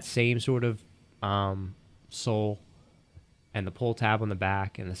with that same sort of sole and the pull tab on the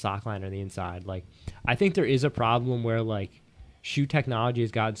back and the sock liner on the inside. Like I think there is a problem where like shoe technology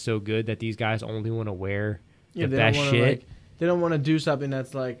has gotten so good that these guys only want to wear the best shit. Like, they don't want to do something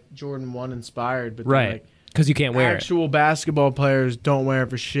that's like Jordan 1 inspired, but then, Right. like, Because you can't wear it. actual basketball players don't wear it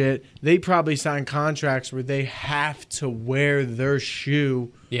for shit. They probably sign contracts where they have to wear their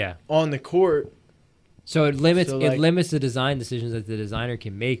shoe Yeah. on the court. So it limits So, like- it limits the design decisions that the designer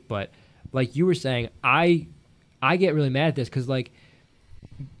can make. But like you were saying, I get really mad at this because like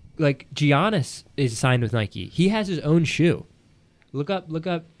Giannis is signed with Nike. He has his own shoe. Look up.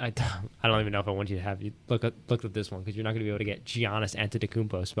 I don't even know if I want you to have you look up this one because you're not going to be able to get Giannis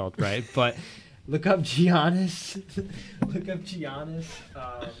Antetokounmpo spelled right. But look up Giannis. Look up Giannis.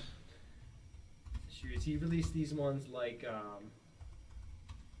 Shoes. He released these ones like.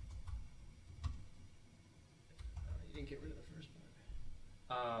 You didn't get rid of the first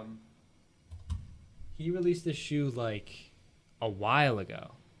part. He released this shoe like a while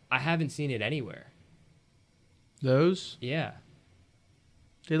ago. I haven't seen it anywhere. Those, Yeah.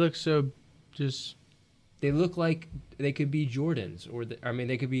 they look so just. They look like they could be Jordans or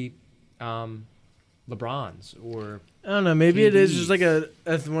they could be LeBrons or I don't know. Maybe it is KDs. just like a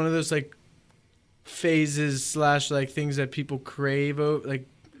one of those like phases / like things that people crave, like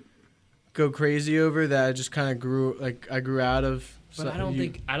go crazy over that I just kind of grew out of. But So I don't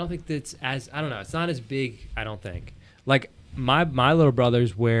think that's as I don't know. It's not as big. I don't think. Like my little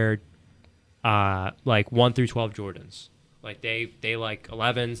brothers wear, like 1 through 12 Jordans. Like they like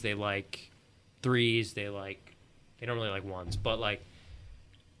 11s. They like 3s. They don't really like 1s. But like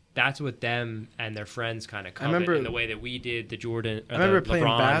that's what them and their friends kind of covet remember- in the way that we did the Jordan. Or I remember the playing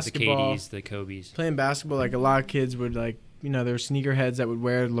LeBrons, basketball. the KDs, the Kobe's. playing basketball, like a lot of kids would like, you know, there were sneakerheads that would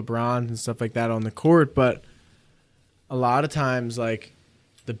wear LeBrons and stuff like that on the court, but a lot of times like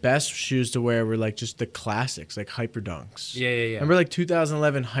the best shoes to wear were like just the classics, like Hyper Dunks. Yeah. Remember like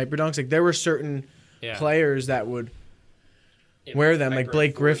 2011 Hyper Dunks? Like there were certain Yeah. players that would wear them, like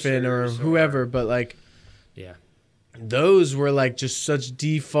Blake Griffin or whoever, but like Yeah. those were like just such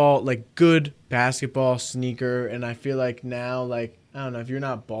default, like good basketball sneaker. And I feel like now, like, I don't know, if you're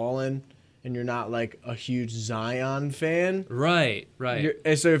not balling and you're not like a huge Zion fan, Right.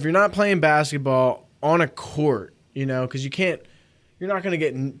 and so if you're not playing basketball on a court, you know, because you're not going to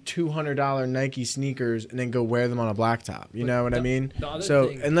get $200 Nike sneakers and then go wear them on a blacktop. You know what I mean? the other So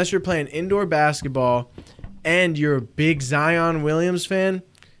thing- unless you're playing indoor basketball and you're a big Zion Williams fan,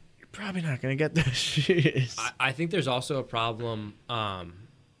 you're probably not gonna get those shoes. I think there's also a problem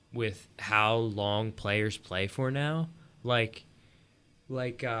with how long players play for now. Like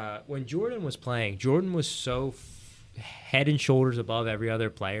when Jordan was playing, Jordan was so head and shoulders above every other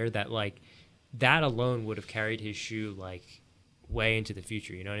player that like that alone would have carried his shoe like way into the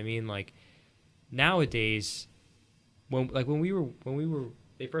future. You know what I mean? Like nowadays, when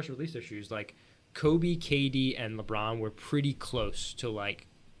they first released their shoes, like Kobe, KD, and LeBron were pretty close to like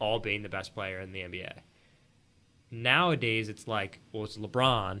all being the best player in the NBA. Nowadays, it's like, well, it's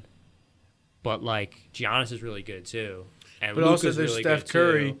LeBron, but like Giannis is really good too, and but Luka's also there's really Steph good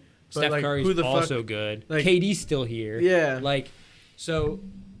Curry. too. But Steph like, Curry's who the also fuck, good. like, KD's still here. Yeah. Like, so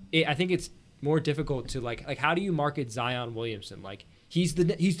I think it's more difficult to like how do you market Zion Williamson? Like he's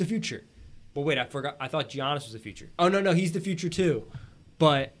the future. But wait, I forgot. I thought Giannis was the future. Oh no, he's the future too.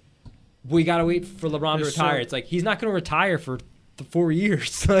 But we gotta wait for LeBron to retire. It's like he's not gonna retire for 4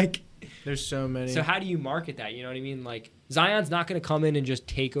 years. Like there's so many. So how do you market that? You know what I mean? Like Zion's not gonna come in and just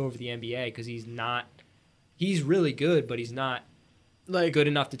take over the NBA because he's not. He's really good, but he's not like good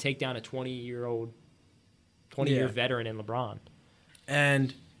enough to take down a 20-year Yeah. veteran in LeBron.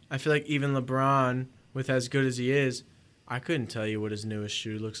 And I feel like even LeBron, with as good as he is, I couldn't tell you what his newest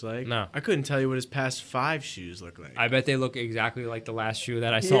shoe looks like. No. I couldn't tell you what his past 5 shoes look like. I bet they look exactly like the last shoe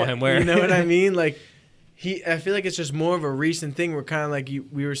that I saw him wear. You know what I mean? Like I feel like it's just more of a recent thing. We're kind of like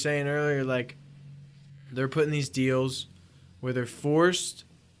we were saying earlier, like they're putting these deals where they're forced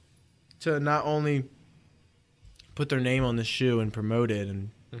to not only put their name on the shoe and promote it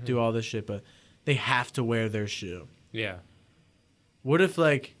and do all this shit, but they have to wear their shoe. Yeah. What if,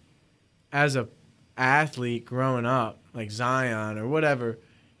 like, as a athlete growing up, like Zion or whatever,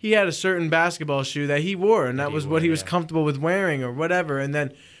 he had a certain basketball shoe that he wore, and that was what he was comfortable with wearing or whatever, and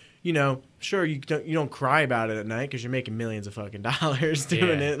then, you know, sure, you don't cry about it at night because you're making millions of fucking dollars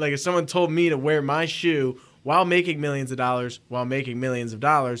doing it. Like, if someone told me to wear my shoe while making millions of dollars,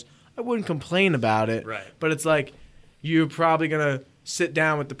 I wouldn't complain about it. Right. But it's like you're probably going to sit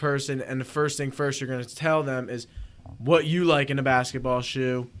down with the person, and the first thing first you're going to tell them is what you like in a basketball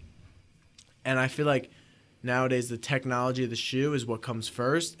shoe. And I feel like nowadays the technology of the shoe is what comes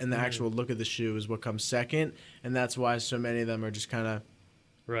first, and the actual look of the shoe is what comes second. And that's why so many of them are just kind of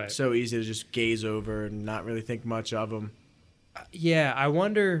so easy to just gaze over and not really think much of them. Yeah, I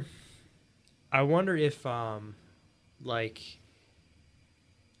wonder if like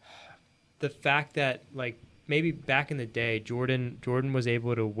the fact that like maybe back in the day Jordan was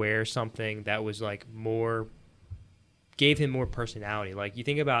able to wear something that was like more gave him more personality. Like you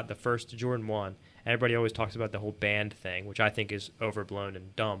think about the first Jordan 1, everybody always talks about the whole band thing, which I think is overblown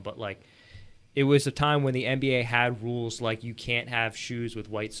and dumb, but like it was a time when the NBA had rules like you can't have shoes with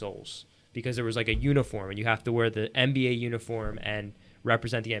white soles because there was like a uniform and you have to wear the NBA uniform and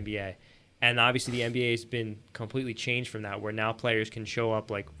represent the NBA. And obviously the NBA has been completely changed from that, where now players can show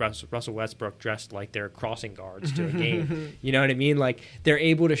up like Russell Westbrook dressed like they're crossing guards to a game. You know what I mean? Like they're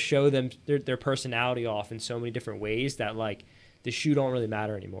able to show them their personality off in so many different ways that like the shoe don't really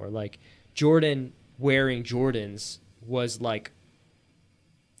matter anymore. Like Jordan wearing Jordans was like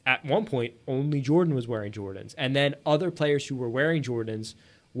at one point only Jordan was wearing Jordans. And then other players who were wearing Jordans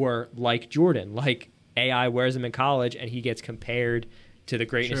were like Jordan. Like AI wears them in college and he gets compared to the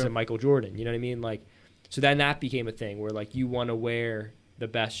greatness of Michael Jordan. You know what I mean? Like, so then that became a thing where like you want to wear the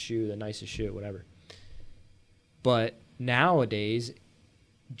best shoe, the nicest shoe, whatever. But nowadays,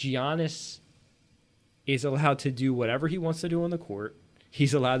 Giannis is allowed to do whatever he wants to do on the court.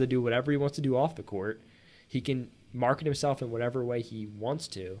 He's allowed to do whatever he wants to do off the court. He can market himself in whatever way he wants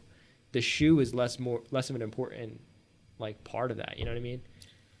to. The shoe is less of an important like part of that. You know what I mean?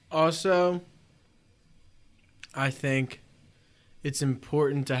 Also, I think it's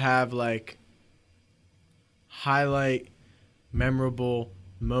important to have like highlight memorable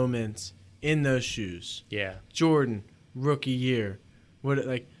moments in those shoes. Yeah. Jordan, rookie year.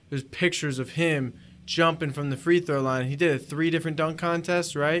 There's pictures of him jumping from the free throw line. He did 3 different dunk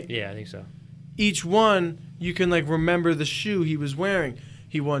contests, right? Yeah, I think so. Each one you can like remember the shoe he was wearing.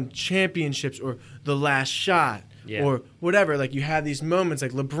 He won championships or the last shot or whatever. Like you have these moments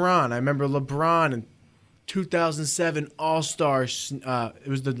like LeBron. I remember LeBron in 2007 All-Star. It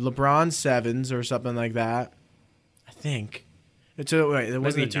was the LeBron 7s or something like that. I think. It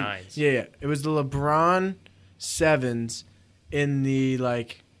wasn't the 9s. Yeah. It was the LeBron 7s in the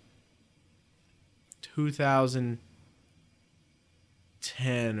like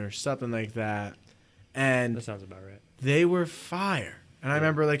 2010 or something like that. And That sounds about right. they were fire. And I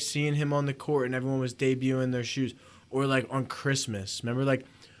remember like seeing him on the court and everyone was debuting their shoes. Or like on Christmas. Remember like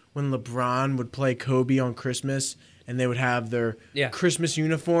when LeBron would play Kobe on Christmas and they would have their Christmas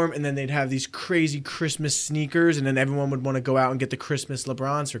uniform, and then they'd have these crazy Christmas sneakers, and then everyone would want to go out and get the Christmas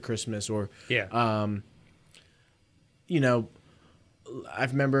LeBrons for Christmas, or you know, I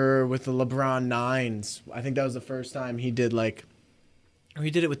remember with the LeBron 9s, I think that was the first time he did like,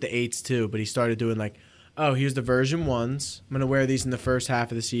 he did it with the 8s too, but he started doing like, oh, here's the version 1s. I'm going to wear these in the first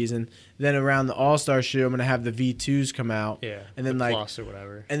half of the season. Then around the All-Star shoe, I'm going to have the V2s come out. Yeah. And then the like Plus or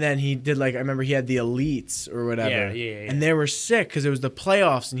whatever. And then he did like, I remember he had the Elites or whatever. Yeah. And they were sick because it was the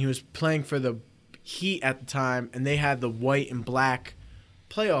playoffs, and he was playing for the Heat at the time, and they had the white and black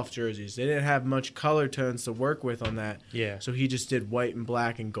playoff jerseys. They didn't have much color tones to work with on that. Yeah. So he just did white and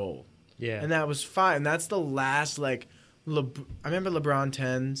black and gold. Yeah. And that was fine. And that's the last like I remember LeBron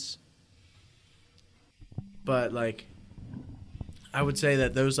 10s. But like I would say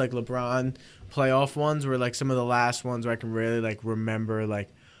that those like LeBron playoff ones were like some of the last ones where I can really like remember like,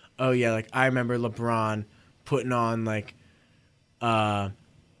 oh yeah, like I remember LeBron putting on like I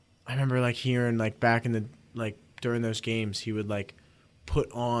remember like hearing like back in the like during those games he would like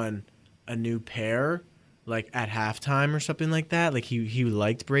put on a new pair like at halftime or something like that. Like he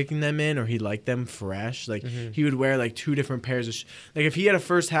liked breaking them in, or he liked them fresh. Like he would wear like two different pairs of like if he had a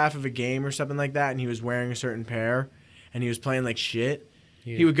first half of a game or something like that and he was wearing a certain pair and he was playing like shit,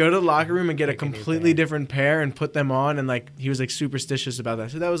 he would go to the locker room and get a completely different pair and put them on, and like he was like superstitious about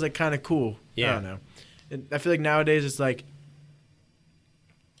that. So that was like kind of cool. I don't know. I feel like nowadays it's like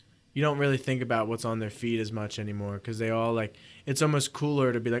you don't really think about what's on their feet as much anymore because they all like it's almost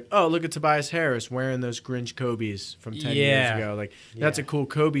cooler to be like, oh, look at Tobias Harris wearing those Grinch Kobe's from 10 years ago. Like that's a cool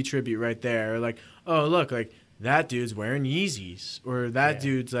Kobe tribute right there. Or like, oh, look, like that dude's wearing Yeezys, or that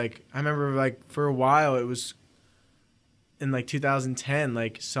dude's like I remember like for a while it was in like 2010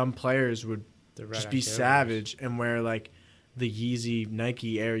 like some players would just be savage and wear like the Yeezy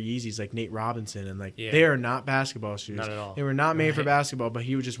Nike Air Yeezys like Nate Robinson, and like they are not basketball shoes. Not at all. They were not made for basketball, but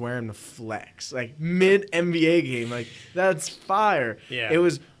he would just wear them to flex like mid NBA game. Like that's fire. Yeah. It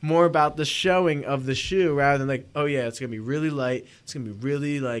was more about the showing of the shoe rather than like, oh yeah, it's gonna be really light, it's gonna be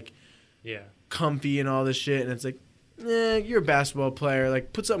really like comfy and all this shit, and it's like, you're a basketball player,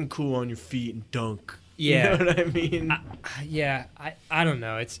 like put something cool on your feet and dunk. Yeah. You know what I mean? I don't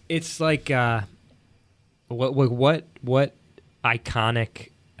know. It's like what iconic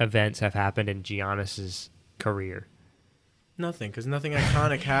events have happened in Giannis's career? Nothing, because nothing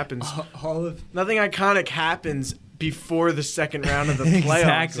iconic happens. Nothing iconic happens before the second round of the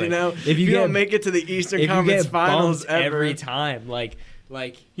playoffs. Exactly. You know, if you don't make it to the Eastern Conference Finals every time, like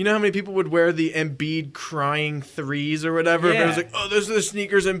you know how many people would wear the Embiid crying threes or whatever? If it was like, oh, those are the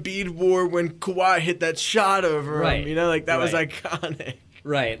sneakers Embiid wore when Kawhi hit that shot over him. You know, like that was iconic.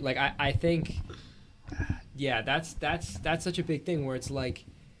 Right. Like I think. Yeah, that's such a big thing where it's like,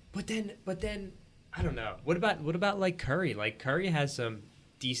 but then I don't know. What about like Curry? Like Curry has some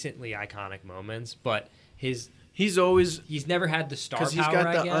decently iconic moments, but he's never had the star power.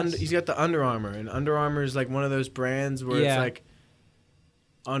 He's got the Under Armour, and Under Armour is like one of those brands where it's like,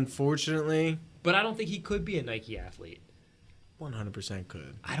 unfortunately. But I don't think he could be a Nike athlete. 100%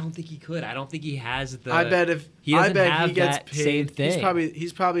 could. I don't think he could. I don't think he has the. I bet he gets paid. Same thing.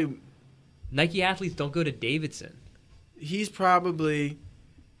 He's probably. Nike athletes don't go to Davidson. He's probably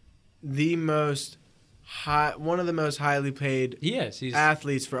one of the most highly paid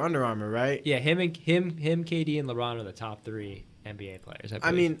athletes for Under Armour, right? Yeah, him, KD, and LeBron are the top 3 NBA players.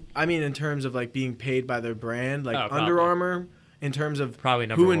 I mean, in terms of like being paid by their brand, like Under Armour, in terms of probably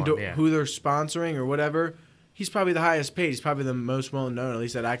who they're sponsoring or whatever, he's probably the highest paid. He's probably the most well known, at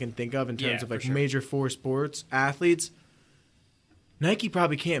least that I can think of in terms of like major 4 sports athletes. Nike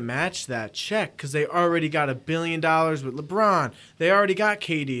probably can't match that check because they already got $1 billion with LeBron. They already got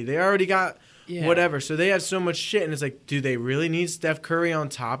KD. They already got whatever. So they have so much shit, and it's like, do they really need Steph Curry on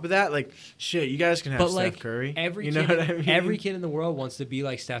top of that? Like, shit, you guys can have Steph Curry. Every kid in the world wants to be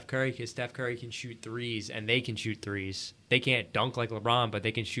like Steph Curry because Steph Curry can shoot threes, and they can shoot threes. They can't dunk like LeBron, but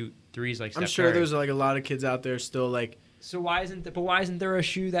they can shoot threes like Steph Curry. I'm sure there's like a lot of kids out there still like. So why isn't there a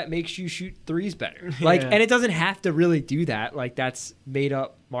shoe that makes you shoot threes better? Like, and it doesn't have to really do that. Like, that's made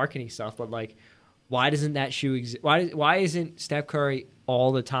up marketing stuff. But like, why doesn't that shoe exist? Why isn't Steph Curry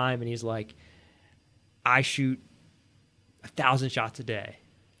all the time and he's like, I shoot 1,000 shots a day,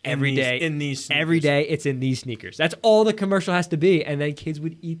 every day in these sneakers. Every day it's in these sneakers. That's all the commercial has to be, and then kids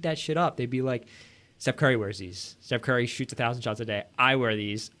would eat that shit up. They'd be like, Steph Curry wears these. Steph Curry shoots 1,000 shots a day. I wear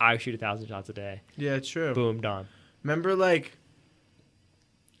these. I shoot 1,000 shots a day. Yeah, true. Boom, done. Remember, like,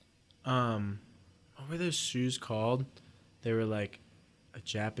 what were those shoes called? They were like a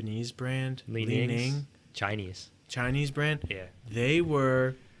Japanese brand, Li-Ning. Chinese brand. Yeah, they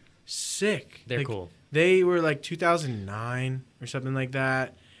were sick. They're like, cool. They were like 2009 or something like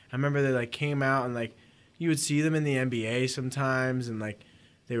that. I remember they like came out and like you would see them in the NBA sometimes, and like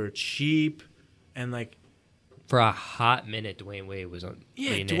they were cheap, and like For a hot minute, Dwayne Wade was on.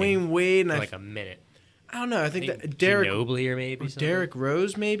 Dwayne Wade, and for like a minute. I don't know. I think that Derek Ginobili or maybe something? Derek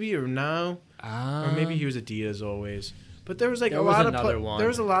Rose maybe or no, or maybe he was Adidas always. But there was like There a was lot of another one. there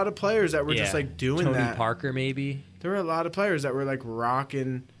was a lot of players that were just like doing Tony that. Parker maybe. There were a lot of players that were like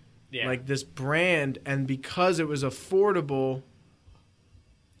rocking like this brand, and because it was affordable,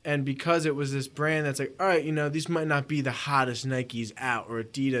 and because it was this brand that's like, all right, you know, these might not be the hottest Nikes out or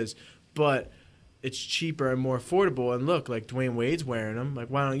Adidas, but it's cheaper and more affordable. And look, like Dwayne Wade's wearing them. Like,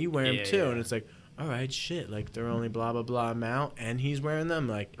 why don't you wear them too? Yeah. And it's like, all right, shit. Like, they're only blah, blah, blah amount, and he's wearing them.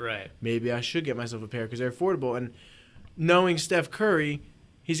 Like, Right. maybe I should get myself a pair because they're affordable. And knowing Steph Curry,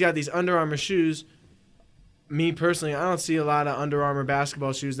 he's got these Under Armour shoes. Me personally, I don't see a lot of Under Armour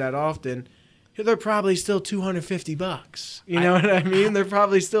basketball shoes that often. They're probably still $250. You know what I mean? They're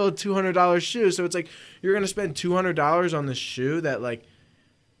probably still a $200 shoe. So it's like you're gonna spend $200 on this shoe that, like,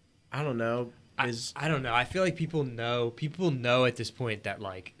 I don't know, is I don't know. I feel like people know at this point that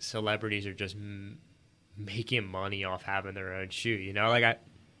like celebrities are just making money off having their own shoe. You know,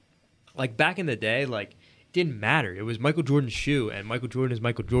 like back in the day, like it didn't matter. It was Michael Jordan's shoe, and Michael Jordan is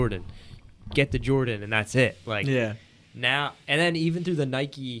Michael Jordan. Get the Jordan, and that's it. Like now, and then even through the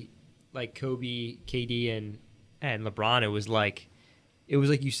Nike, like Kobe, KD, and LeBron, it was like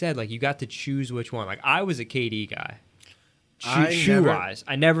you said, like you got to choose which one. Like I was a KD guy. Shoe wise,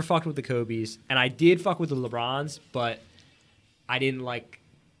 I never fucked with the Kobe's, and I did fuck with the LeBrons, but I didn't like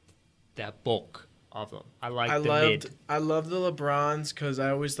that bulk of them. I loved the LeBrons because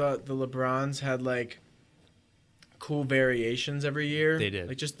I always thought the LeBrons had like cool variations every year. They did,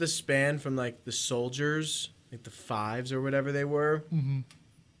 like just the span from like the Soldiers, like the 5s or whatever they were,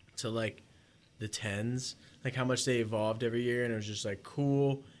 to like the 10s, like how much they evolved every year, and it was just like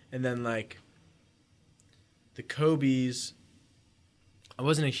cool. And then like the Kobe's, I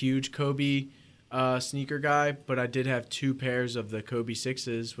wasn't a huge Kobe sneaker guy, but I did have 2 pairs of the Kobe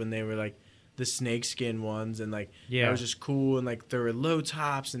 6s when they were like the snakeskin ones, and like that was just cool. And like there were low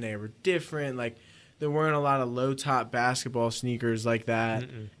tops and they were different. Like there weren't a lot of low top basketball sneakers like that.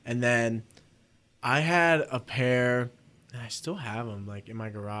 And then I had a pair, and I still have them like in my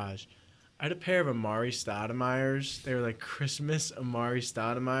garage. I had a pair of Amari Stoudemire's. They were like Christmas Amari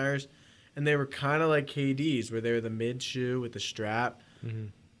Stoudemire's, and they were kind of like KD's, where they were the mid shoe with the strap.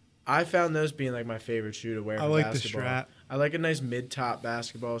 I found those being like my favorite shoe to wear for basketball. The strap. I like a nice mid-top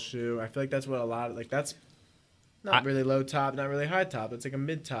basketball shoe. I feel like that's what a lot of, like, that's not really low top, not really high top. It's like a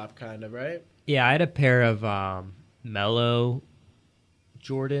mid-top kind of, right? Yeah, I had a pair of Mellow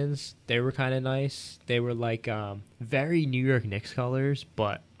Jordans. They were kind of nice. They were like very New York Knicks colors,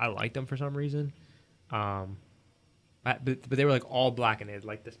 but I liked them for some reason. But they were like all black, and they had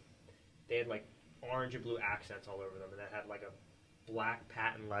like this. They had like orange and blue accents all over them, and that had like a black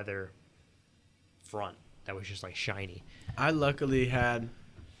patent leather front that was just like shiny. I luckily had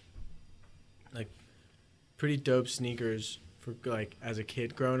like pretty dope sneakers for like as a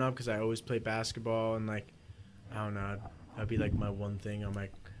kid growing up, because I always played basketball, and like I don't know, that'd be like my one thing on my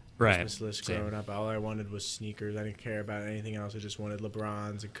Christmas list growing up. All I wanted was sneakers. I didn't care about anything else. I just wanted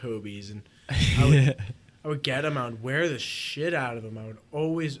LeBrons and Kobe's, and I would get them. I would wear the shit out of them. I would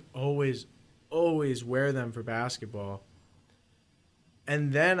always wear them for basketball.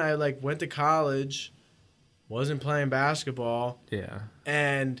 And then I like went to college, wasn't playing basketball,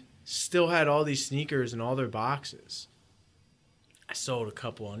 and still had all these sneakers in all their boxes. I sold a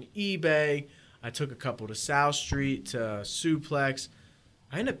couple on eBay. I took a couple to South Street, to Suplex.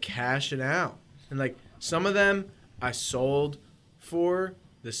 I ended up cashing out. And like some of them I sold for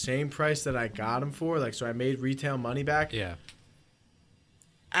the same price that I got them for. Like, so I made retail money back. Yeah.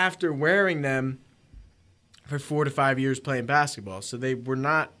 After wearing them for 4 to 5 years playing basketball. So they were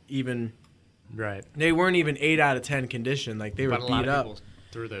not even They weren't even 8 out of 10 condition. Like they were beat up. A lot of people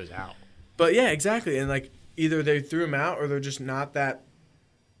threw those out. But yeah, exactly. And like either they threw them out or they're just not that.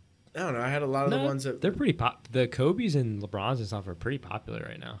 I don't know. I had a lot of the ones that they're pretty pop. The Kobe's and LeBrons and stuff are pretty popular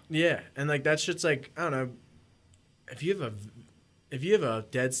right now. Yeah, and like that shit's like, I don't know. If you have a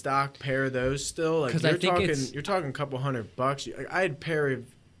dead stock pair of those still, like you're talking a couple $100. Like, I had a pair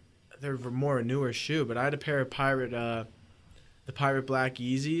of, they were more a newer shoe, but I had a pair of the Pirate Black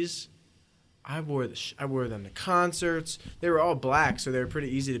Yeezys. I wore them to concerts. They were all black, so they were pretty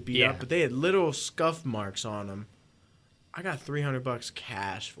easy to beat up, but they had little scuff marks on them. I got $300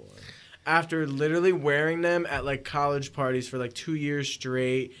 cash for them after literally wearing them at like college parties for like 2 years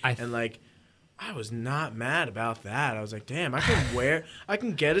straight, and like I was not mad about that. I was like, damn, I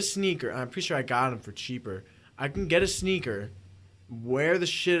can get a sneaker. I'm pretty sure I got them for cheaper. I can get a sneaker, wear the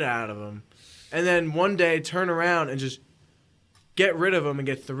shit out of them, and then one day turn around and just get rid of them and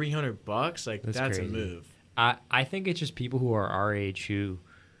get $300. Like, that's crazy. a move. I think it's just people who are our age who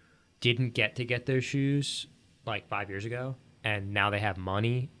didn't get their shoes like 5 years ago, and now they have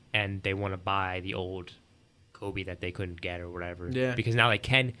money and they want to buy the old Kobe that they couldn't get or whatever. Yeah. Because now they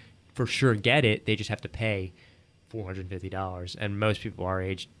can for sure get it. They just have to pay $450, and most people our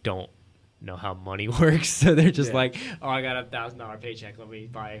age don't know how money works, so they're just like, oh, I got $1,000 paycheck, let me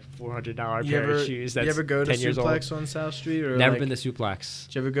buy a $400 pair of shoes that's you ever go to 10 years old. Suplex on South Street? Or Never like, been to Suplex.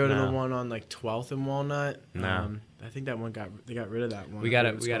 did you ever go to No. the one on like 12th and Walnut? No. I think that one they got rid of that one. We I gotta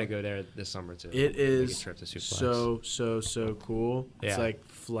forget what it's called. go there this summer too. It Make a is trip to Suplex. so cool. It's Yeah. like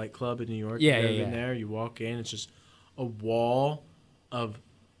Flight Club in New York. Yeah, You've ever yeah, been yeah. there. You walk in, it's just a wall of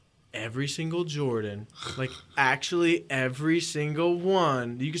every single Jordan, like actually every single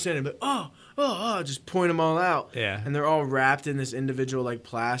one. You can stand and be like, oh, just point them all out. Yeah. And they're all wrapped in this individual like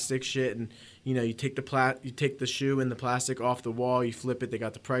plastic shit, and you know, you take the shoe and the plastic off the wall, you flip it, they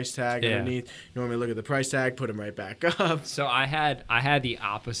got the price tag Yeah. underneath. You want me to look at the price tag, put them right back up. So I had the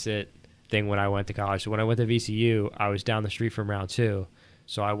opposite thing when I went to college. So when I went to VCU, I was down the street from Round 2.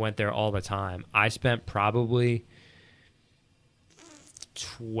 So I went there all the time. I spent probably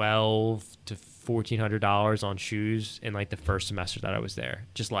 $1,200 to $1,400 on shoes in like the first semester that I was there.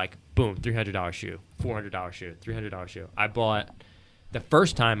 Just like boom, $300 shoe, $400 shoe, $300 shoe. I bought the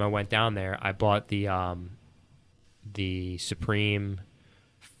first time I went down there. I bought the Supreme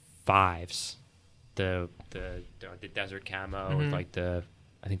 5s, the desert camo with like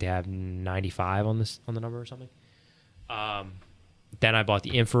I think they have 95 on the number or something. Then I bought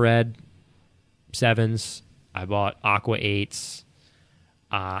the infrared 7s. I bought Aqua 8s.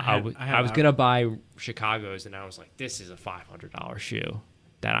 I was gonna buy Chicago's, and I was like, "This is a $500 shoe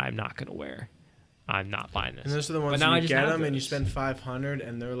that I'm not gonna wear. I'm not buying this." And those are the But ones now I you just get have them and you those. spend $500,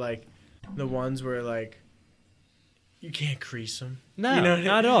 and they're like the ones where like you can't crease them. No, you know what I mean?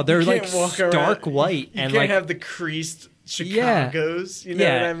 not at all. They're You like can't walk around- stark white You and can't like have the creased Yeah. Chicago's. You know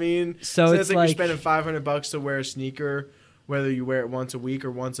Yeah. what I mean? So it's it's like like- you're spending $500 to wear a sneaker, whether you wear it once a week or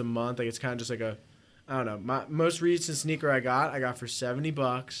once a month. Like it's kind of just like I don't know. My most recent sneaker I got for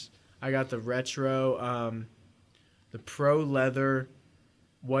 $70. I got the retro, the pro leather,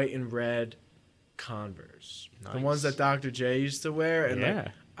 white and red Converse. The ones Nice. that Dr. J used to wear, and Yeah. like,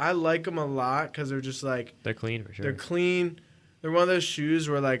 I like them a lot because they're just like they're clean for sure. they're clean. They're one of those shoes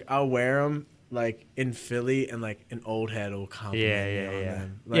where like I'll wear them like in Philly, and like an old head will compliment me on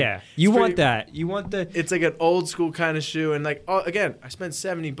them. Like, yeah, you it's want pretty- that. You want the It's like an old school kind of shoe, and like again, I spent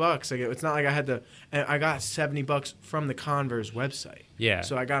 $70. Like it's not like I had to, and I got $70 from the Converse website. yeah.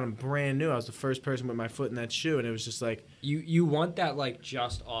 So I got them brand new. I was the first person with my foot in that shoe, and it was just like, You want that like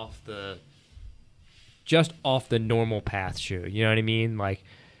just off the normal path shoe. You know what I mean? Like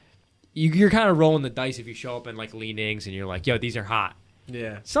you're kind of rolling the dice if you show up in like Leanings and you're like, yo, these are hot.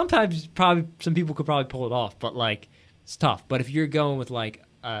 yeah, Sometimes probably some people could probably pull it off, but like it's tough. But if you're going with like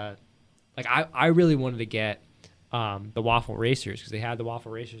I really wanted to get the waffle racers because they had the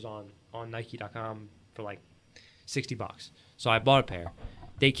waffle racers on Nike.com for like $60. So I bought a pair.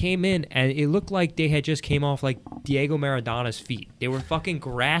 They came in and it looked like they had just came off like Diego Maradona's feet. They were fucking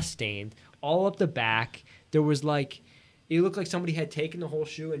grass stained all up the back. There was like, it looked like somebody had taken the whole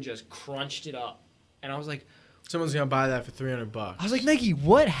shoe and just crunched it up. And I was like, someone's gonna buy that for $300. I was like, Nike,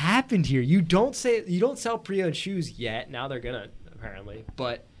 what happened here? You don't sell pre-owned shoes yet. Now they're gonna apparently,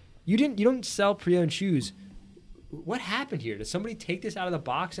 but you don't sell pre-owned shoes. What happened here? Did somebody take this out of the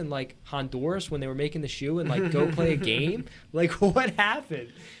box in like Honduras when they were making the shoe and like go play a game? Like what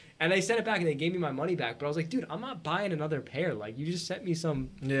happened? And they sent it back and they gave me my money back. But I was like, dude, I'm not buying another pair. Like you just sent me some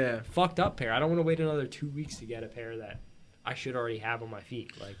Yeah, fucked up pair. I don't want to wait another 2 weeks to get a pair that I should already have on my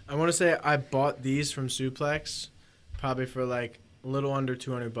feet. Like I want to say I bought these from Suplex, probably for like a little under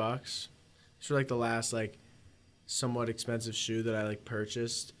 $200. It's for like the last like somewhat expensive shoe that I like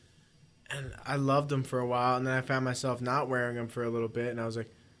purchased, and I loved them for a while, and then I found myself not wearing them for a little bit, and I was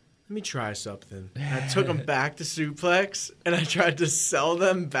like, let me try something. And I took them back to Suplex, and I tried to sell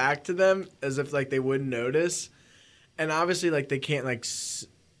them back to them as if like they wouldn't notice, and obviously like they can't like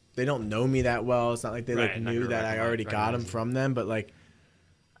they don't know me that well. It's not like they like Right, not knew gonna that I already got them recognize from them, but like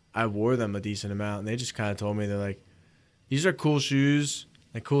I wore them a decent amount, and they just kind of told me, they're like, these are cool shoes,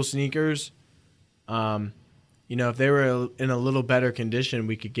 like cool sneakers. You know, if they were in a little better condition,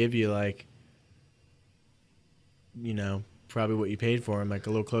 we could give you like, you know, probably what you paid for them, like a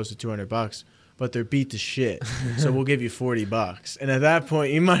little close to $200. but they're beat to shit. So we'll give you $40. And at that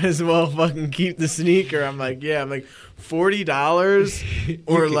point, you might as well fucking keep the sneaker. I'm like, yeah, I'm like $40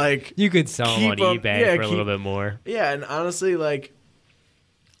 or like You could sell them on keep 'em- eBay yeah, for a little keep- bit more. yeah. And honestly, like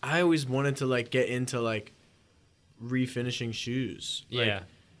I always wanted to like get into like refinishing shoes. Like, Yeah.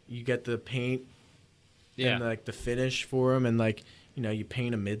 you get the paint Yeah. and like the finish for them, and like you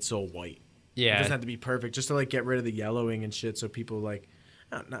paint a midsole white. It Yeah. doesn't have to be perfect, just to like get rid of the yellowing and shit. So people like,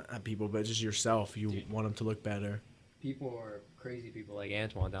 not people, but just yourself. You want them to look better. People are crazy. People like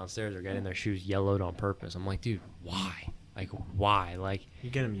Antoine downstairs are getting their shoes yellowed on purpose. I'm like, dude, why? Like, why? Like, You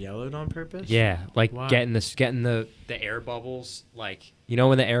get them yellowed on purpose. yeah, like Why? getting the air bubbles. Like, you know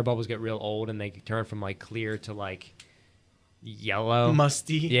when the air bubbles get real old and they turn from like clear to like yellow.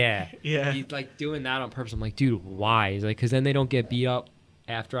 Musty. Yeah, Yeah. He's like doing that on purpose. I'm like, dude, why? He's like, because then they don't get beat up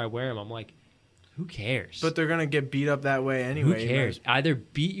after I wear them. I'm like, who cares? But they're gonna get beat up that way anyway. who cares? Either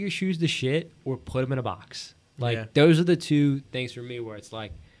beat your shoes to shit or put them in a box. Like, Yeah. those are the two things for me where it's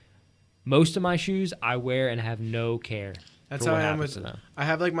like, most of my shoes I wear and have no care. That's for how what I am happens with. to them. I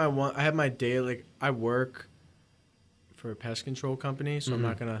have like I have my daily. Like, I work for a pest control company, so I'm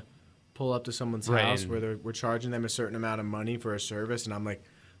not gonna pull up to someone's Right, house and- where we're charging them a certain amount of money for a service, and I'm like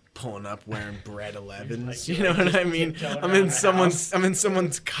pulling up wearing bread 11s. You know what I mean? I'm in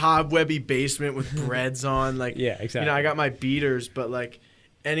someone's cobwebby basement with breads on. Like, Yeah, exactly. I got my beaters, but like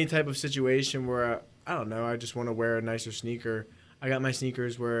any type of situation where I don't know, I just want to wear a nicer sneaker. I got my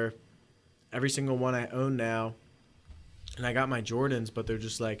sneakers where every single one I own now, and I got my Jordans, but they're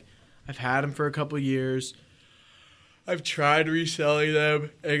just like, I've had them for a couple years. I've tried reselling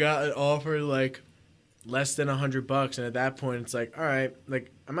them and got an offer like less than $100, and at that point it's like, all right,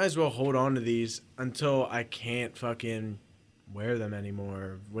 like I might as well hold on to these until I can't fucking wear them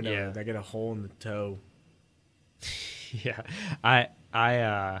anymore. Whenever Yeah. I get a hole in the toe. Yeah,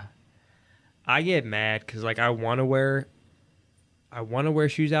 I get mad because like I want to wear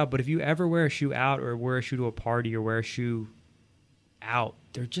shoes out, but if you ever wear a shoe out or wear a shoe to a party or wear a shoe out,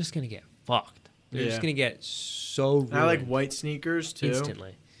 they're just gonna get fucked. They're just Yeah. gonna get so ruined And I like white sneakers too.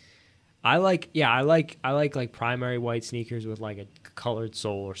 instantly. I like primary white sneakers with like a colored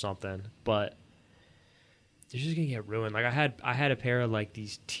sole or something, but they're just gonna get ruined. Like I had a pair of like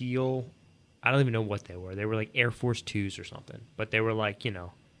these teal, I don't even know what they were. They were like Air Force 2s or something, but they were like,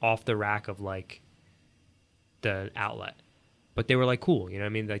 off the rack of like the outlet. But they were like cool, you know what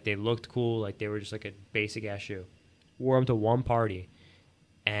I mean? Like they looked cool, like they were just like a basic ass shoe. Wore them to one party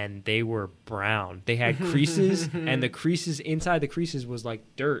and they were brown. They had creases and the creases inside the creases was like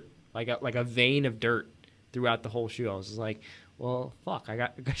dirt, like a vein of dirt throughout the whole shoe. I was just like, well, fuck, I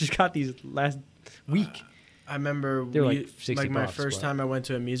just got these last week. I remember They were like 60 my bucks, first but- time I went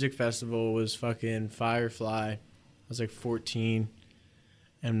to a music festival was fucking Firefly. I was like 14,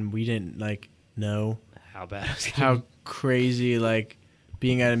 and we didn't like know How bad? it was gonna how be. crazy like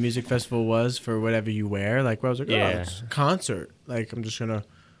being at a music festival was for whatever you wear. Like, I was like, oh, Yeah. it's a concert. Like, I'm just gonna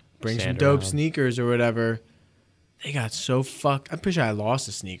bring some Stand dope around. sneakers or whatever. They got so fucked. I'm pretty sure I lost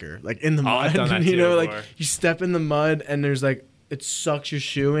a sneaker, like in the mud. I've done that you too know, like before. you step in the mud and there's like it sucks your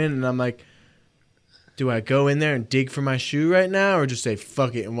shoe in, and I'm like, do I go in there and dig for my shoe right now, or just say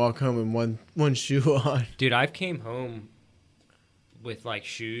fuck it and walk home in one shoe on? Dude, I've came home with like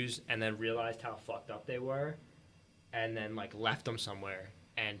shoes and then realized how fucked up they were, and then like left them somewhere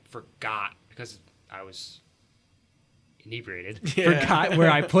and forgot because I was inebriated. Yeah. Forgot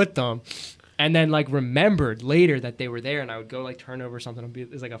where I put them, and then like remembered later that they were there. And I would go like turn over something and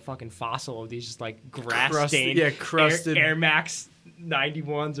there's like a fucking fossil of these just like grass Crusted- stained, yeah, crusted. Air Max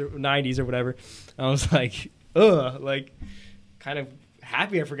 91s or 90s or whatever. I was like, ugh, like kind of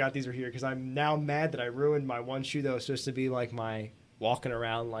happy I forgot these were here because I'm now mad that I ruined my one shoe that was supposed to be like my walking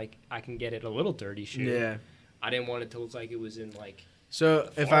around like I can get it a little dirty shoe. Yeah. I didn't want it to look like it was in like So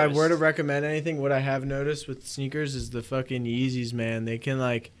if I were to Forest. recommend anything, what I have noticed with sneakers is the fucking Yeezys, man. They can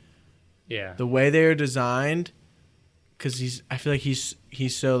like yeah. the way they are designed, because I feel like he's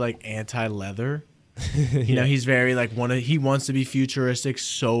so like anti-leather. You know, he's very like he wants to be futuristic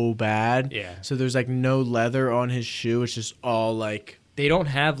so bad. Yeah. So there's like no leather on his shoe. It's just all like They don't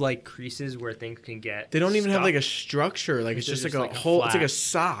have like creases where things can get they don't even have stuck. like a structure. Like it's They're just like just a like a hole. It's like a flat-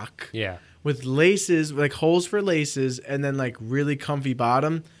 sock Yeah. with laces, like holes for laces, and then like really comfy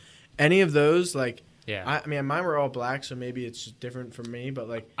bottom. Any of those, like Yeah. I mean, mine were all black, so maybe it's different for me. But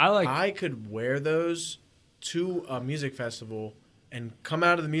like I could wear those to a music festival and come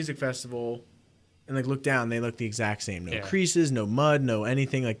out of the music festival and like look down. They look the exact same. No Yeah. creases, no mud, no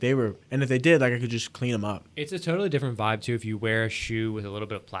anything. Like they were, and if they did, like I could just clean them up. It's a totally different vibe too if you wear a shoe with a little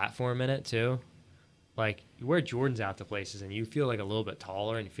bit of platform in it too. like you wear Jordans out to places and you feel like a little bit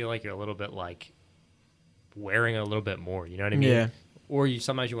taller and you feel like you're a little bit like wearing a little bit more. You know what I mean? Yeah. Or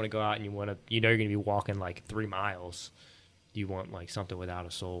sometimes you want to go out and you want to, you're going to be walking like 3 miles. You want like something without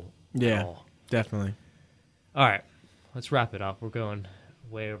a sole. Yeah, At all. definitely. All right, let's wrap it up. We're going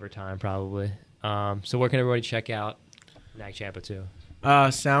way over time probably. So where can everybody check out Nag Champa 2?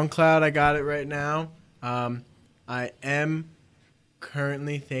 SoundCloud, I got it right now. I am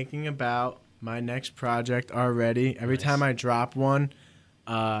currently thinking about my next project already. Every Nice. time I drop one,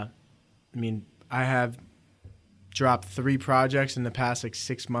 I have dropped 3 projects in the past like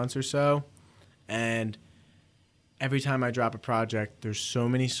 6 months or so, and every time I drop a project, there's so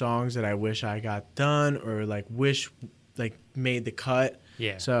many songs that I wish I got done or like made the cut.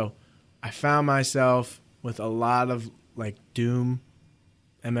 Yeah. So I found myself with a lot of like MF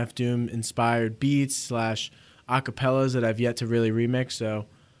Doom inspired beats / acapellas that I've yet to really remix. So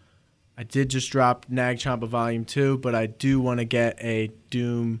I did just drop Nag Champa Volume 2, but I do want to get a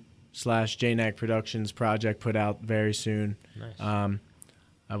Doom / JNAG Productions project put out very soon. Nice.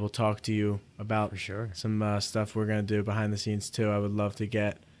 I will talk to you about For sure. some stuff we're going to do behind the scenes too. I would love to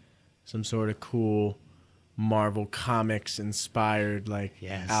get some sort of cool Marvel Comics inspired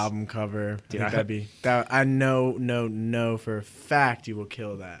Yes. album cover. Dude, I think I know for a fact you will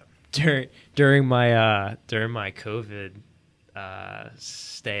kill that. During my COVID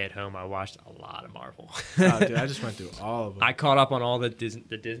stay at home, I watched a lot of Marvel. Oh, dude, I just went through all of them. I caught up on all the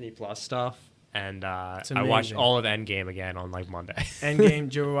Disney Plus stuff, and I watched amazing. all of Endgame again on like Monday. Endgame,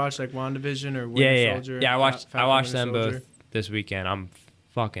 did you ever watch like WandaVision or Winter Soldier? Yeah. I watched Falcon them Winter Soldier? both this weekend. I'm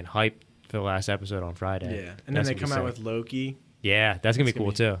fucking hyped for the last episode on Friday. Yeah, and then That's they gonna come be out sick. with Loki. Yeah, that's gonna be It's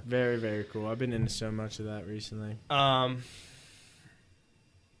cool too. Very, very cool. I've been into so much of that recently.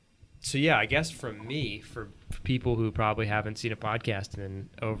 So yeah, I guess from me, for people who probably haven't seen a podcast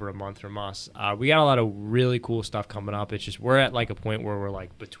in over a month from us, we got a lot of really cool stuff coming up. It's just we're at like a point where we're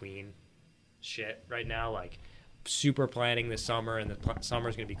like between shit right now, like super planning this summer, and the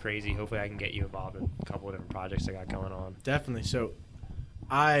summer's gonna be crazy. Hopefully, I can get you involved in a couple of different projects I got going on. Definitely. So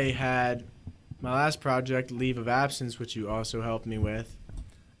I had my last project, Leave of Absence, which you also helped me with.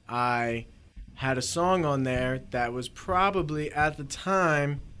 I had a song on there that was probably at the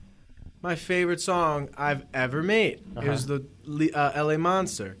time my favorite song I've ever made. It was the LA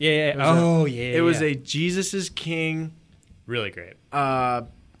Monster. Yeah. It was a Jesus is King really great.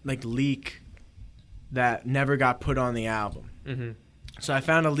 like leak that never got put on the album. Mm-hmm. So I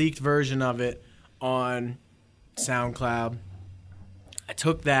found a leaked version of it on SoundCloud. I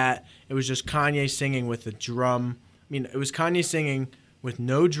took that. It was just Kanye singing with a drum. I mean, it was Kanye singing with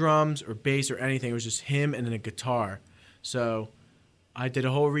no drums or bass or anything. It was just him and then a guitar. So I did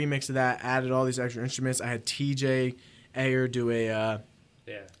a whole remix of that, added all these extra instruments. I had TJ Ayer do a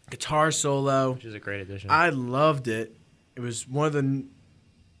guitar solo. Which is a great addition. I loved it. It was one of the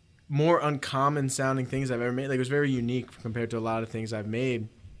more uncommon sounding things I've ever made. Like, it was very unique compared to a lot of things I've made.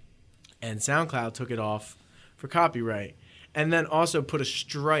 And SoundCloud took it off for copyright. And then also put a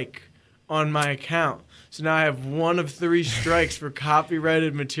strike on my account. So now I have 1 of 3 strikes for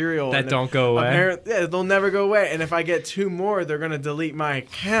copyrighted material. That don't go away? Yeah, they'll never go away. And if I get 2 more, they're going to delete my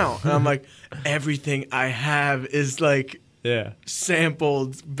account. And I'm like, everything I have is like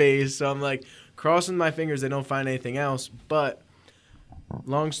sampled base. So I'm like crossing my fingers they don't find anything else. But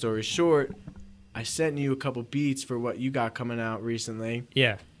long story short, I sent you a couple beats for what you got coming out recently.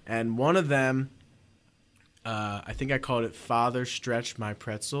 Yeah. And one of them, I think I called it Father Stretched My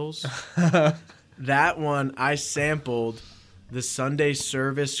Pretzels. That one, I sampled the Sunday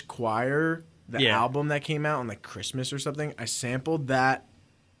Service Choir, the album that came out on like Christmas or something. I sampled that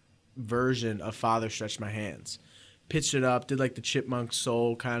version of Father Stretched My Hands. Pitched it up, did like the Chipmunk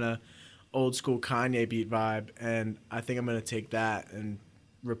Soul kind of old school Kanye beat vibe. And I think I'm going to take that and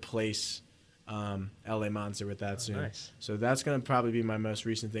replace LA Monster with that soon. Nice. So that's going to probably be my most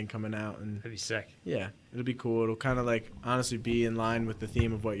recent thing coming out. And That'd be sick. yeah, it'll be cool. It'll kind of like honestly be in line with the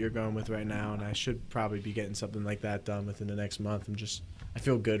theme of what you're going with right now, and I should probably be getting something like that done within the next month. I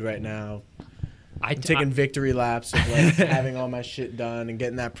feel good right now. I'm taking victory laps of like having all my shit done and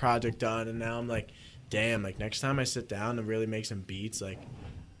getting that project done, and now I'm like, damn, like next time I sit down and really make some beats, like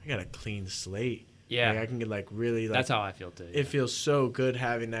I got a clean slate. Yeah. Like, I can get like really like. That's how I feel too. It feels so good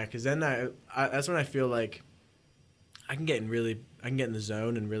having that, because then I that's when I feel like I can get in the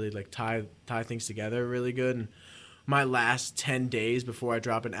zone and really like tie things together really good. And my last 10 days before I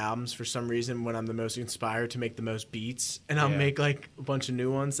drop an albums, for some reason, when I'm the most inspired to make the most beats, and I'll make like a bunch of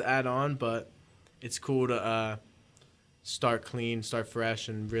new ones to add on. But it's cool to start clean, start fresh,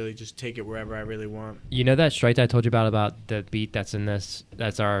 and really just take it wherever I really want. You know that strike that I told you about the beat that's in this,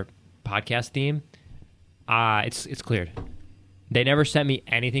 that's our podcast theme? It's cleared. They never sent me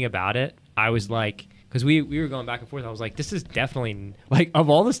anything about it. I was like, because we were going back and forth. I was like, this is definitely, like, of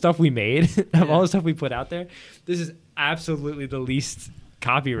all the stuff we made, of all the stuff we put out there, this is absolutely the least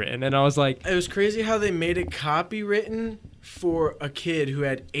copywritten. And I was like, it was crazy how they made it copywritten for a kid who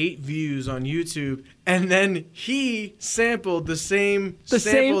had 8 views on YouTube, and then he sampled the same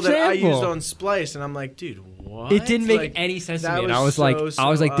sample that I used on Splice, and I'm like, dude, what? It didn't make any sense to me. And I was like,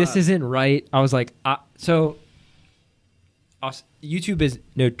 this isn't right. I was like, YouTube is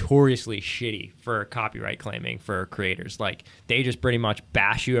notoriously shitty for copyright claiming for creators. Like, they just pretty much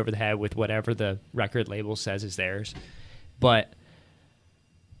bash you over the head with whatever the record label says is theirs. But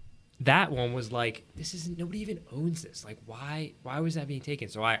that one was like, this isn't, nobody even owns this. Like, why was that being taken?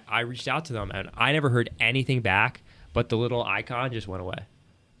 So I reached out to them, and I never heard anything back, but the little icon just went away.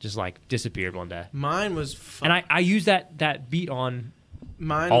 Just, like, disappeared one day. Mine was and I used that beat on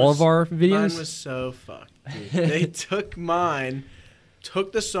mine all was, of our videos. Mine was so fucked, dude. They took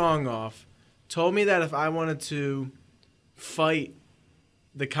the song off, told me that if I wanted to fight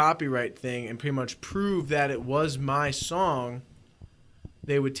the copyright thing and pretty much prove that it was my song,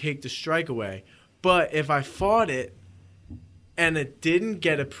 they would take the strike away. But if I fought it and it didn't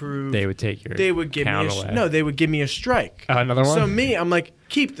get approved, they would take your they would give me away. No, they would give me a strike. Another one? So I'm like,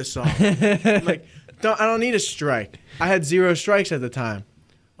 keep the song. I'm like, I don't need a strike. I had 0 strikes at the time.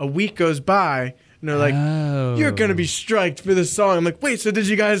 A week goes by, and they're like, you're going to be striked for this song. I'm like, wait, so did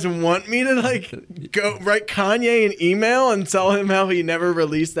you guys want me to, like, go write Kanye an email and tell him how he never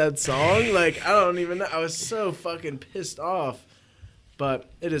released that song? Like, I don't even know. I was so fucking pissed off.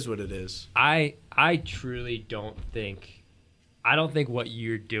 But it is what it is. I truly don't think what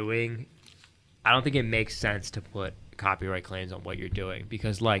you're doing, I don't think it makes sense to put copyright claims on what you're doing,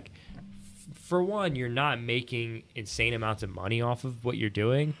 because, like, for one, you're not making insane amounts of money off of what you're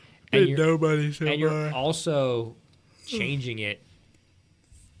doing, and you're also changing it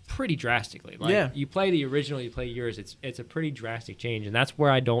pretty drastically. Like, you play the original, you play yours. It's a pretty drastic change, and that's where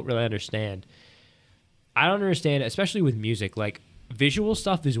I don't really understand. I don't understand, especially with music, like, visual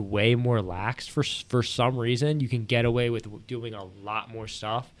stuff is way more lax for some reason. You can get away with doing a lot more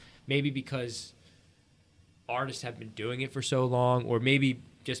stuff, maybe because artists have been doing it for so long, or maybe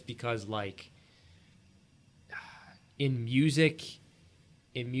just because, like, in music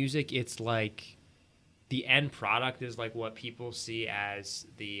it's like the end product is like what people see as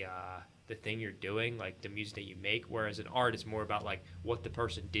the thing you're doing, like the music that you make, whereas an art is more about like what the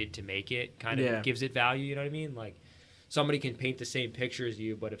person did to make it, kind of gives it value, you know what I mean? Like, somebody can paint the same picture as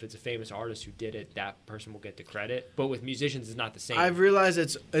you, but if it's a famous artist who did it, that person will get the credit. But with musicians, it's not the same. I've realized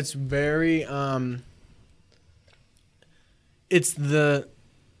it's very it's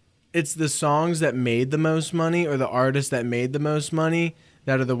the songs that made the most money, or the artists that made the most money,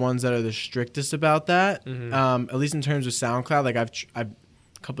 that are the ones that are the strictest about that. Mm-hmm. At least in terms of SoundCloud. Like, a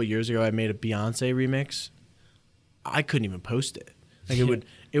couple of years ago, I made a Beyonce remix. I couldn't even post it. Like,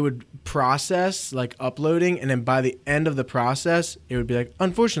 it would process, like, uploading, and then by the end of the process, it would be like,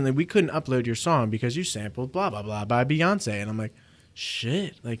 unfortunately, we couldn't upload your song because you sampled blah, blah, blah by Beyonce. And I'm like,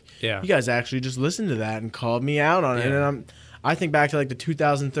 shit. Like, you guys actually just listened to that and called me out on it. And I think back to, like, the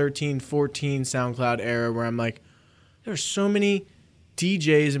 2013-14 SoundCloud era, where I'm like, there were so many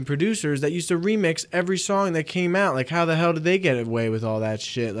DJs and producers that used to remix every song that came out. Like, how the hell did they get away with all that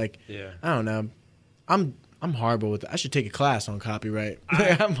shit? Like, I don't know. I'm horrible with that. I should take a class on copyright.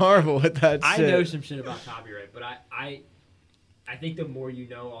 I'm horrible with that shit. I know some shit about copyright, but I think the more you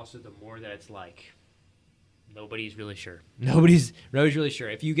know, also the more that it's like nobody's really sure. Nobody's really sure.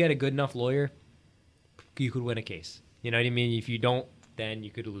 If you get a good enough lawyer, you could win a case. You know what I mean? If you don't, then you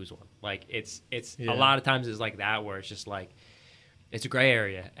could lose one. Like, it's a lot of times it's like that, where it's just like, it's a gray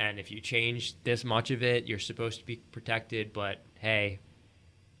area, and if you change this much of it, you're supposed to be protected, but hey,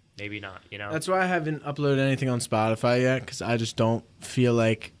 maybe not, you know? That's why I haven't uploaded anything on Spotify yet, because I just don't feel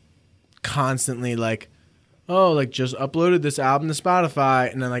like constantly like, oh, like, just uploaded this album to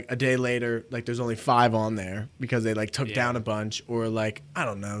Spotify, and then, like, a day later, like, there's only 5 on there because they, like, took down a bunch, or, like, I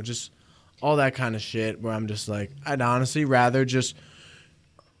don't know, just all that kind of shit, where I'm just like, I'd honestly rather just,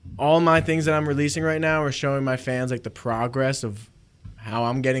 all my things that I'm releasing right now are showing my fans, like, the progress of how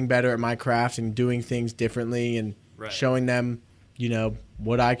I'm getting better at my craft and doing things differently, and showing them, you know,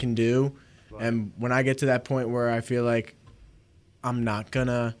 what I can do. And when I get to that point where I feel like I'm not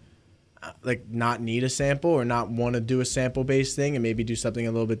gonna, like, not need a sample, or not want to do a sample-based thing and maybe do something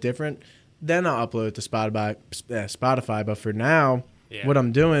a little bit different, then I'll upload it to Spotify. But for now, what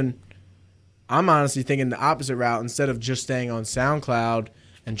I'm doing, I'm honestly thinking the opposite route. Instead of just staying on SoundCloud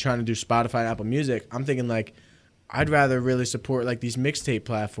and trying to do Spotify and Apple Music, I'm thinking, like, I'd rather really support, like, these mixtape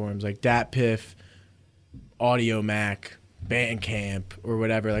platforms like DatPiff, Audio Mac, Bandcamp, or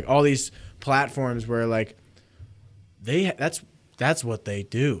whatever. Like all these platforms where like that's what they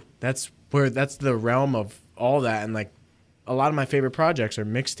do. That's the realm of all that. And like a lot of my favorite projects are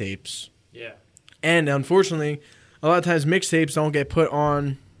mixtapes. Yeah. And unfortunately, a lot of times mixtapes don't get put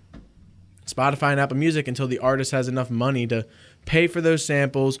on Spotify and Apple Music until the artist has enough money to pay for those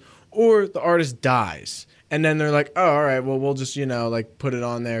samples, or the artist dies. And then they're like, oh, all right, well, we'll just, like put it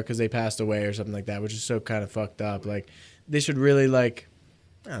on there because they passed away or something like that, which is so kind of fucked up. Like, they should really, like,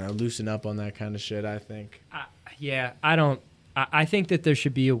 I don't know, loosen up on that kind of shit, I think. I think that there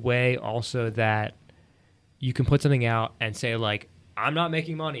should be a way also that you can put something out and say, like, I'm not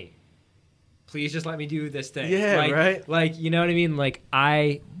making money. Please just let me do this thing. Yeah, like, right? Like, you know what I mean? Like,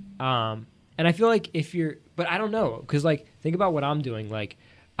 and I feel like but I don't know, because, like, think about what I'm doing. Like,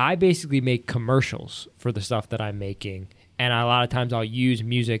 I basically make commercials for the stuff that I'm making, and a lot of times I'll use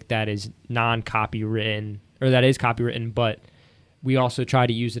music that is non-copywritten, or that is copywritten, but we also try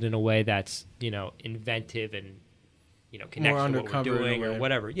to use it in a way that's, inventive and, connects to what we're doing or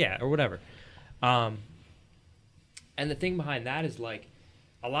whatever. Yeah, or whatever. And the thing behind that is, like,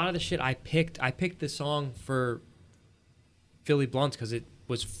 a lot of the shit I picked the song for Philly Blunts because it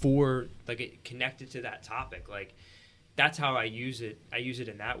was it connected to that topic. Like, that's how I use it. I use it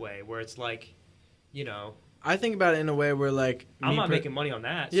in that way where it's like, I think about it in a way where, like, I'm not making money on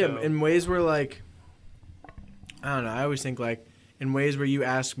that. Yeah, so. In ways where, like, I don't know. I always think, like, in ways where you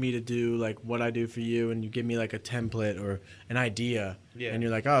ask me to do, like, what I do for you, and you give me, like, a template or an idea. Yeah. And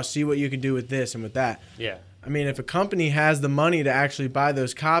you're like, oh, see what you can do with this and with that. Yeah. I mean, if a company has the money to actually buy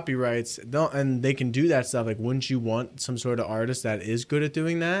those copyrights, and they can do that stuff, like, wouldn't you want some sort of artist that is good at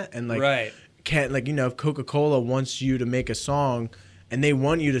doing that? And, like, right. Can't, like, if Coca-Cola wants you to make a song and they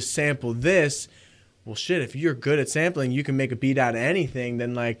want you to sample this, well, shit, if you're good at sampling, you can make a beat out of anything,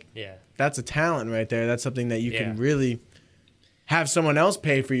 then, like, yeah, that's a talent right there. That's something that you can really have someone else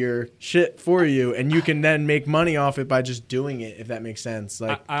pay for your shit for you, and you can then make money off it by just doing it, if that makes sense.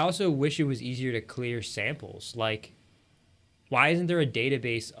 Like, I also wish it was easier to clear samples. Like, why isn't there a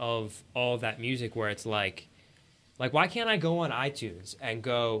database of all of that music where it's like, why can't I go on iTunes and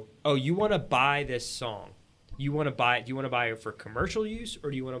go, oh, you want to buy this song? You want to buy it? Do you want to buy it for commercial use, or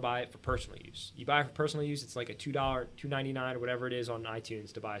do you want to buy it for personal use? You buy it for personal use, it's like a $2, $2.99 or whatever it is on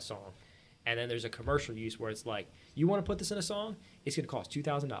iTunes to buy a song. And then there's a commercial use where it's like, you want to put this in a song? It's going to cost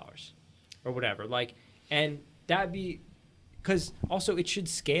 $2,000 or whatever. Like, and that'd be, because also it should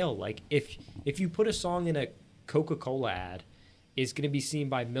scale. Like, if you put a song in a Coca-Cola ad, it's going to be seen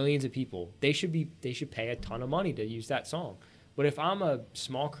by millions of people. They should pay a ton of money to use that song. But if I'm a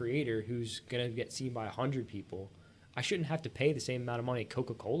small creator who's going to get seen by 100 people, I shouldn't have to pay the same amount of money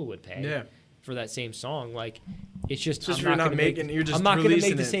Coca-Cola would pay for that same song. Like, it's just, I'm not going to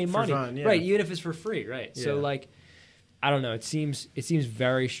make the same money. Fun, yeah. Right, even if it's for free, right? Yeah. So, like, I don't know. It seems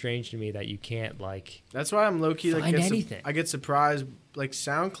very strange to me that you can't, like, that's why I'm low-key, like, anything. I get surprised. Like,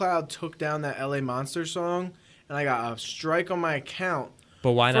 SoundCloud took down that LA Monster song, and I got a strike on my account.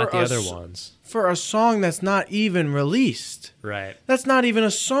 But why not the other ones? For a song that's not even released. Right. That's not even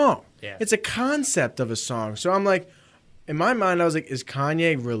a song. Yeah. It's a concept of a song. So I'm like, in my mind, I was like, is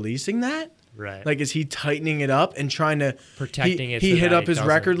Kanye releasing that? Right. Like, is he tightening it up and trying to... Protecting it. He hit up his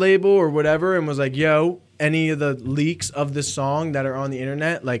record label or whatever and was like, yo, any of the leaks of the song that are on the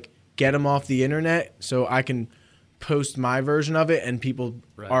internet, like, get them off the internet so I can post my version of it and people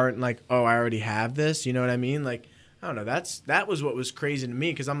aren't like, oh, I already have this. You know what I mean? Like, I don't know. That was what was crazy to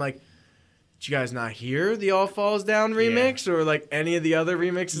me, because I'm like, did you guys not hear the All Falls Down remix or like any of the other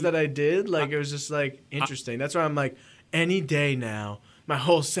remixes that I did? Like, it was just like interesting. That's why I'm like, any day now, my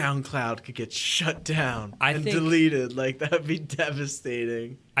whole SoundCloud could get shut down and deleted. Like, that'd be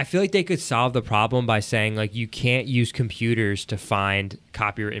devastating. I feel like they could solve the problem by saying, like, you can't use computers to find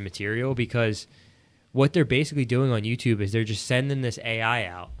copyrighted material, because what they're basically doing on YouTube is they're just sending this AI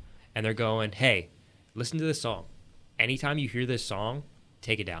out and they're going, hey, listen to this song. Anytime you hear this song,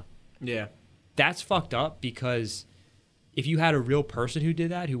 take it down. Yeah. That's fucked up, because if you had a real person who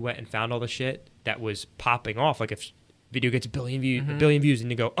did that, who went and found all the shit that was popping off, like if video gets a billion views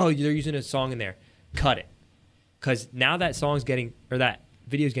and you go, oh, they're using a song in there, cut it. Because now that that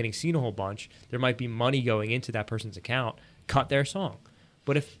video is getting seen a whole bunch, there might be money going into that person's account, cut their song.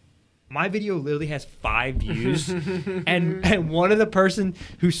 But if my video literally has 5 views and one of the person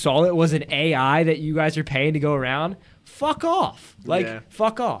who saw it was an AI that you guys are paying to go around, fuck off. Like,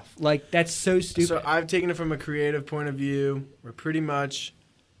 fuck off. Like, that's so stupid. So I've taken it from a creative point of view where pretty much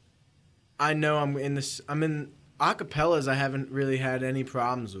I know I'm in acapellas. I haven't really had any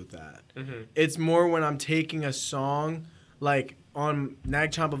problems with that. Mm-hmm. It's more when I'm taking a song, like on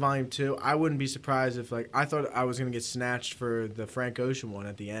Nag Champa Volume 2, I wouldn't be surprised if, like, I thought I was going to get snatched for the Frank Ocean one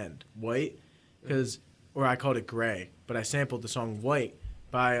at the end. White, or I called it Gray, but I sampled the song White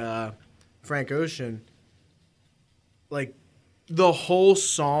by Frank Ocean. Like, the whole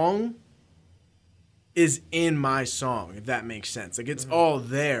song is in my song, if that makes sense. Like, it's all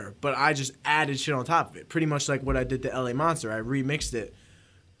there, but I just added shit on top of it. Pretty much like what I did to LA Monster. I remixed it,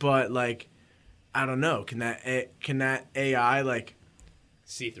 but, like, I don't know. Can that AI, like...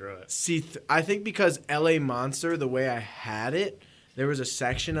 See through it. I think because LA Monster, the way I had it, there was a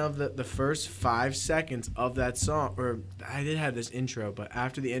section of the first 5 seconds of that song, or I did have this intro, but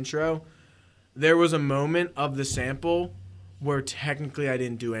after the intro, there was a moment of the sample where technically I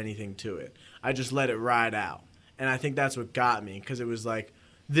didn't do anything to it. I just let it ride out. And I think that's what got me, because it was like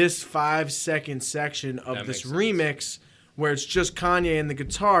this 5-second section of this remix where it's just Kanye and the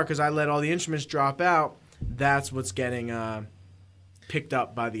guitar, because I let all the instruments drop out. That's what's getting picked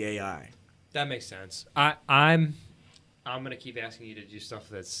up by the AI. That makes sense. I'm gonna keep asking you to do stuff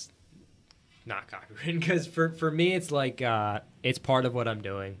that's not copyrighted, because for me it's like it's part of what I'm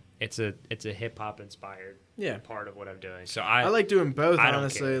doing. It's a hip hop inspired part of what I'm doing. So I like doing both, I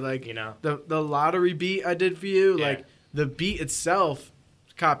honestly. don't care, like, you know, the lottery beat I did for you, like the beat itself,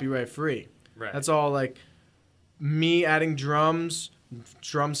 copyright free. Right. That's all like me adding drums,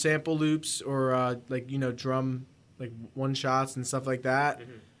 drum sample loops, or drum like one shots and stuff like that,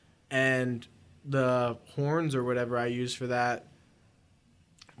 and the horns or whatever I used for that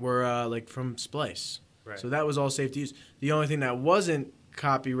were like from Splice. Right. So that was all safe to use. The only thing that wasn't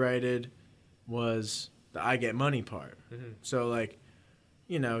copyrighted was the I Get Money part. So, like,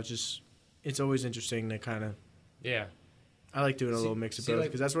 you know, just it's always interesting to kind of I like doing a little mix of both,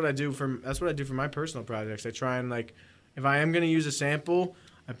 because that's what I do for my personal projects. I try and, like, if I am going to use a sample,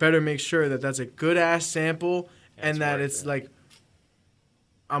 I better make sure that that's a good ass sample and that it's like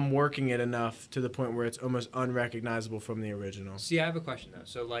I'm working it enough to the point where it's almost unrecognizable from the original. See, I have a question though.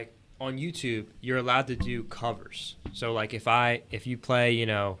 So, like, on YouTube, you're allowed to do covers. So, like, if you play, you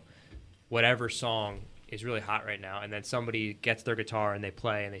know, whatever song is really hot right now, and then somebody gets their guitar and they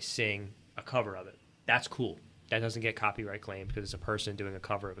play and they sing a cover of it, that's cool. That doesn't get copyright claimed because it's a person doing a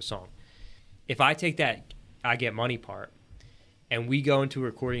cover of a song. If I take that I Get Money part and we go into a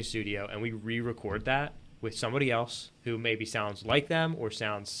recording studio and we re-record that with somebody else who maybe sounds like them or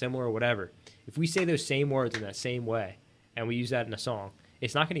sounds similar or whatever, if we say those same words in that same way and we use that in a song,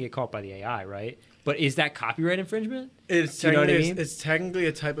 it's not going to get caught by the AI, right? But is that copyright infringement? It's you know what I mean? It's technically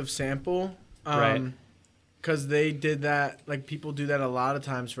a type of sample. Right. Because they did that, like, people do that a lot of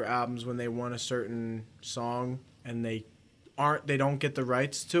times for albums when they want a certain song and they don't get the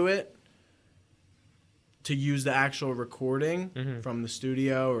rights to it to use the actual recording from the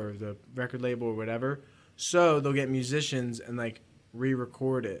studio or the record label or whatever. So they'll get musicians and, like,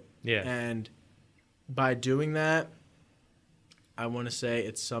 re-record it. Yeah. And by doing that, I want to say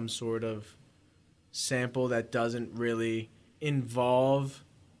it's some sort of sample that doesn't really involve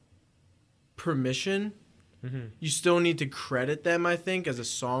permission. You still need to credit them, I think, as a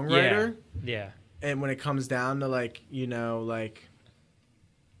songwriter. Yeah. And when it comes down to, like, you know, like,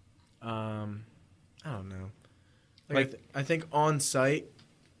 I don't know. Like, I think on site,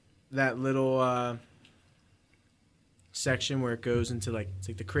 that little section where it goes into, like, it's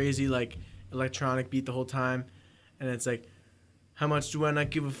like the crazy, like, electronic beat the whole time, and it's like, how much do I not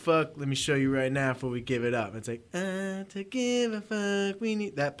give a fuck? Let me show you right now before we give it up. It's like, to give a fuck, we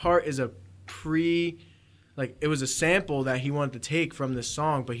need... That part is a like, it was a sample that he wanted to take from this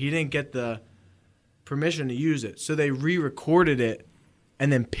song, but he didn't get the permission to use it. So they re-recorded it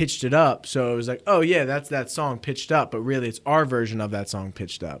and then pitched it up. So it was like, oh, yeah, that's that song pitched up, but really it's our version of that song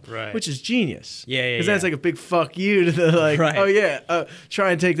pitched up. Right. Which is genius. Yeah. Because that's like a big fuck you to the, like, oh, yeah,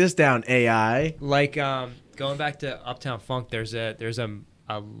 try and take this down, AI. Like, going back to Uptown Funk, there's a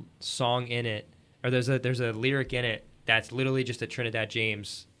song in it, or there's a lyric in it that's literally just a Trinidad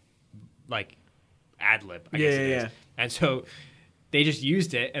James, like, ad-lib, I guess it is. And so they just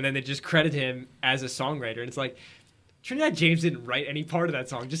used it, and then they just credit him as a songwriter. And it's like, Trinidad James didn't write any part of that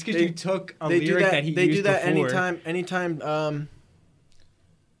song. Just because you took a lyric that he used before. They do that anytime.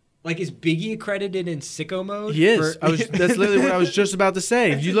 Like, is Biggie accredited in Sicko Mode? He is. That's literally what I was just about to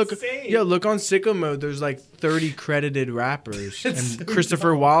say. If you look, insane. Look on Sicko Mode. There's like 30 credited rappers, and so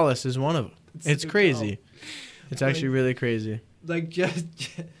Christopher Wallace is one of them. It's crazy. It's actually really crazy. Like,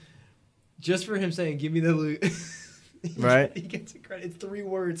 just for him saying, "Give me the loot," right? He gets a credit. It's 3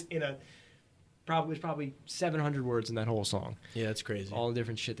 words in a probably 700 words in that whole song. Yeah, that's crazy. All the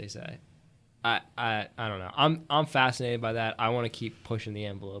different shit they say. I don't know. I'm fascinated by that. I want to keep pushing the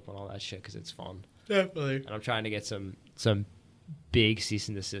envelope on all that shit because it's fun. Definitely. And I'm trying to get some big cease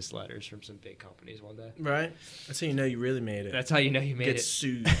and desist letters from some big companies one day. Right? That's how you know you really made it. That's how you know you made Get it.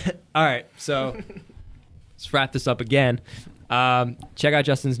 sued. All right, so let's wrap this up again. Check out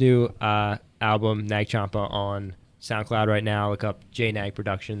Justin's new album, Nag Champa, on SoundCloud right now. Look up J Nag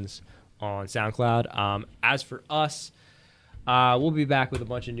Productions on SoundCloud. As for us, we'll be back with a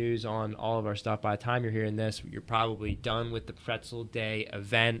bunch of news on all of our stuff. By the time you're hearing this, you're probably done with the Pretzel Day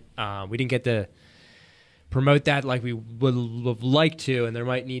event. We didn't get to promote that like we would have liked to, and there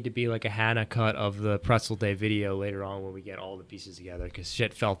might need to be like a Hannah cut of the Pretzel Day video later on when we get all the pieces together, because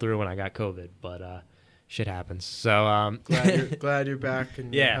shit fell through when I got COVID, but shit happens. So glad you're back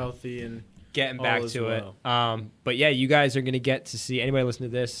and Yeah. you're healthy and getting all back is to well. it. But yeah, you guys are going to get to see, anybody listening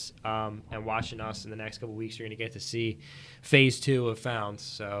to this and watching us in the next couple weeks, you're going to get to see phase 2 of Found.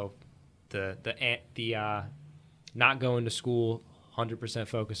 So the not going to school, 100%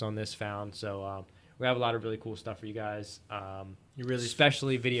 focus on this Found. So we have a lot of really cool stuff for you guys. you're really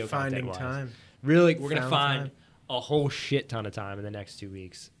especially video finding content-wise. time. Really, we're going to Found find time. a whole shit ton of time in the next 2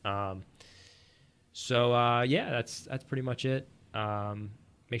 weeks. Yeah, that's pretty much it.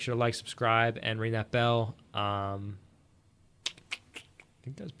 Make sure to like, subscribe, and ring that bell. I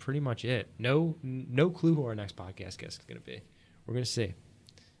think that's pretty much it. No clue who our next podcast guest is going to be. We're going to see.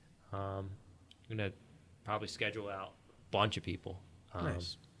 I'm going to probably schedule out a bunch of people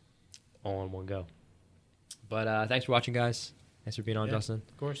Nice. all in one go. But thanks for watching, guys. Thanks for being on, Yeah. Justin.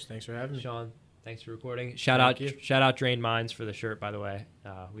 Of course. Thanks for having me. Sean, thanks for recording. Shout Thank out Drain Minds for the shirt, by the way.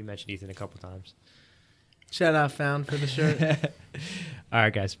 We mentioned Ethan a couple times. Shout out Found for the shirt. All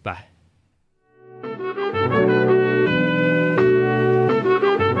right, guys. Bye.